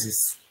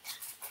 advises.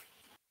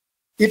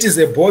 It is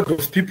a board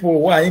of people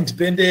who are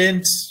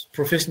independent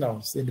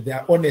professionals and they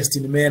are honest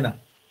in manner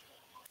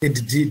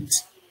and deed.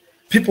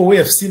 People who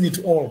have seen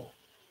it all.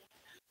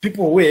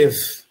 People who have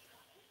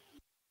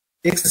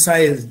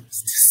exercised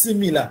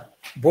similar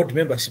board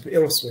membership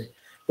elsewhere,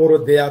 or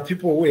there are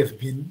people who have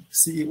been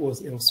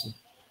CEOs elsewhere.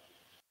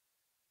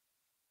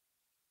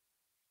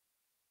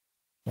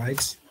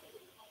 Right?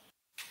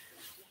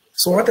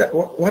 So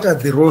what are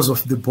the roles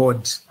of the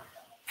board?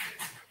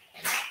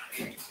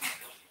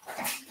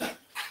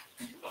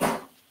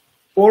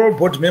 All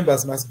board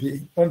members must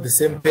be on the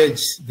same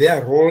page.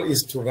 Their role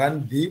is to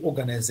run the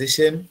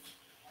organization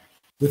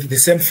with the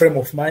same frame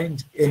of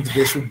mind, and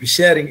they should be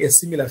sharing a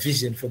similar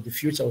vision for the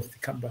future of the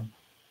company.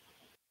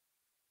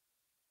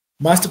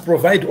 Must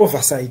provide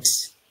oversight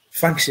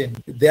function.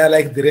 They are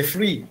like the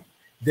referee.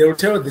 They will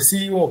tell the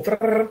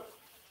CEO,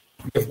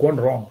 you have gone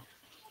wrong.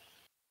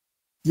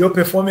 Your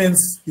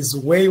performance is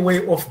way,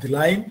 way off the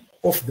line,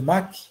 off the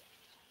mark.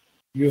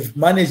 You've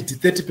managed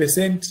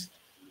 30%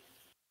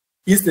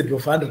 instead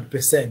of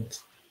 100%.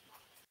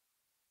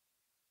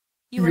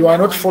 You are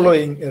not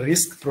following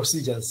risk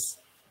procedures.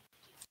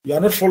 You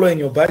are not following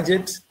your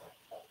budget.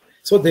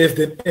 So they have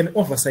an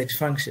oversight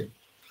function.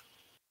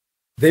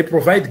 They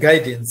provide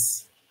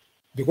guidance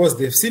because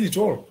they've seen it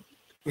all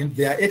and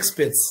they are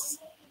experts.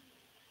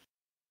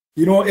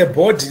 You know, a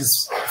board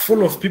is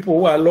full of people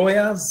who are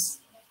lawyers.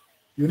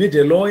 You need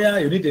a lawyer,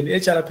 you need an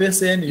HR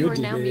person, you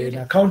need an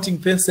accounting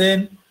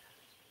person,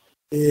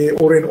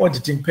 or an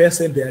auditing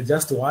person. They are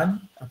just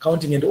one.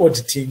 Accounting and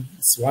auditing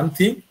is one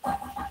thing.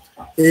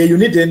 You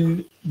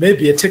need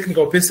maybe a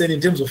technical person in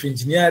terms of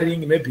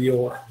engineering. Maybe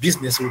your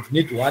business would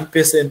need one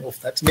person of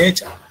that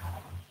nature.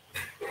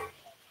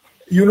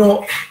 You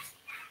know,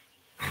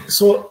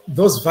 so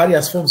those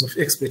various forms of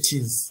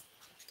expertise.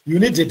 You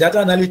need a data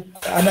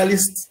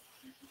analyst,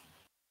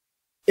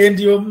 and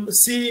your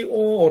CEO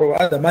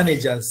or other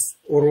managers,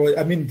 or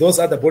I mean those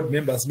other board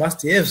members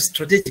must have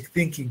strategic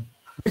thinking,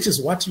 which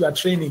is what you are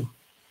training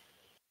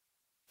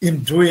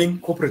in doing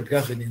corporate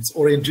governance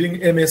or in doing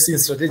MSc in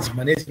strategic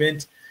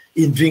management,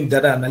 in doing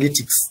data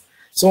analytics.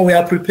 So we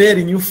are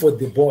preparing you for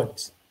the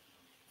board.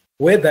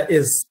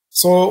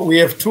 So we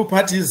have 2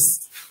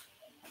 parties.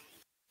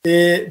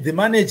 The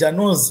manager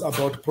knows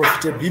about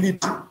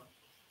profitability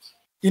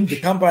in the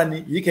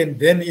company. He can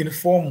then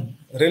inform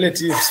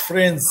relatives,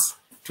 friends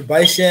to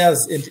buy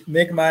shares and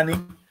make money,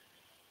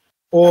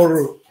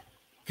 or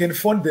can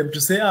phone them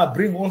to say,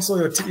 bring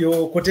also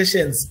your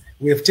quotations.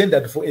 We have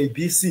tendered for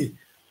ABC.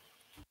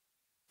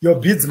 Your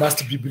bids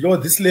must be below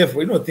this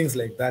level, you know, things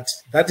like that.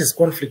 That is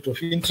conflict of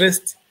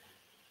interest.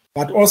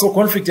 But also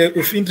conflict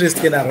of interest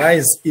can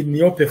arise in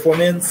your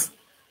performance.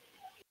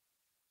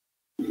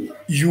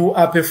 You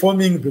are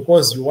performing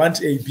because you want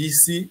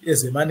ABC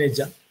as a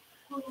manager,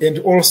 and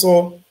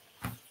also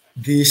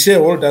the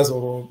shareholders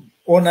or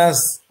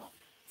owners,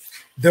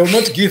 they will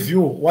not give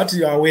you what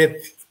you are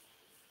worth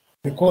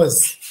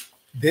because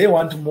they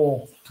want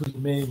more to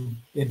remain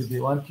and they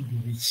want to be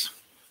rich.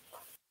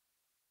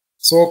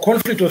 So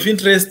conflict of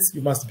interest,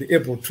 you must be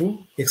able to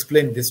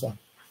explain this one.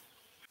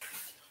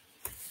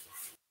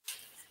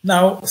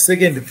 Now,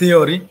 second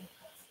theory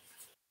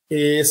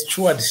is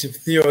stewardship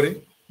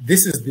theory.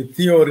 This is the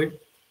theory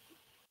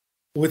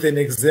with an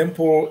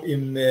example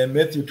in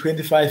Matthew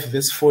 25,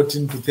 verse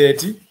 14 to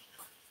 30,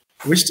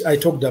 which I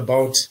talked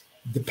about,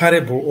 the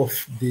parable of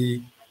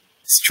the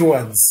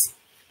stewards,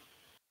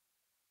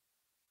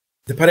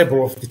 the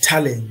parable of the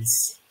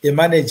talents. A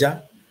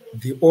manager,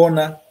 the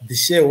owner, the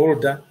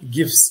shareholder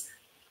gives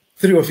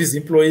 3 of his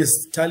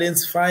employees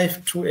talents,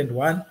 5, 2, and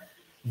 1.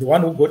 The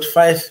one who got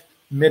 5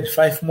 made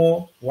 5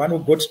 more. One who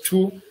got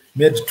 2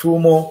 made 2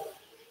 more.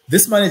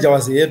 This manager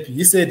was happy.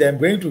 He said, I'm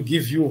going to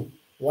give you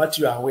what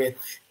you are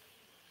worth.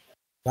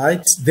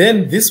 right?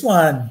 Then this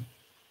one,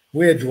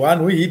 we had one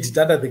who hid it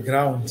under the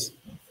ground,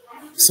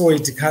 saw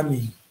it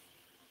coming.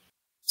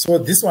 So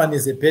this one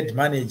is a bad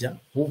manager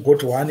who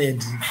got one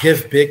and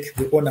gave back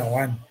the owner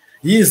one.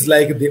 He is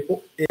like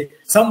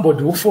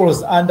somebody who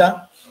falls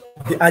under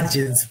the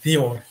agent's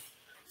theory,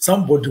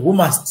 somebody who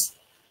must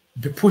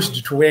be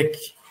pushed to work.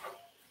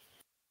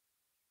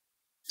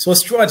 So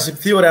stewardship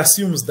theory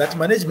assumes that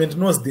management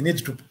knows the need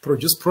to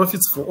produce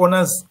profits for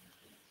owners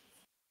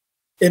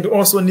and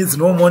also needs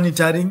no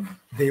monitoring.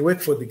 They work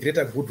for the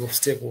greater good of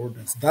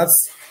stakeholders.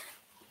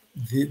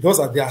 Those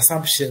are the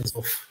assumptions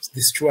of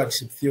the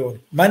stewardship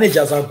theory.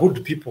 Managers are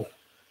good people.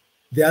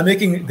 They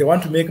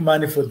want to make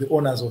money for the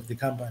owners of the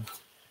company.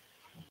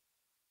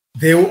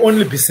 They will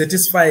only be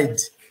satisfied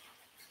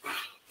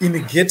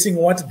in getting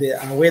what they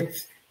are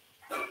worth.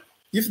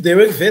 If they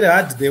work very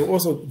hard,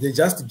 they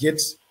just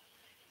get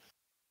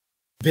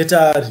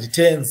better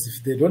returns.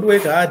 If they don't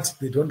work hard,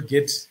 they don't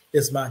get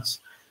as much.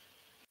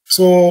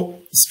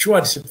 So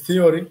stewardship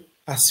theory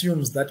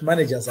assumes that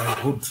managers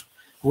are good,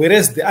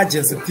 whereas the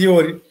agency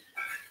theory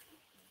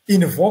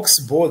invokes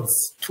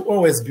boards to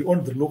always be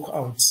on the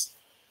lookout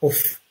of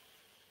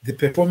the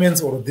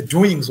performance or the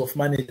doings of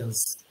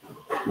managers,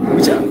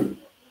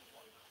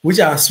 which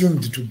are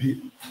assumed to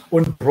be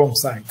on the wrong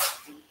side.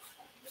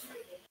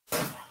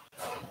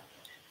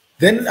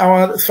 Then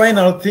our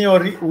final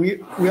theory,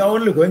 we are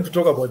only going to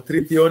talk about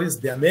 3 theories.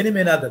 There are many,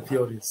 many other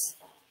theories.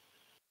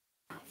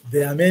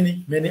 There are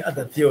many, many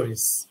other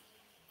theories.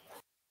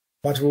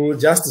 But we will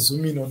just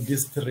zoom in on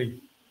these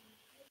 3.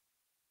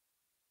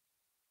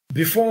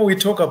 Before we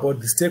talk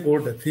about the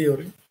stakeholder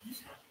theory,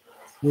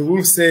 we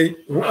will say,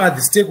 who are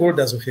the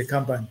stakeholders of a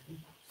company?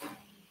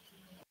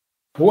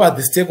 Who are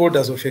the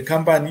stakeholders of a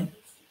company?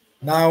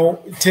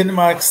 Now, 10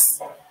 marks.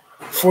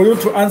 For you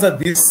to answer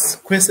this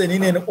question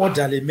in an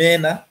orderly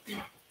manner,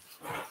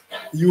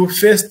 you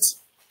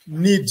first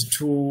need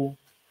to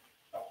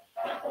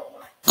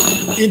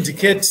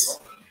indicate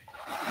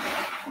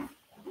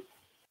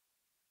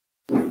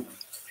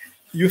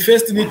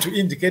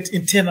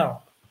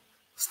internal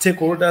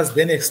stakeholders,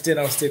 then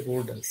external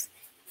stakeholders.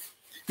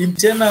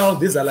 Internal,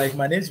 these are like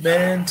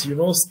management,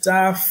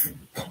 staff,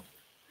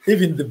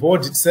 even the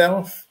board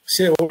itself,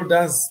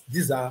 shareholders,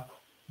 these are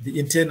the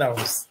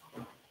internals,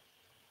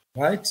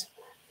 right?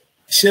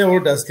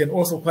 Shareholders can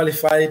also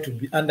qualify to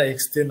be under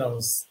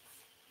externals.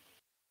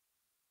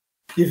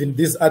 Even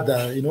these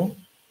other,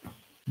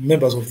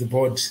 members of the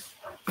board,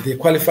 they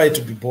qualify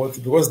to be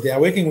both because they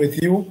are working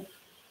with you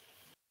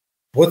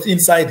both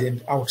inside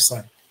and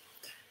outside.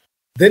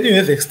 Then you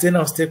have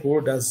external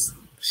stakeholders,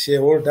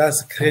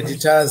 shareholders,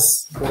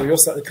 creditors,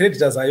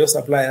 creditors are your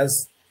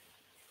suppliers.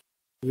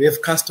 You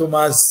have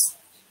customers,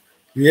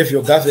 you have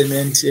your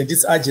government, and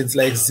its agents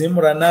like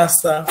Zimra,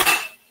 NASA.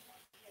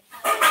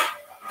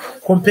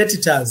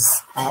 Competitors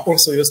are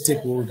also your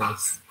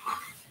stakeholders.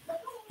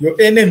 Your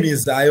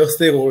enemies are your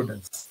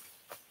stakeholders,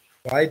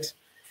 right?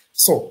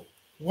 So,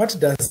 what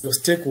does your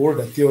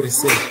stakeholder theory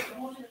say?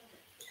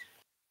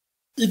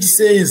 It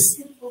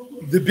says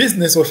the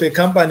business of a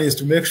company is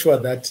to make sure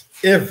that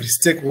every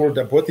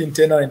stakeholder, both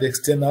internal and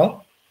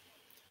external,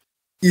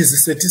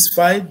 is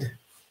satisfied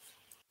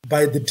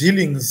by the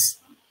dealings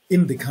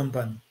in the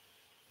company.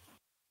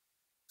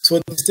 So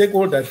the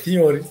stakeholder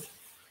theory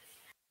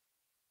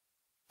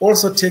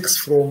also takes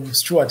from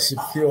stewardship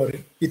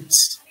theory. It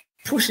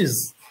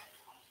pushes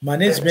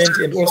management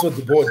and also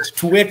the board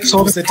to work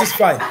to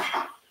satisfy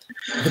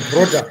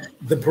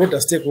the broader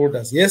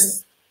stakeholders.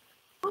 Yes?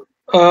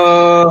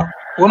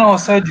 On our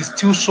side is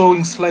still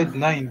showing slide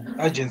 9,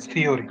 agents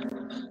theory.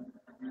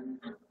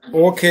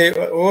 Okay.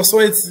 Also,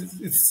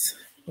 it's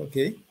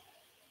okay.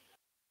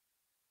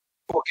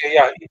 Okay,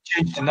 yeah, it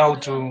changed now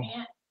to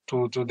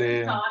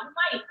the.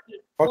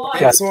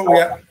 Okay, yeah. So we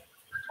are.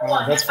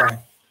 That's fine.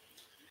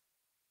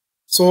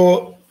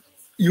 So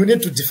you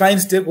need to define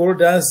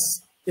stakeholders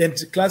and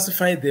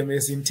classify them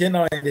as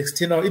internal and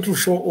external. It will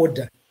show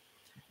order.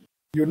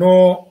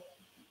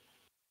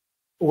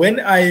 When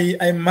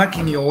I'm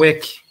marking your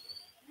work,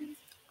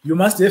 you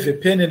must have a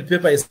pen and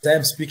paper as I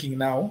am speaking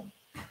now.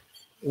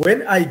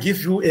 When I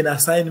give you an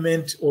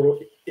assignment or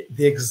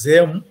the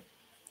exam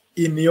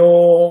in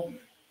your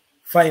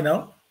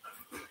final,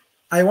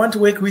 I want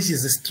work which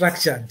is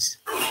structured.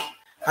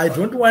 I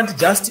don't want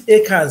just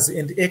acres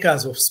and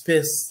acres of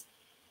space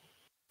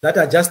that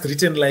are just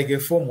written like a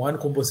Form 1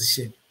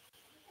 composition.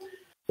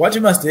 What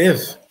you must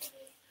have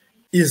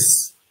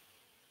is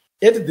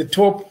at the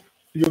top,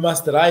 you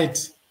must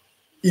write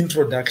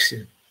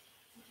introduction.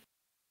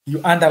 You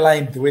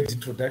underline the word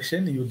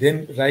introduction, you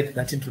then write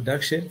that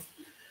introduction.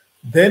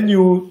 Then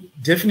you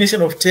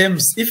definition of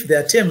terms, if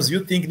there are terms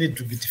you think need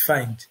to be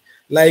defined,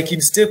 like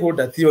in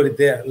stakeholder theory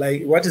there,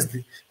 like what is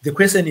the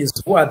question is,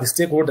 who are the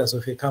stakeholders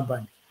of a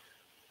company?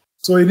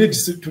 So you need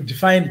to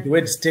define the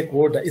word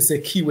stakeholder. It's a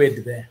key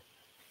word there.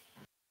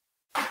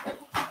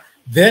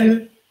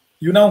 Then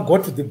you now go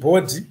to the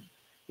body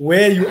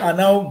where you are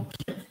now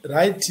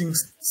writing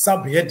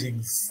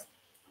subheadings.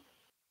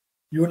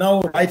 You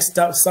now write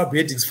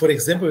subheadings. For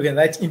example, you can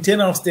write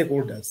internal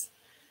stakeholders.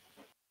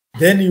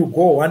 Then you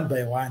go one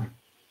by one,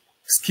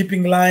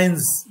 skipping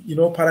lines,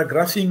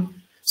 paragraphing,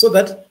 so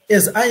that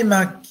as I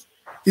mark,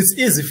 it's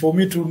easy for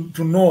me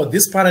to know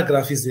this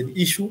paragraph is an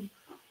issue,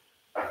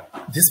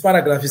 this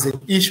paragraph is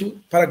an issue,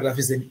 paragraph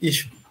is an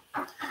issue.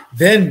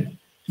 Then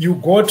you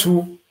go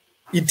to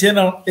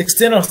external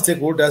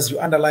stakeholders, you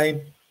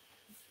underline.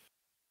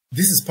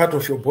 This is part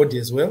of your body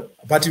as well,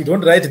 but you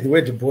don't write the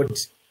word body.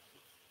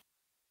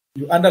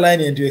 You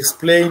underline and you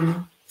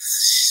explain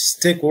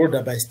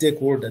stakeholder by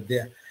stakeholder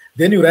there.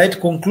 Then you write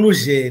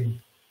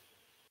conclusion,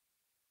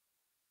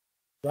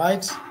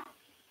 right?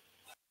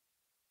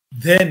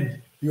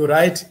 Then you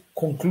write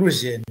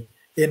conclusion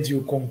and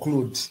you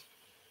conclude.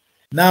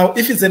 Now,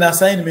 if it's an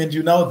assignment,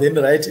 you now then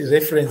write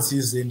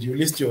references and you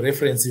list your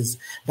references.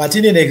 But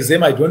in an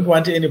exam, I don't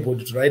want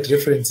anybody to write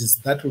references.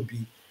 That would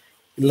be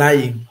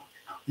lying.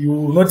 You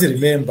will not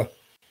remember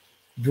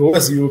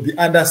because you will be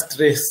under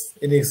stress.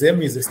 An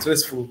exam is a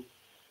stressful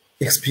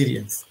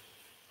experience.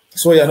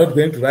 So you are not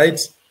going to write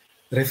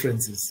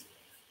references.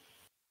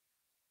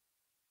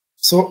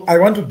 So I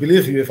want to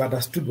believe you have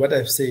understood what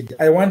I've said.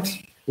 I want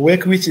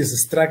work which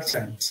is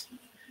structured.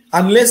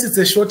 Unless it's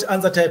a short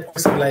answer type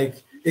question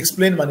like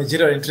explain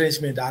managerial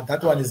entrenchment,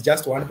 that one is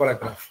just one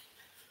paragraph.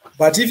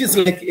 But if it's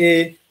like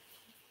a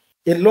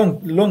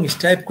longish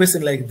type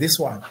question like this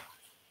one,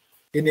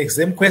 an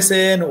exam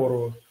question,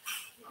 or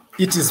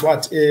it is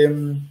what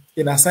an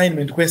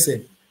assignment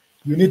question,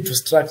 you need to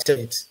structure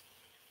it.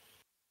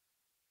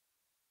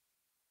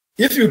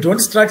 If you don't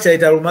structure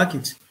it, I will mark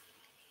it.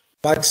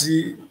 But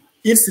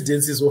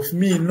incidences of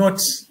me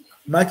not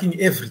marking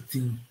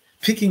everything,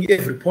 picking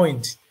every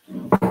point,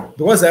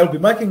 because I will be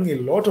marking a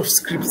lot of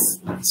scripts.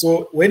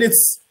 So when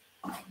it's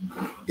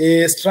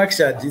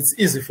structured, it's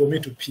easy for me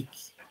to pick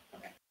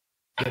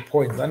the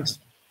points. And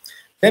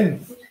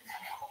then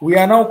we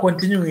are now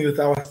continuing with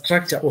our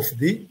structure of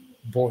the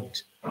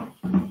board.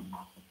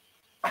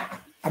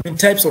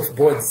 Types of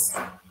boards.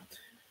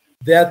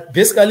 There are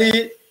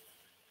basically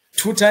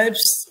two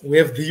types. We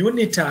have the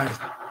unitary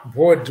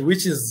board,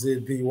 which is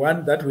the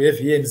one that we have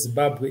here in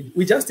Zimbabwe.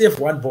 We just have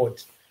one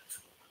board,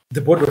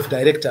 the board of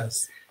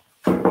directors.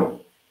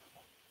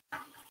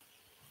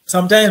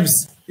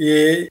 Sometimes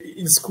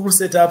in school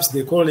setups,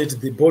 they call it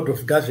the board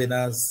of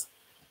governors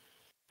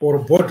or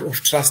board of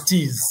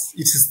trustees.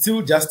 It is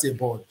still just a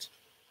board.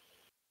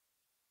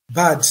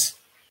 But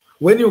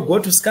when you go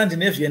to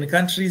Scandinavian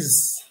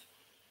countries,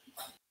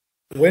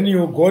 when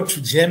you go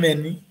to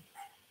Germany,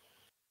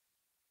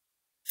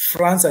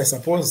 France, I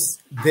suppose,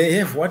 they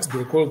have what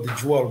they call the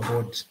dual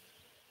board.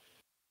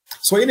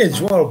 So in a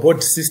dual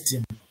board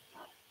system,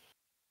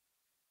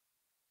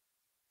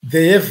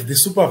 they have the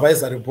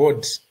supervisory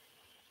board,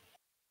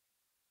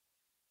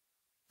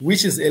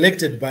 which is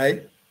elected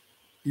by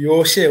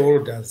your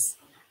shareholders.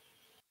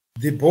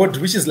 The board,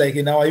 which is like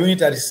in our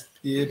unitary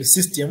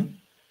system,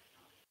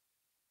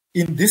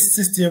 in this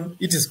system,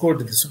 it is called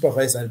the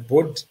supervisory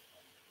board.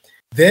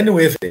 Then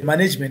we have a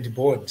management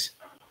board,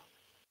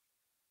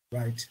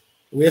 right?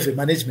 We have a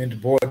management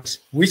board,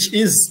 which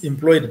is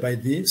employed by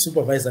the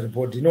supervisory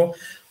board.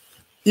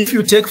 If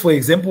you take, for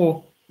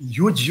example,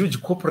 huge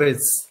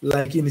corporates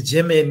like in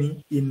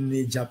Germany,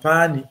 in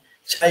Japan,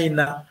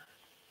 China,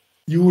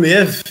 you will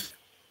have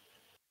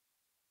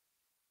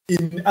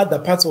in other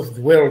parts of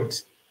the world,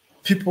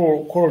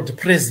 people called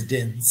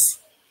presidents.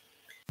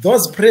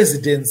 Those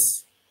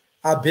presidents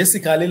are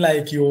basically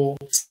like your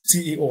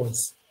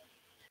CEOs.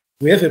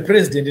 We have a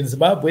president in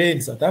Zimbabwe,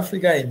 in South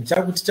Africa, in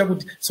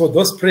Chakuti. So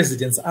those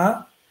presidents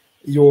are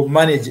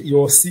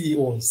your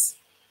CEOs.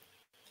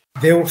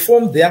 They will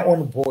form their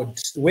own board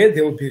where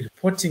they will be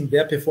reporting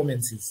their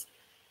performances.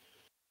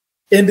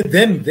 And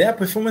then their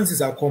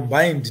performances are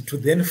combined to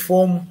then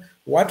form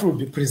what will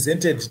be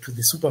presented to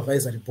the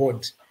supervisory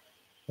board,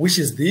 which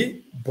is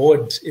the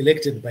board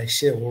elected by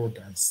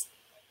shareholders,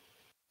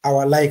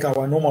 like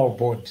our normal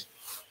board.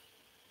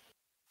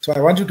 So I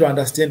want you to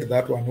understand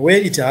that one. Where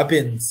it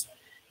happens,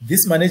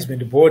 this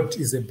management board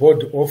is a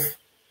board of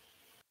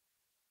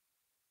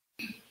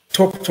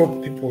top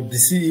people, the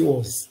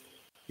CEOs,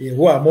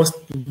 who are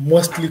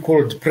mostly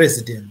called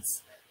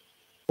presidents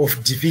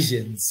of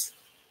divisions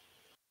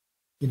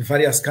in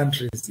various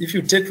countries. If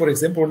you take, for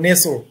example,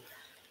 Nestle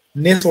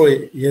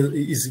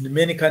is in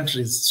many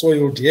countries, so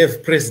you would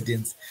have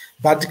presidents.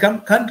 But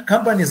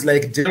companies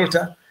like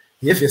Delta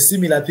have a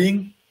similar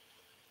thing.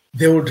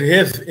 They would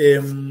have,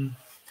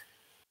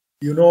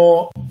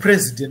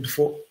 president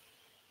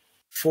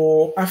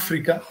for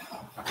Africa,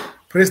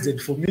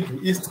 president for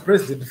Middle East,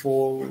 president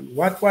for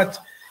what,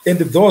 and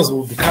those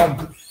will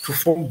become to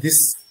form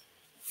this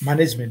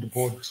management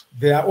board.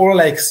 They are all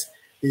like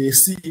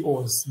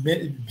CEOs,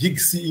 big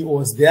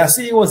CEOs. They are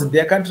CEOs in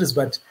their countries,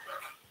 but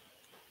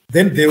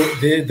then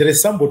there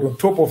is somebody on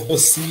top of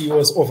those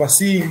CEOs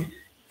overseeing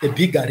a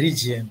bigger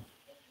region.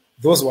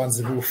 Those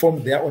ones will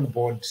form their own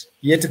board,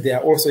 yet they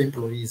are also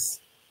employees.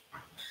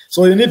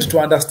 So you need to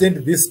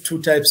understand these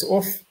two types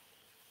of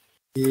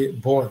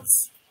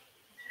boards.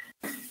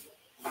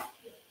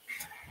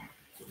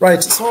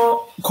 Right,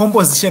 so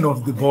composition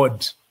of the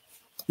board.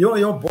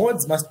 Your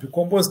boards must be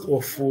composed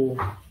of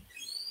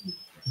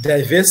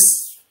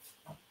diverse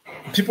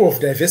people of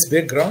diverse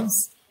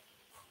backgrounds,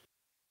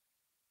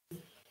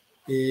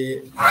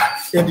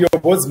 and your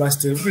boards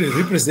must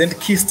represent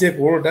key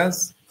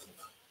stakeholders,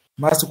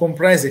 must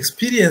comprise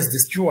experienced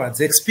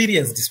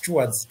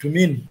stewards to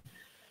mean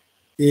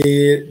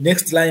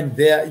next line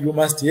there, you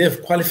must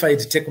have qualified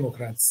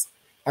technocrats,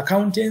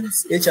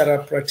 accountants, HR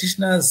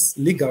practitioners,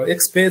 legal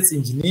experts,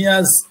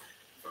 engineers.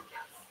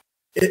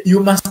 You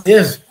must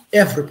have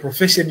every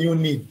profession you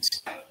need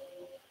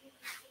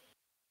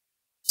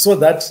so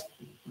that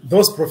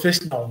those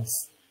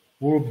professionals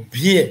will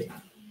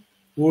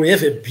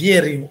have a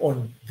bearing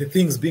on the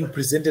things being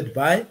presented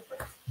by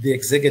the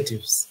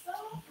executives.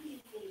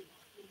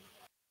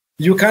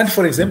 You can't,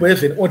 for example,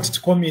 have an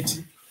audit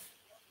committee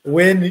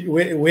where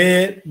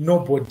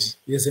nobody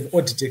has an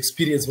audit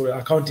experience or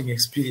accounting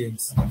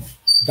experience.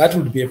 That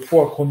would be a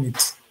poor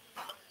committee.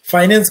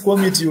 Finance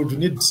committee would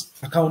need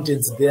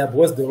accountants there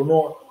because they will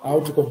know how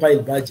to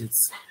compile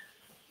budgets.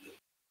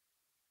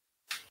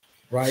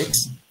 Right?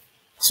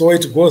 So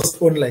it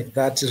goes on like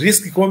that.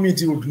 Risk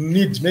committee would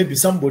need maybe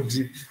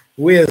somebody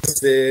who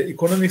has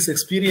economics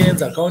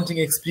experience, accounting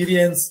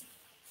experience,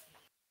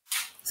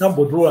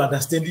 somebody who will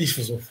understand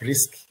issues of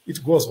risk.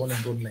 It goes on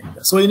and on like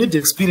that. So you need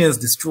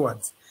experienced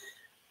stewards.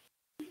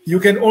 You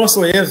can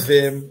also have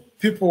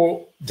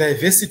people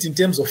diversity in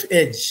terms of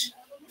age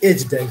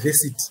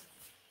diversity.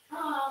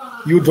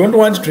 You don't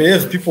want to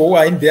have people who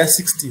are in their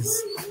 60s.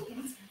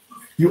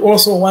 You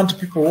also want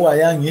people who are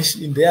youngish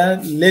in their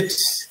late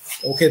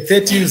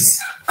 30s,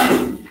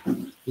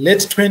 late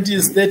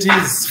 20s,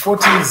 30s,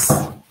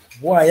 40s,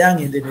 who are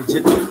young and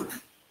energetic.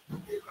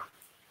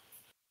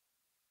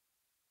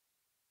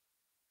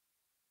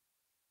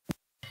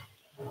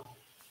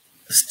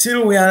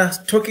 Still, we are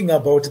talking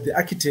about the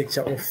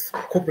architecture of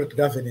corporate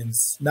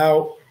governance.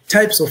 Now,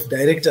 types of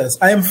directors.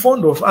 I am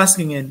fond of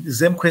asking an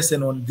exam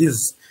question on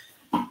this.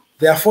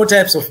 There are 4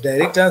 types of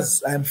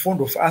directors I am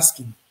fond of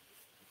asking.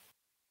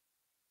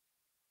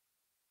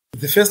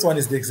 The first one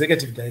is the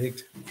executive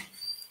director.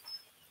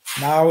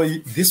 Now,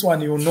 this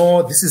one, you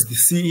know, this is the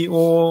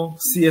CEO,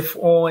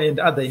 CFO, and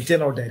other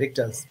internal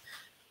directors,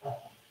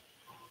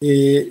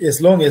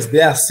 as long as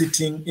they are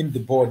sitting in the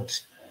board.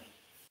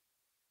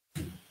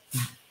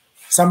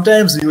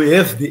 Sometimes you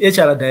have the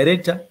HR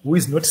director who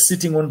is not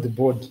sitting on the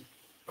board.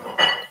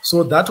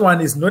 So that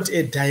one is not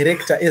a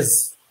director,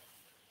 as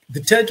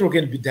the title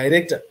can be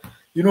director.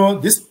 You know,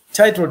 this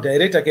title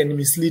director can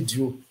mislead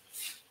you.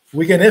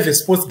 We can have a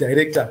sports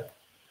director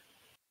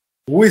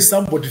who is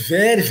somebody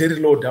very, very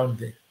low down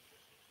there.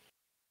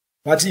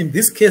 But in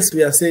this case,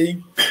 we are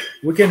saying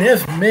we can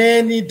have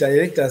many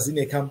directors in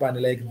a company,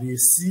 like the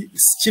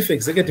chief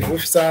executive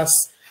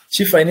officers,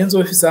 chief finance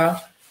officer,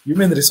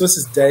 human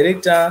resources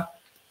director,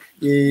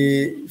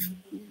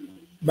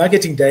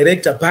 marketing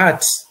director,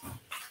 but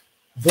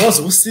those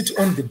who sit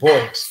on the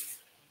board,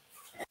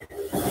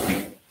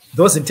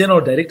 those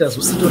internal directors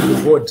who sit on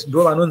the board,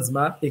 those are known as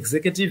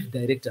executive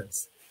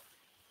directors.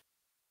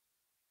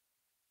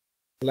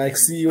 Like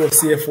CEO,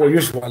 CFO,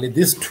 usually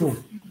these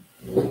two.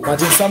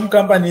 But in some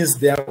companies,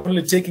 they are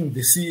only taking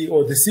the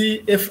CEO. The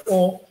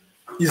CFO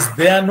is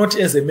there not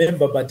as a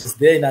member, but is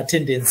there in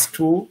attendance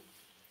to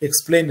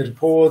explain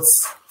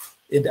reports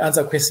and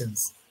answer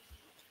questions.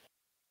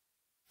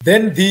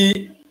 Then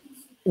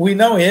we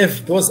now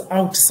have those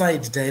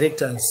outside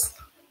directors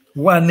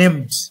who are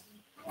named,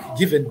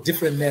 given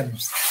different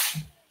names.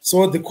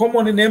 So the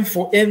common name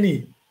for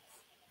any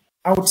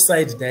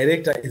outside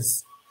director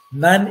is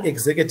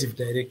non-executive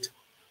director.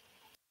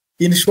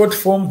 In short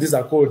form, these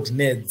are called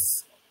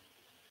NEDs.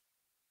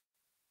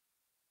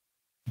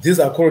 These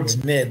are called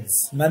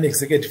NEDs,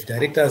 non-executive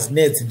directors,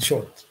 NEDs in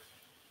short.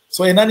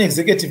 So a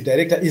non-executive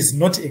director is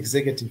not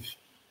executive.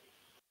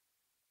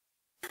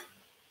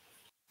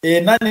 A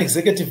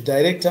non-executive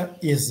director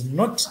is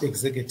not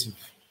executive.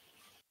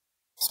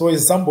 So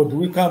it's somebody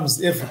who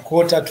comes every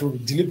quarter to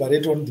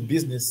deliberate on the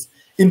business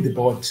in the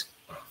board.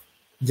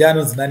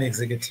 Jano's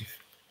non-executive.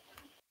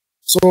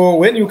 So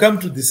when you come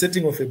to the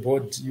setting of a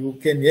board, you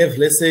can have,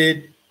 let's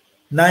say,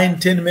 9,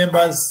 10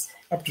 members,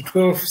 up to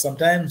 12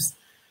 sometimes.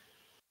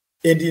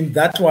 And in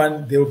that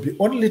one, there will be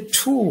only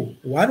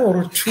 1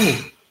 or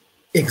 2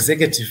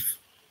 executive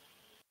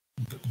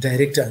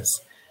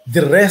directors.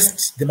 The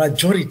rest, the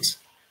majority,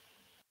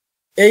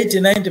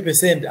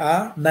 80–90%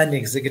 are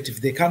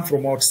non-executive. They come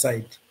from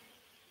outside.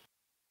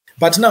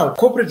 But now,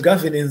 corporate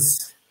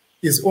governance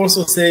is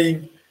also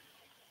saying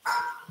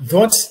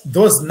that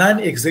those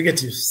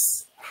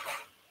non-executives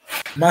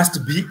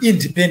must be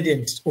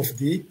independent of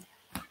the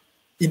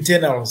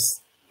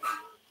internals.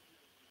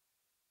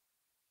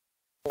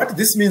 What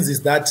this means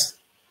is that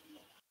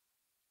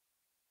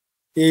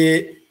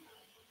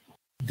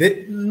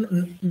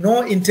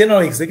no internal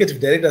executive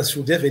directors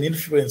should have an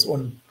influence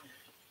on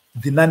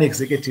the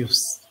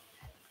non-executives.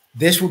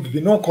 There should be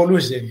no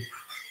collusion.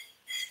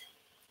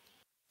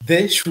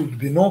 There should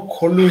be no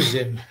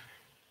collusion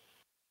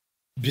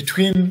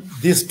between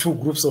these two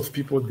groups of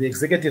people, the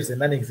executives and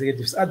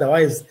non-executives.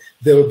 Otherwise,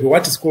 there will be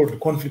what is called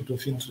conflict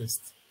of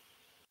interest.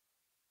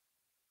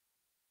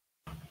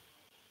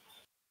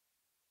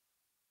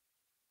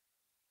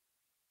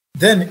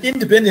 Then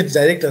independent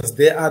directors,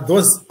 there are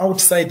those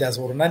outsiders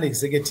or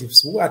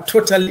non-executives who are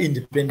totally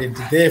independent.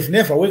 They have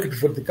never worked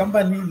for the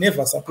company,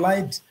 never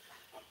supplied.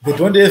 They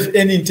don't have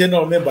any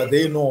internal member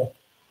they know.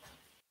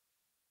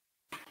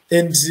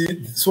 And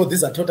so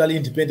these are totally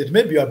independent.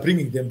 Maybe you are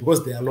bringing them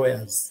because they are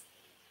lawyers.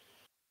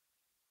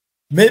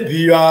 Maybe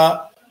you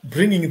are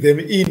bringing them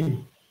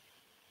in.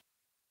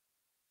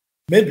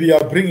 Maybe you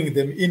are bringing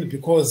them in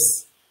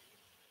because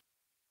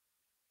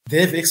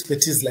they have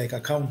expertise like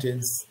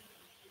accountants,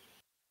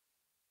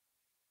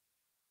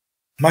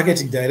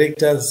 marketing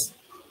directors.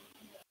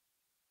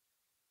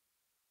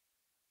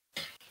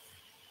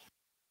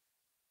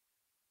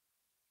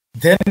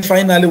 Then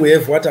finally, we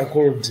have what are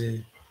called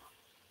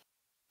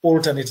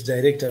alternate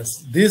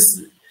directors.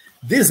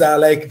 These are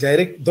like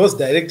those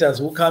directors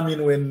who come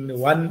in when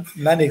one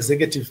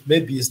non-executive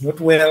maybe is not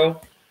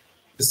well,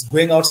 is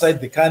going outside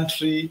the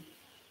country,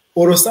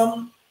 or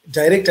some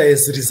director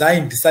has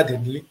resigned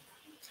suddenly.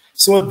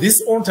 So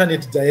this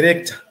alternate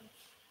director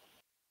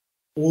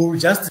will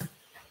just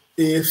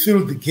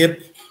fill the gap.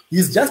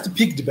 He's just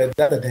picked by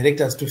the other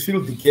directors to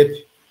fill the gap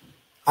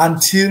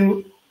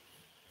until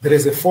there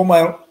is a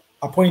formal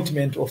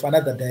appointment of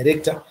another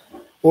director,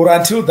 or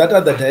until that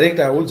other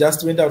director who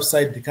just went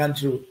outside the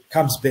country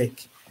comes back.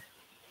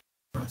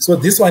 So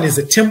this one is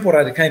a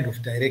temporary kind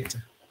of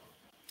director,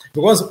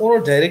 because all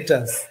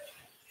directors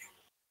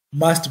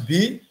must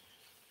be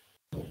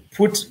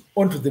put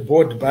onto the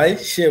board by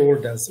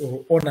shareholders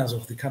or owners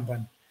of the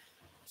company.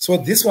 So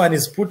this one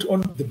is put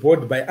on the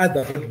board by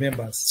other board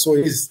members. So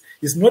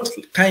it's not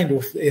kind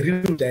of a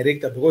real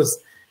director, because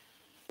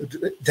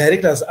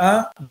directors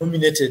are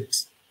nominated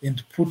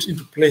and put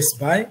into place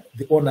by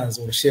the owners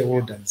or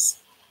shareholders.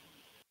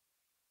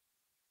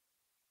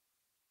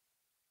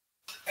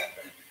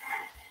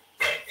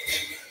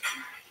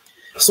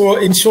 So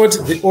in short,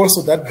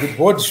 also that the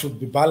board should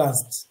be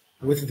balanced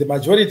with the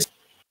majority.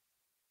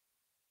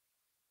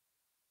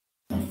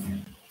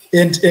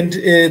 And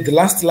the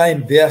last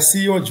line there,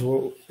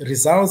 CEO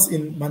results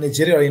in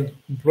managerial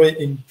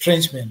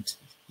entrenchment.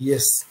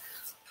 Yes,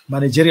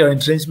 managerial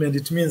entrenchment,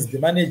 it means the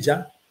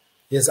manager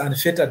has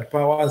unfettered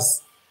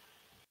powers.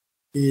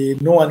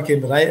 No one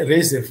can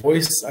raise a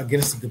voice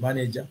against the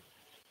manager.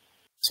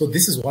 So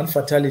this is one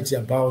fatality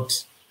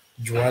about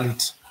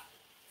duality.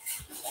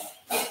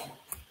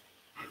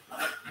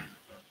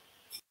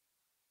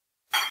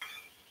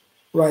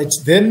 Right,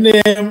 then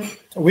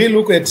we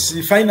look at,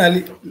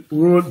 finally,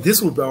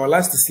 this will be our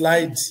last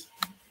slide,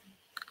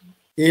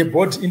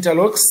 board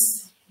interlocks.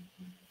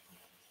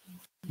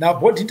 Now,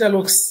 board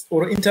interlocks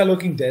or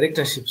interlocking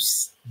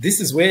directorships. This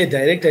is where a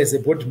director is a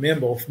board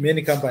member of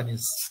many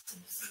companies,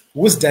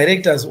 whose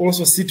directors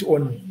also sit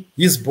on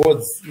his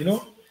boards. You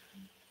know,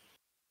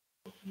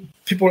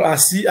 people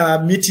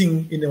are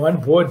meeting in one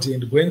board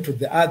and going to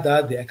the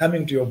other, they are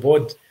coming to your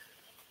board,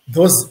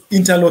 those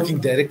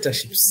interlocking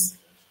directorships.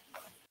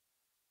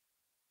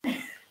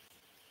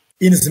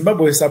 In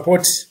Zimbabwe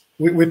support,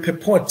 we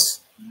purport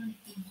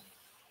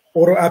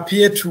or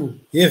appear to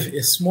have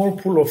a small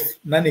pool of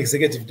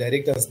non-executive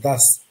directors.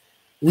 Thus,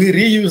 we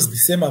reuse the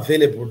same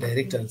available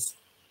directors.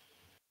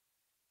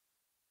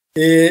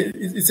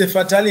 It's a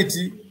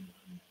fatality.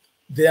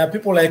 There are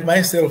people like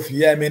myself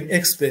here. I'm an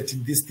expert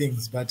in these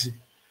things, but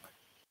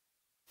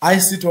I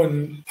sit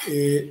on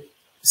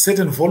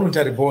certain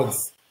voluntary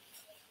boards,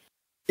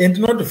 and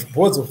not the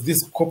boards of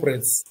these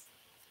corporates.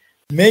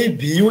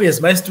 Maybe you, as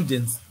my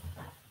students,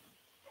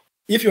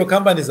 if your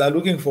companies are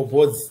looking for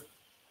boards,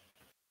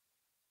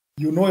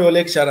 you know your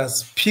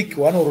lecturers, pick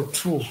one or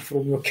two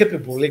from your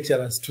capable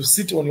lecturers to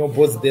sit on your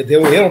boards there. They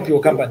will help your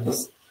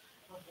companies.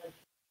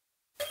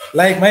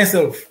 Like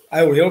myself,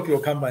 I will help your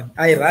company.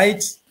 I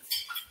write,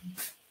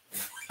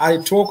 I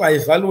talk, I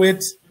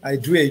evaluate, I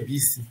do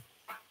ABC.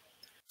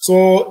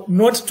 So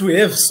not to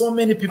have so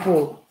many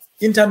people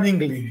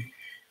intermingling.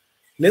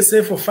 Let's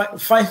say for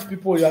five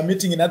people, you are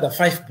meeting in other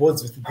 5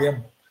 boards with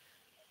them.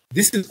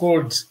 This is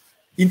called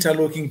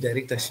interlocking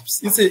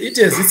directorships. It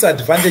has its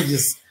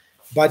advantages,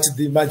 but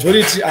the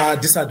majority are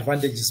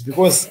disadvantages,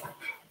 because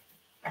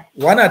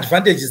one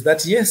advantage is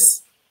that,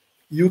 yes,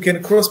 you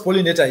can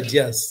cross-pollinate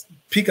ideas,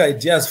 pick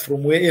ideas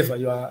from wherever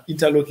you are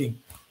interlocking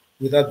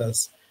with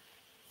others.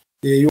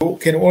 You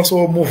can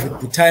also move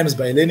with the times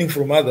by learning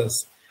from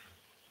others.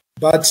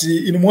 But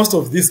in most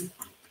of these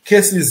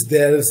cases,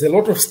 there's a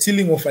lot of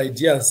stealing of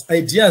ideas.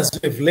 Ideas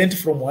you have learned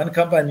from one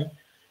company,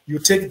 you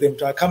take them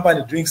to a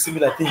company doing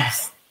similar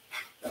things.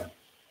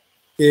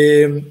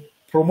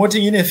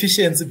 Promoting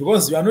inefficiency,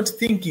 because you are not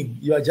thinking,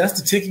 you are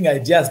just taking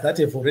ideas that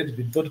have already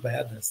been thought by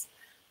others.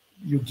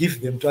 You give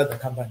them to other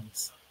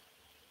companies.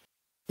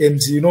 And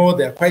you know,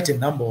 there are quite a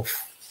number of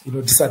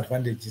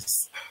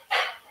disadvantages.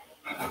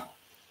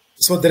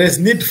 So there is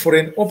need for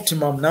an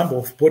optimum number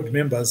of board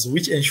members,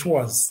 which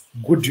ensures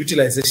good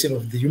utilization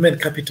of the human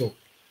capital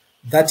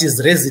that is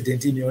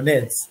resident in your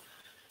needs.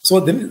 So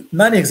the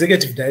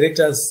non-executive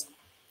directors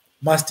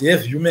must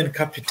have human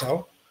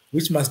capital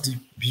which must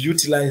be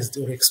utilized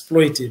or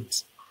exploited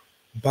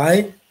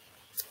by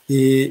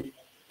these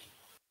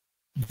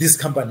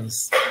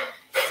companies.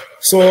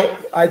 So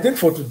I think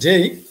for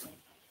today,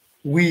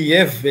 we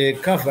have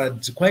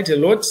covered quite a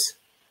lot.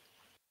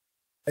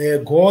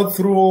 Go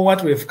through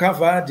what we've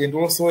covered and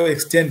also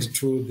extend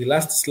to the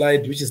last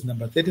slide, which is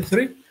number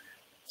 33.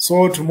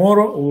 So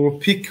tomorrow we'll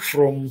pick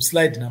from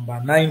slide number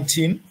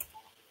 19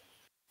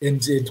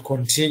 and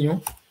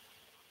continue.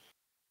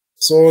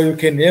 So you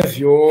can have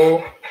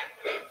your,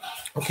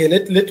 okay,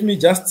 let me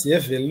just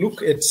have a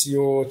look at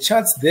your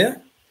charts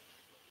there.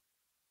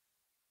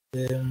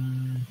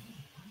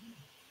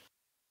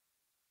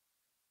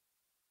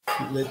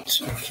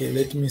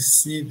 Let me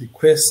see the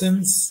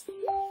questions.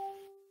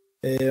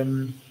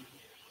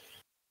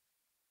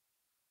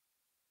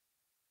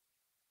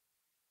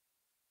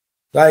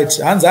 Right,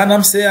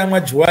 I'm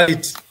saying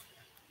duality.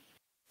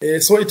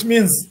 So it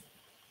means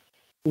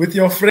with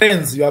your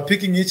friends, you are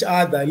picking each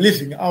other,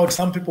 leaving out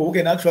some people who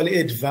can actually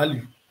add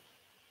value.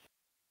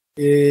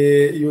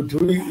 You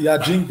are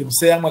doing the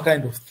same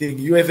kind of thing.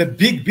 You have a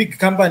big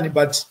company,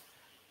 but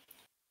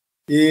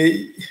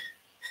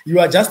you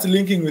are just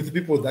linking with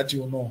people that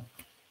you know.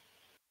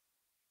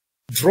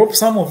 Drop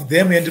some of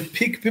them and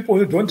pick people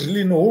you don't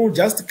really know who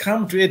just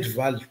come to add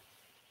value.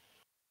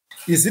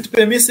 Is it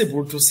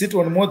permissible to sit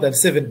on more than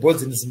 7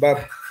 boards in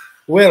Zimbabwe?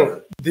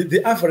 Well,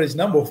 the average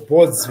number of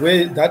boards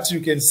that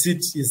you can sit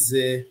is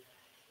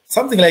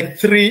something like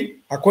 3,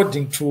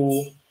 according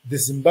to the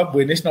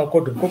Zimbabwe National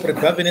Code of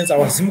Corporate Governance,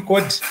 our ZIM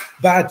code.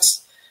 But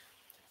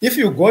if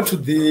you go to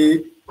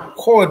the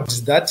code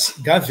that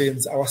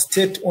governs our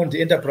state-owned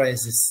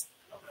enterprises,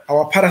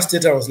 our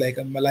parastatals like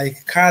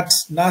CAT,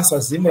 NASA,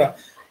 ZIMRA,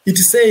 it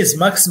says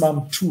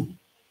maximum 2.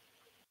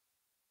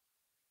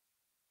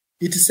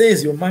 It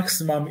says your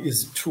maximum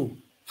is 2.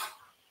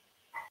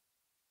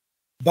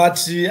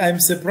 But I'm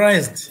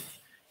surprised,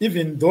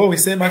 even though we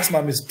say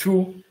maximum is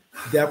 2,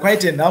 there are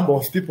quite a number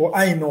of people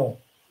I know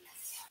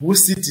who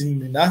sit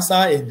in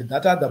NASA and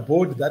that other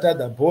board,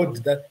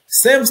 that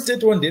same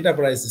state-owned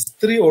enterprises,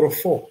 3 or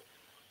 4.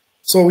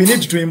 So we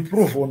need to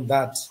improve on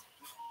that.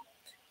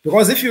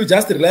 Because if you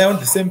just rely on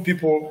the same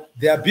people,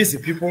 they are busy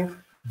people,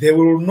 they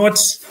will not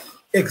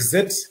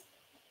exert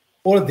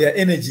all their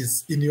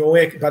energies in your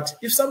work. But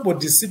if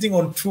somebody is sitting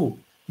on 2,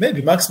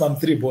 maybe maximum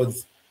 3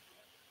 boards,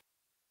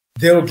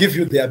 they will give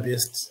you their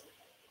best.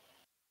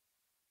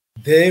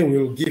 They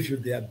will give you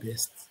their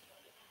best.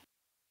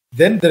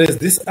 Then there is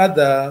this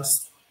other.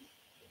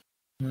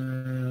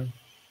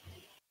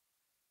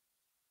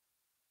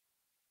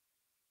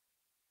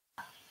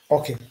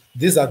 Okay,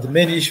 these are the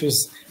main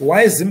issues.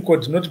 Why is ZIM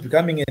code not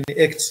becoming an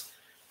act?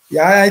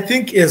 Yeah, I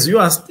think as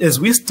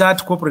we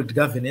start corporate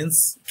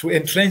governance to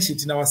entrench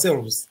it in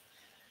ourselves,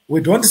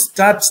 we don't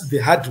start the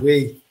hard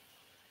way.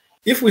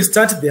 If we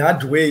start the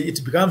hard way,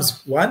 it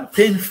becomes one,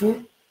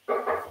 painful.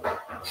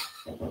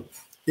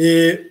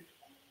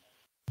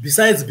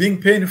 Besides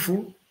being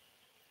painful,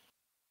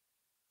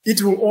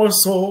 it will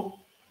also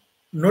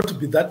not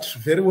be that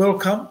very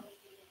welcome.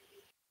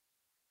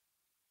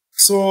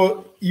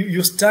 So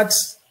you start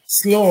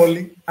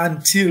slowly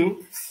until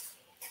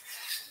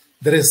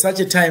there is such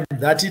a time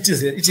that it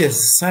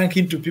has sunk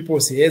into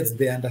people's heads,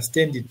 they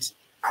understand it.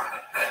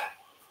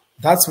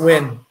 That's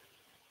when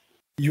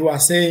you are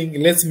saying,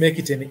 let's make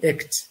it an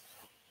act.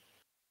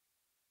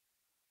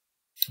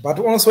 But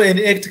also an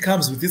act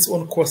comes with its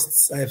own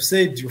costs. I have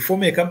said you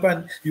form a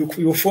company,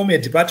 you form a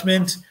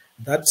department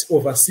that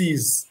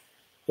oversees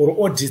or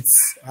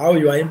audits how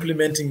you are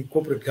implementing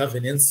corporate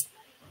governance.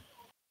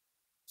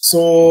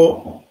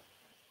 So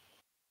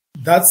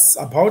that's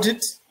about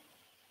it.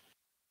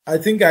 I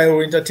think I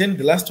will entertain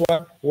the last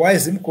one. Why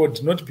is ZIM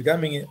code not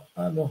becoming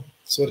no,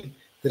 sorry.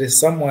 There is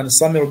someone,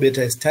 Samuel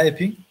Beta is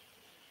typing.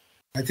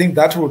 I think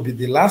that will be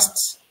the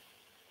last.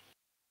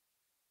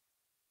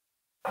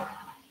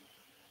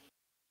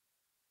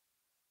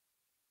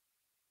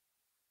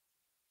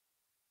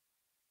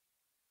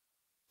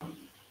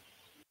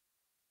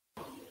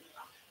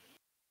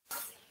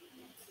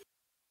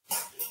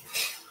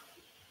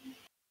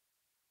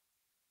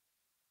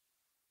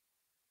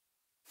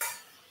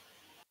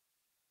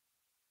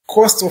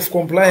 Cost of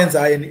compliance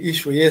are an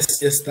issue. Yes,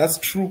 that's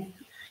true.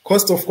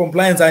 Cost of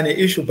compliance are an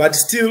issue, but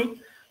still,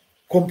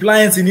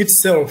 compliance in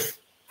itself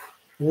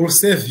will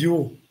save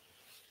you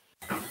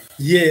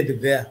here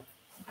and there.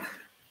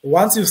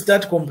 Once you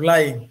start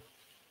complying,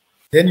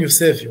 then you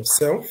save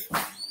yourself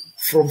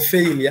from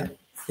failure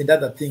and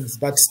other things.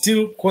 But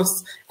still,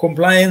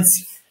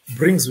 compliance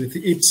brings with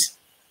it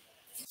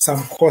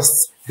some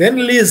costs.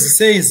 Then Liz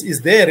says,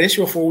 is there a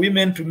ratio for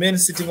women to men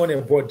sitting on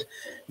a board?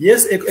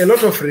 Yes, a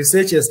lot of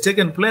research has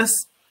taken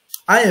place.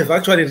 I have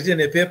actually written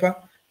a paper.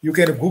 You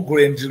can Google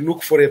and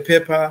look for a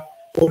paper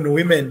on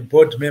women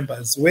board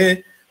members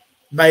where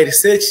my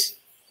research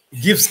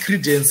gives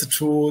credence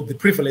to the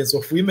prevalence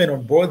of women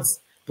on boards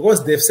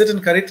because they have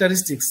certain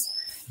characteristics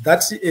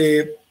that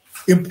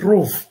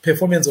improve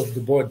performance of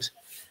the board.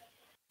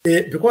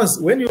 Because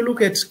when you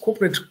look at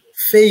corporate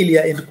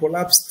failure and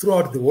collapse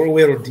throughout the whole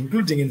world,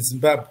 including in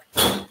Zimbabwe,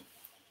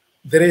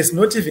 there is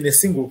not even a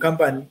single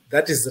company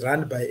that is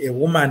run by a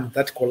woman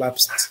that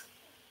collapsed.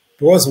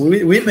 Because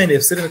women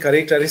have certain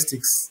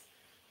characteristics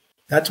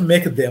that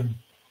make them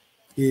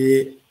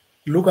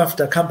look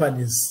after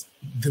companies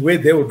the way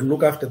they would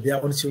look after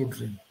their own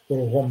children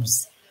or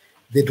homes.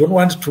 They don't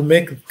want to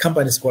make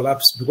companies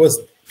collapse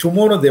because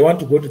tomorrow they want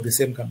to go to the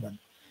same company.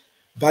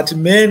 But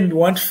men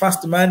want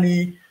fast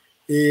money,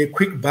 a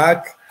quick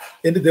buck,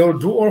 and they will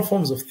do all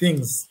forms of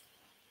things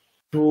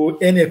to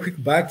earn a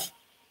quick buck.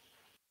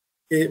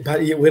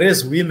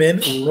 Whereas women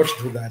will not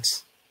do that.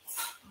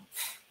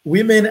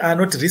 Women are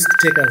not risk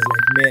takers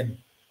like men.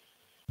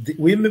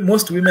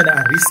 Most women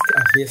are risk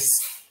averse,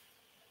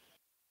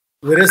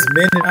 whereas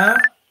men are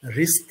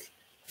risk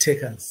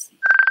takers.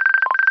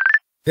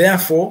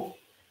 Therefore,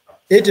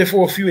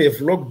 84 of you have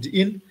logged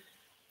in.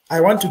 I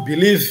want to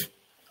believe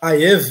I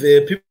have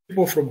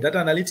people from data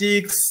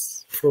analytics,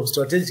 from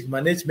strategic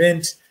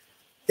management,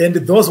 and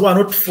those who are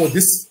not for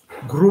this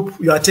group,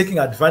 you are taking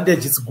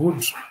advantage. It's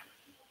good.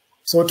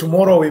 So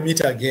tomorrow we meet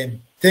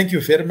again. Thank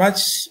you very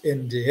much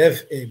and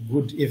have a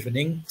good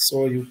evening.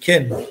 So you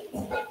can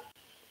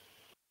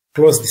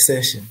close the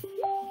session.